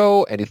about the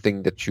show,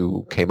 anything that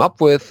you came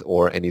up with,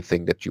 or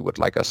anything that you would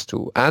like us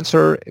to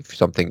answer, if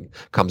something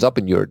comes up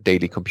in your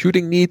daily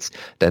computing needs,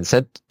 then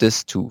send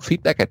this to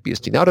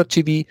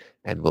feedback@bsdnow.tv,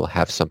 and we'll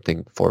have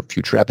something for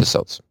future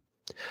episodes.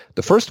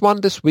 The first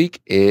one this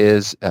week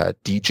is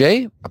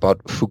DJ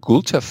about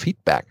Fugulta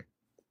feedback.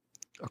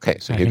 Okay,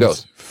 so here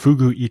goes.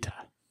 Fuguita.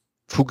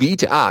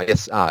 Fuguita.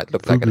 Yes. It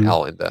looked like an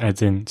L in there.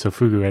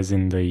 Fugu as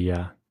in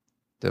the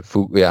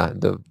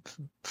the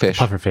fish.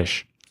 Puffer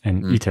fish.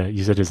 And ita,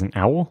 you said is an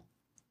owl?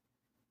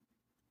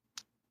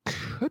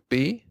 Could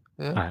be.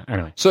 Yeah.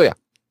 Anyway. So yeah,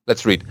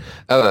 let's read.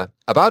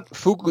 About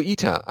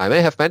Fuguita, I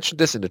may have mentioned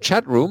this in the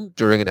chat room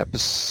during an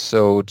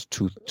episode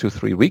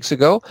 3 weeks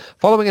ago,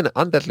 following an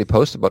undeadly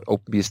post about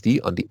OpenBSD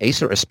on the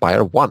Acer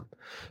Aspire 1.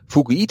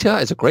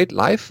 Fuguita is a great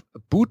live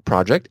boot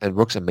project and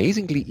works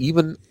amazingly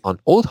even on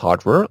old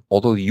hardware,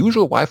 although the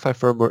usual Wi-Fi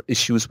firmware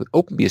issues with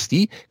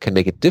OpenBSD can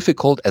make it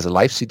difficult as a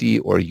live CD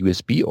or a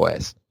USB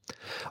OS.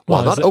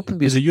 While not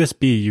OpenBSD... As a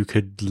USB, you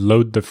could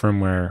load the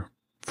firmware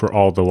for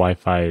all the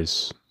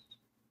Wi-Fis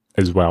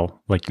as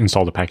well, like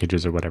install the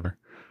packages or whatever.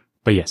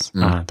 But yes,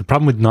 the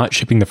problem with not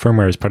shipping the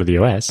firmware as part of the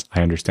OS,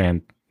 I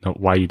understand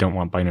why you don't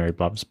want binary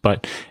blobs,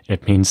 but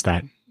it means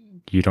that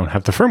you don't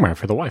have the firmware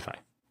for the Wi-Fi.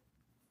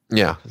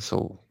 Yeah,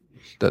 so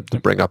the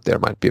bring up there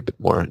might be a bit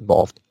more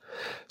involved.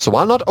 So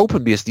while not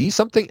OpenBSD,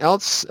 something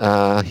else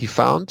he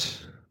found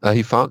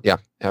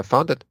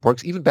that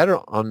works even better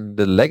on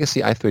the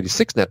legacy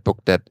i36 netbook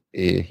that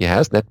he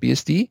has,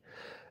 NetBSD,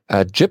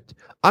 GIPT.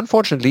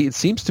 Unfortunately, it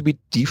seems to be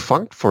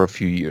defunct for a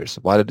few years.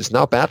 While it is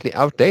now badly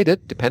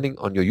outdated, depending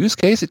on your use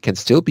case, it can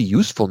still be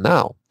useful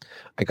now.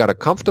 I got a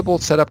comfortable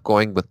setup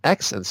going with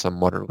X and some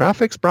modern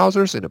graphics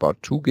browsers in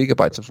about 2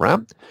 gigabytes of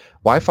RAM.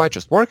 Wi-Fi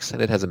just works, and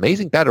it has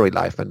amazing battery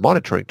life and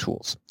monitoring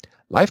tools.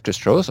 Live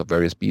distros of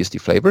various BSD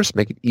flavors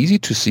make it easy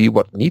to see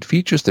what neat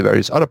features the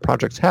various other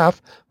projects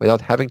have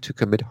without having to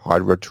commit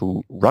hardware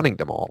to running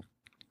them all.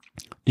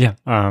 Yeah,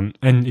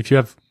 and if you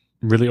have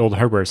really old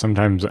hardware,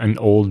 sometimes an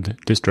old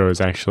distro is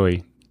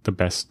actually the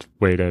best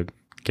way to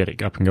get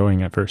it up and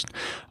going at first.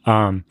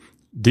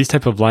 These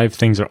type of live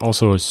things are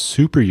also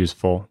super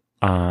useful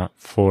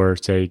for,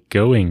 say,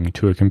 going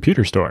to a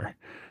computer store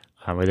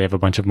where they have a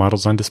bunch of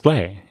models on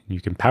display.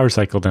 You can power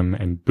cycle them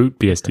and boot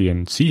BSD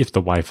and see if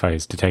the Wi-Fi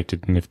is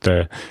detected and if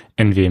the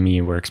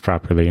NVMe works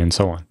properly and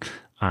so on.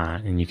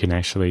 And you can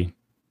actually,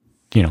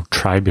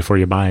 try before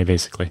you buy,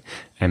 basically,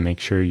 and make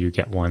sure you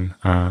get one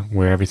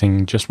where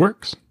everything just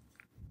works.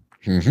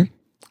 Mm-hmm.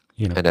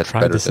 And that's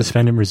try to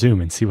suspend and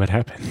resume and see what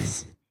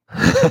happens.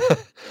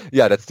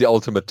 Yeah, that's the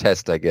ultimate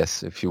test, I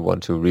guess, if you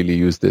want to really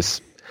use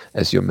this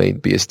as your main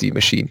BSD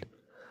machine.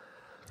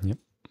 Yep.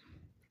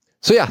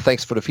 So yeah,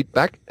 thanks for the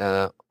feedback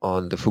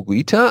on the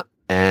Fuguita.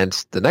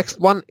 And the next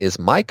one is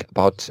Mike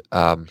about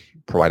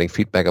providing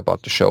feedback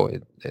about the show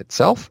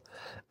itself.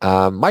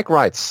 Mike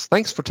writes,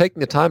 thanks for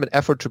taking the time and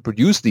effort to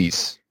produce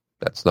these.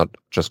 That's not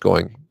just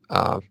going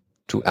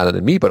to Alan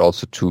and me, but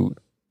also to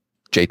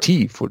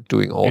JT for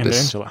doing all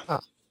this.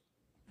 Angela.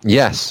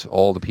 Yes,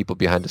 all the people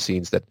behind the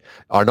scenes that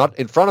are not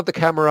in front of the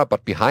camera,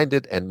 but behind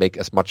it and make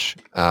as much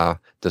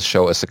the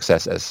show a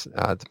success as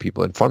the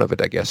people in front of it,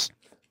 I guess,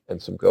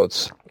 and some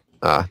goats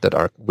that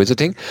are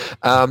visiting.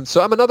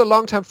 So I'm another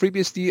long-time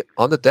FreeBSD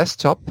on the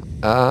desktop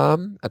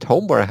at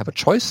home where I have a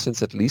choice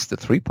since at least the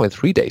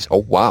 3.3 days.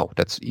 Oh, wow,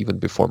 that's even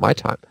before my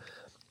time.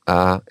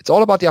 It's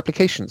all about the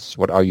applications.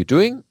 What are you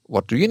doing?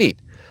 What do you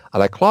need? I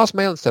like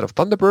Clawsmail instead of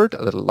Thunderbird,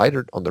 a little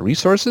lighter on the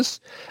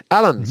resources.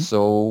 Alan,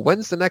 so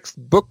when's the next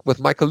book with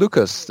Michael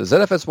Lucas? The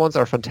ZFS ones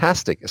are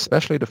fantastic,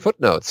 especially the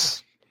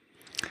footnotes.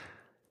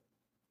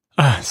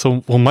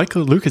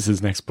 Michael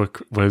Lucas's next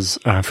book was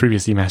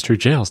FreeBSD Master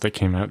Jails that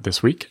came out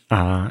this week,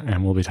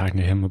 and we'll be talking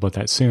to him about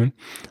that soon.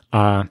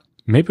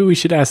 Maybe we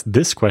should ask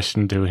this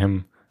question to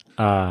him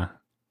when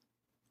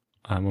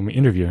we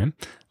interview him.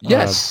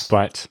 Yes.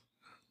 But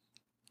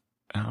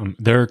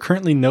there are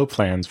currently no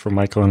plans for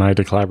Michael and I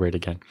to collaborate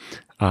again.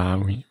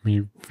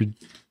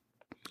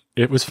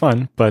 It was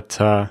fun, but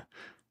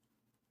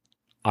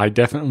I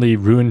definitely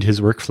ruined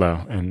his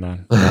workflow,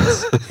 and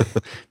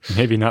that's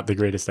maybe not the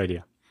greatest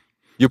idea.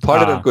 You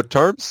parted on good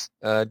terms?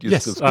 Do you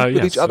still speak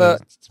with each other?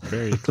 It's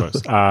very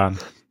close.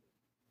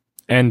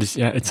 And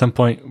yeah, at some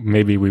point,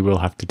 maybe we will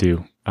have to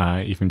do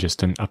even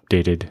just an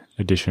updated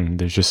edition.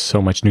 There's just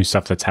so much new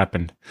stuff that's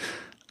happened.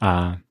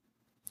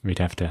 We'd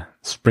have to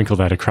sprinkle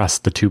that across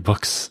the two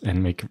books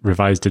and make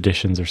revised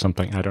editions or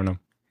something. I don't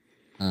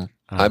know.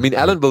 I mean,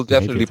 Alan will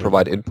definitely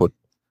provide input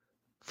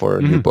for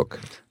a new book.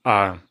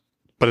 But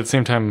at the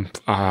same time,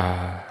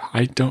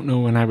 I don't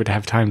know when I would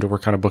have time to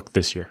work on a book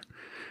this year.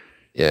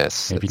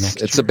 Yes,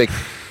 it's a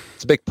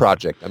big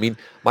project. I mean,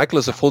 Michael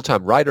is a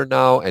full-time writer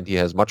now, and he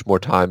has much more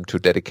time to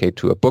dedicate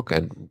to a book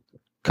and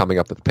coming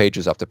up with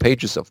pages after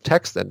pages of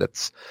text. And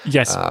that's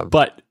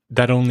but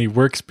that only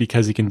works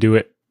because he can do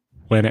it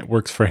when it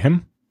works for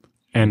him.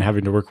 And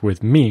having to work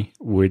with me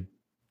would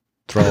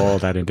throw all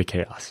that into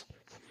chaos.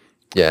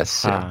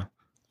 Yes.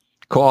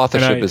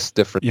 Co-authorship is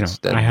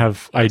different. I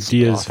have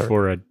ideas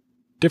for a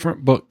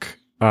different book,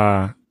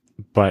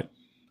 but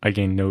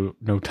again,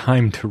 no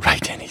time to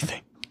write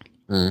anything.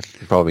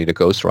 Probably the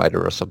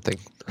ghostwriter or something.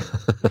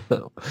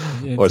 Or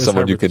It's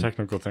someone you a can...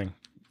 technical thing.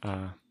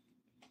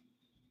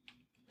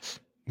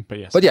 But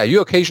yes. But yeah,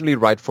 you occasionally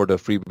write for the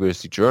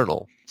FreeBSD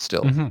Journal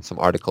still, some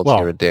articles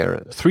here and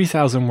there.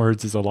 3,000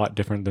 words is a lot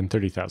different than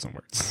 30,000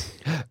 words.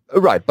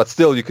 Right, but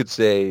still you could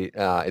say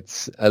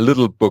it's a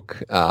little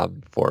book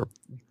for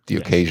the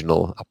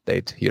occasional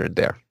update here and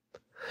there.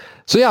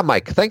 So yeah,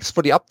 Mike, thanks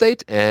for the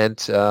update. And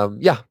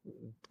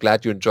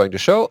glad you're enjoying the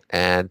show.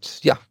 And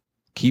yeah,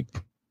 keep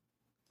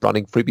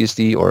running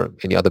FreeBSD or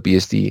any other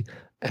BSD.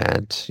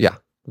 And yeah,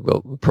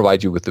 we'll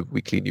provide you with the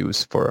weekly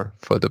news for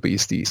the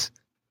BSDs.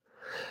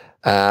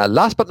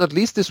 Last but not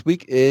least this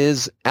week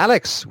is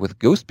Alex with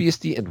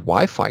GhostBSD and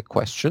Wi-Fi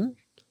question.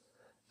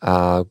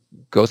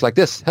 Goes like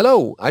this.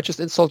 Hello, I just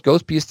installed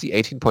GhostBSD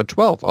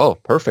 18.12. Oh,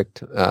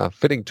 perfect.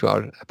 Fitting to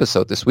our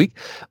episode this week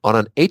on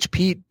an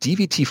HP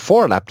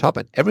DVT4 laptop,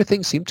 and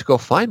everything seemed to go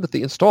fine with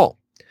the install.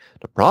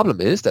 The problem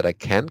is that I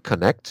can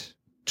connect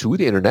to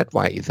the internet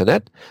via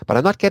Ethernet, but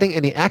I'm not getting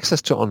any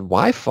access to on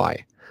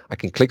Wi-Fi. I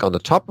can click on the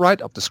top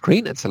right of the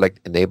screen and select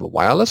Enable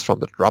Wireless from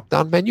the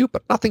drop-down menu,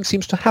 but nothing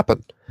seems to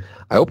happen.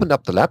 I opened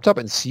up the laptop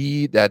and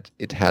see that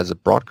it has a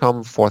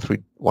Broadcom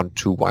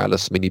 4312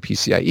 wireless mini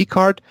PCIe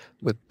card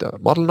with the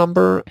model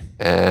number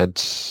and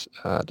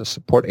the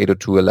support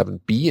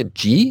 802.11b and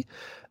G.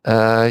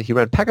 He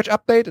ran package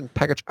update and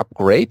package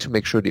upgrade to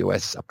make sure the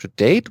OS is up to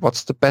date.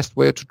 What's the best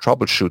way to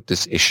troubleshoot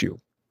this issue?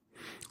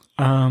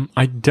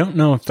 I don't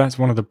know if that's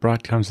one of the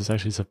Broadcoms that's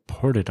actually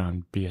supported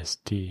on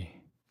BSD.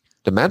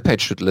 The man page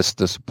should list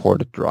the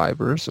supported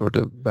drivers or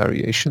the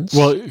variations.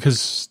 Well,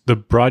 because the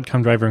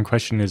Broadcom driver in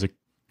question is a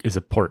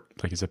port,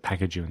 like it's a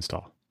package you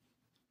install.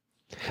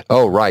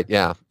 Oh, right,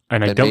 yeah.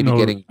 And I don't know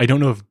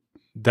if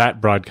that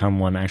Broadcom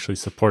one actually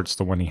supports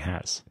the one he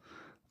has.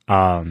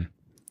 Broadcom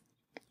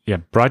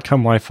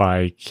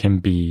Wi-Fi can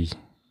be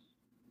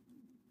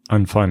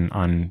unfun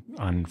on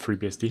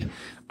FreeBSD.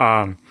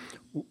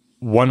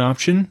 One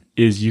option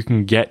is you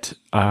can get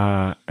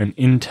an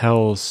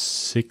Intel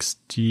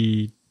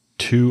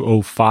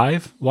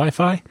 6205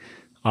 Wi-Fi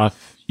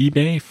off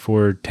eBay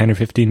for $10 or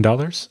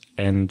 $15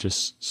 and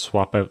just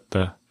swap out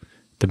the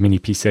mini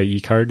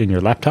PCIe card in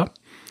your laptop,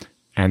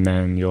 and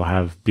then you'll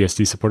have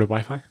BSD supported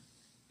Wi-Fi.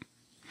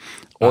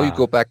 Or you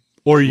go back,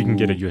 or you can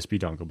get a USB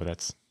dongle, but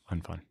that's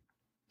unfun.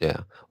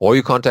 Yeah, or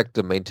you contact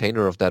the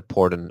maintainer of that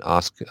port and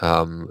ask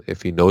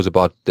if he knows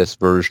about this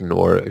version,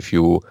 or if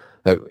you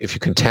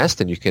can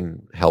test and you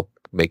can help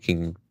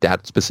making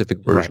that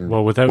specific version. Right.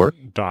 Well, without work.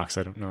 docs,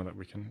 I don't know that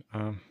we can.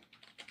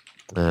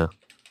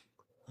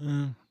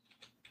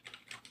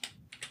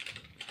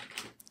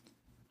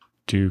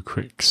 Do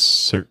quick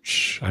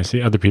search. I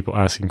see other people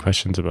asking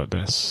questions about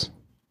this.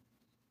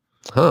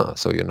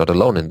 So you're not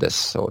alone in this.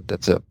 So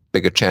that's a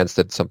bigger chance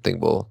that something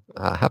will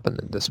happen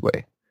in this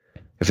way.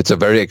 If it's a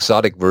very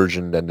exotic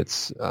version, then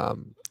it's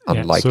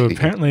unlikely. So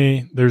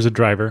apparently there's a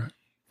driver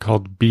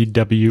called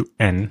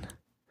BWN,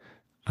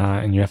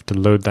 and you have to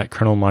load that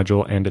kernel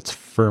module and its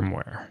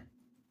firmware.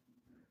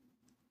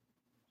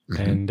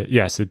 Mm-hmm. And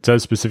yes, it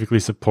does specifically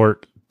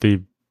support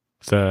the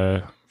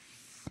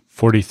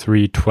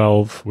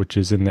 4312, which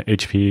is in the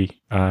HP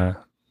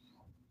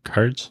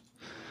cards.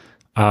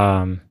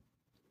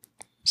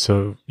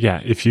 So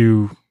yeah, if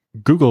you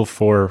Google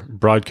for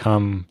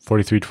Broadcom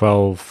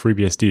 4312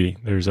 FreeBSD,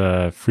 there's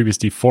a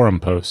FreeBSD forum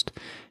post,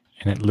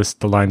 and it lists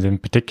the lines. In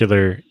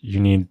particular, you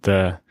need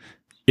the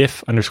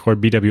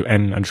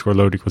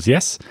if_BWN_load equals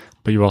yes,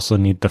 but you also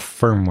need the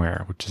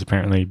firmware, which is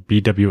apparently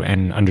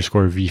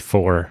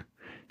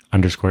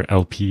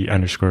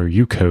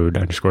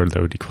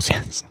BWN_V4_LP_U_code_load equals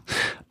yes.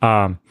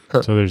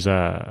 So there's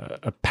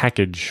a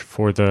package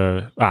for it's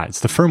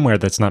the firmware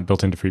that's not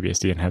built into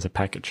FreeBSD and has a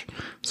package.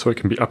 So it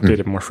can be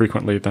updated more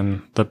frequently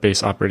than the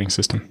base operating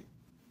system.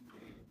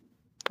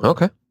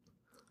 Okay.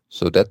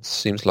 So that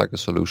seems like a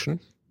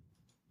solution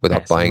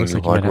without buying new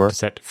hardware. You might have to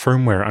set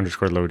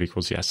firmware_load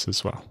equals yes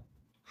as well.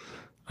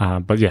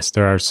 But yes,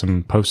 there are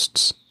some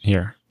posts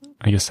here.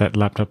 I guess that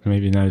laptop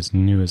maybe not as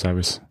new as I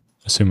was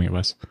assuming it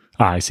was.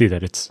 I see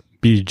that it's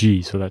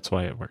BG, so that's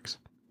why it works.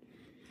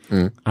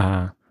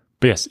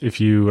 But yes, if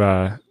you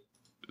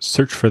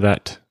search for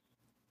that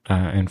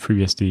in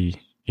FreeBSD,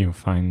 you'll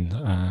find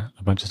a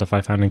bunch of stuff I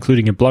found,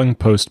 including a blog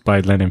post by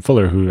Landon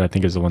Fuller, who I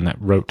think is the one that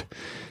wrote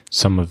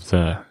some of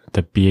the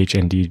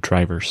BHND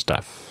driver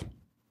stuff.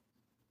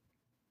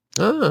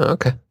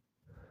 Okay.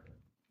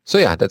 So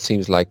yeah, that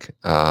seems like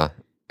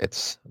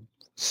it's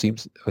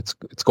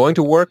going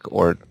to work,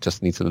 or it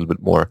just needs a little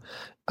bit more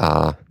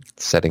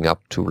setting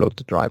up to load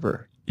the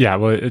driver. Yeah,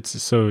 well,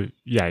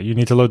 you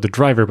need to load the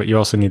driver, but you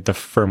also need the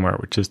firmware,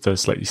 which is the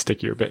slightly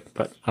stickier bit.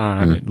 But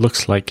it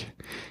looks like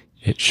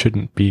it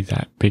shouldn't be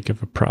that big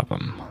of a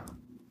problem.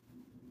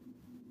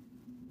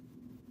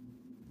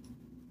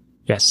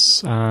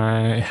 Yes,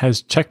 it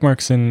has check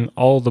marks in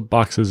all the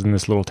boxes in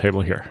this little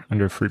table here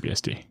under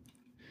FreeBSD.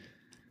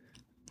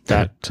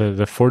 That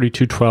the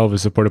 4212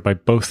 is supported by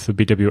both the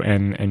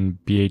BWN and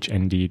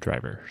BHND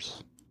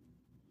drivers.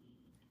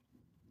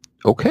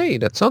 Okay,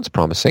 that sounds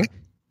promising.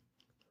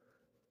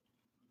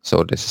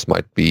 So this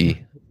might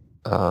be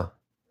the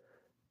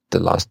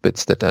last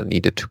bits that are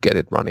needed to get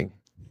it running.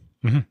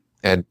 Mm-hmm.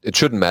 And it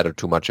shouldn't matter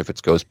too much if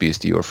it's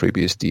GhostBSD or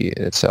FreeBSD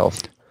in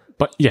itself.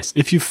 But yes,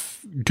 if you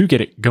do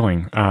get it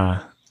going,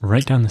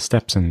 write down the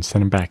steps and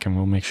send them back, and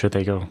we'll make sure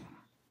they go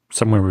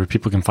somewhere where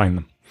people can find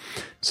them.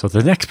 So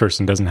the next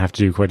person doesn't have to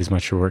do quite as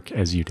much work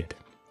as you did.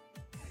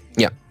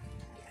 Yeah.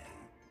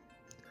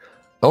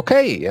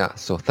 Okay, yeah.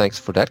 So thanks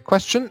for that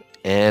question.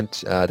 And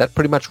that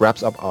pretty much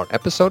wraps up our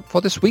episode for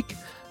this week.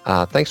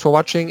 Thanks for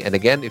watching. And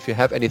again, if you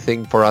have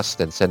anything for us,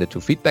 then send it to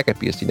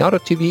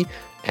feedback@bsdnow.tv,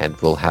 and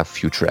we'll have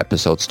future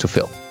episodes to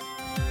fill.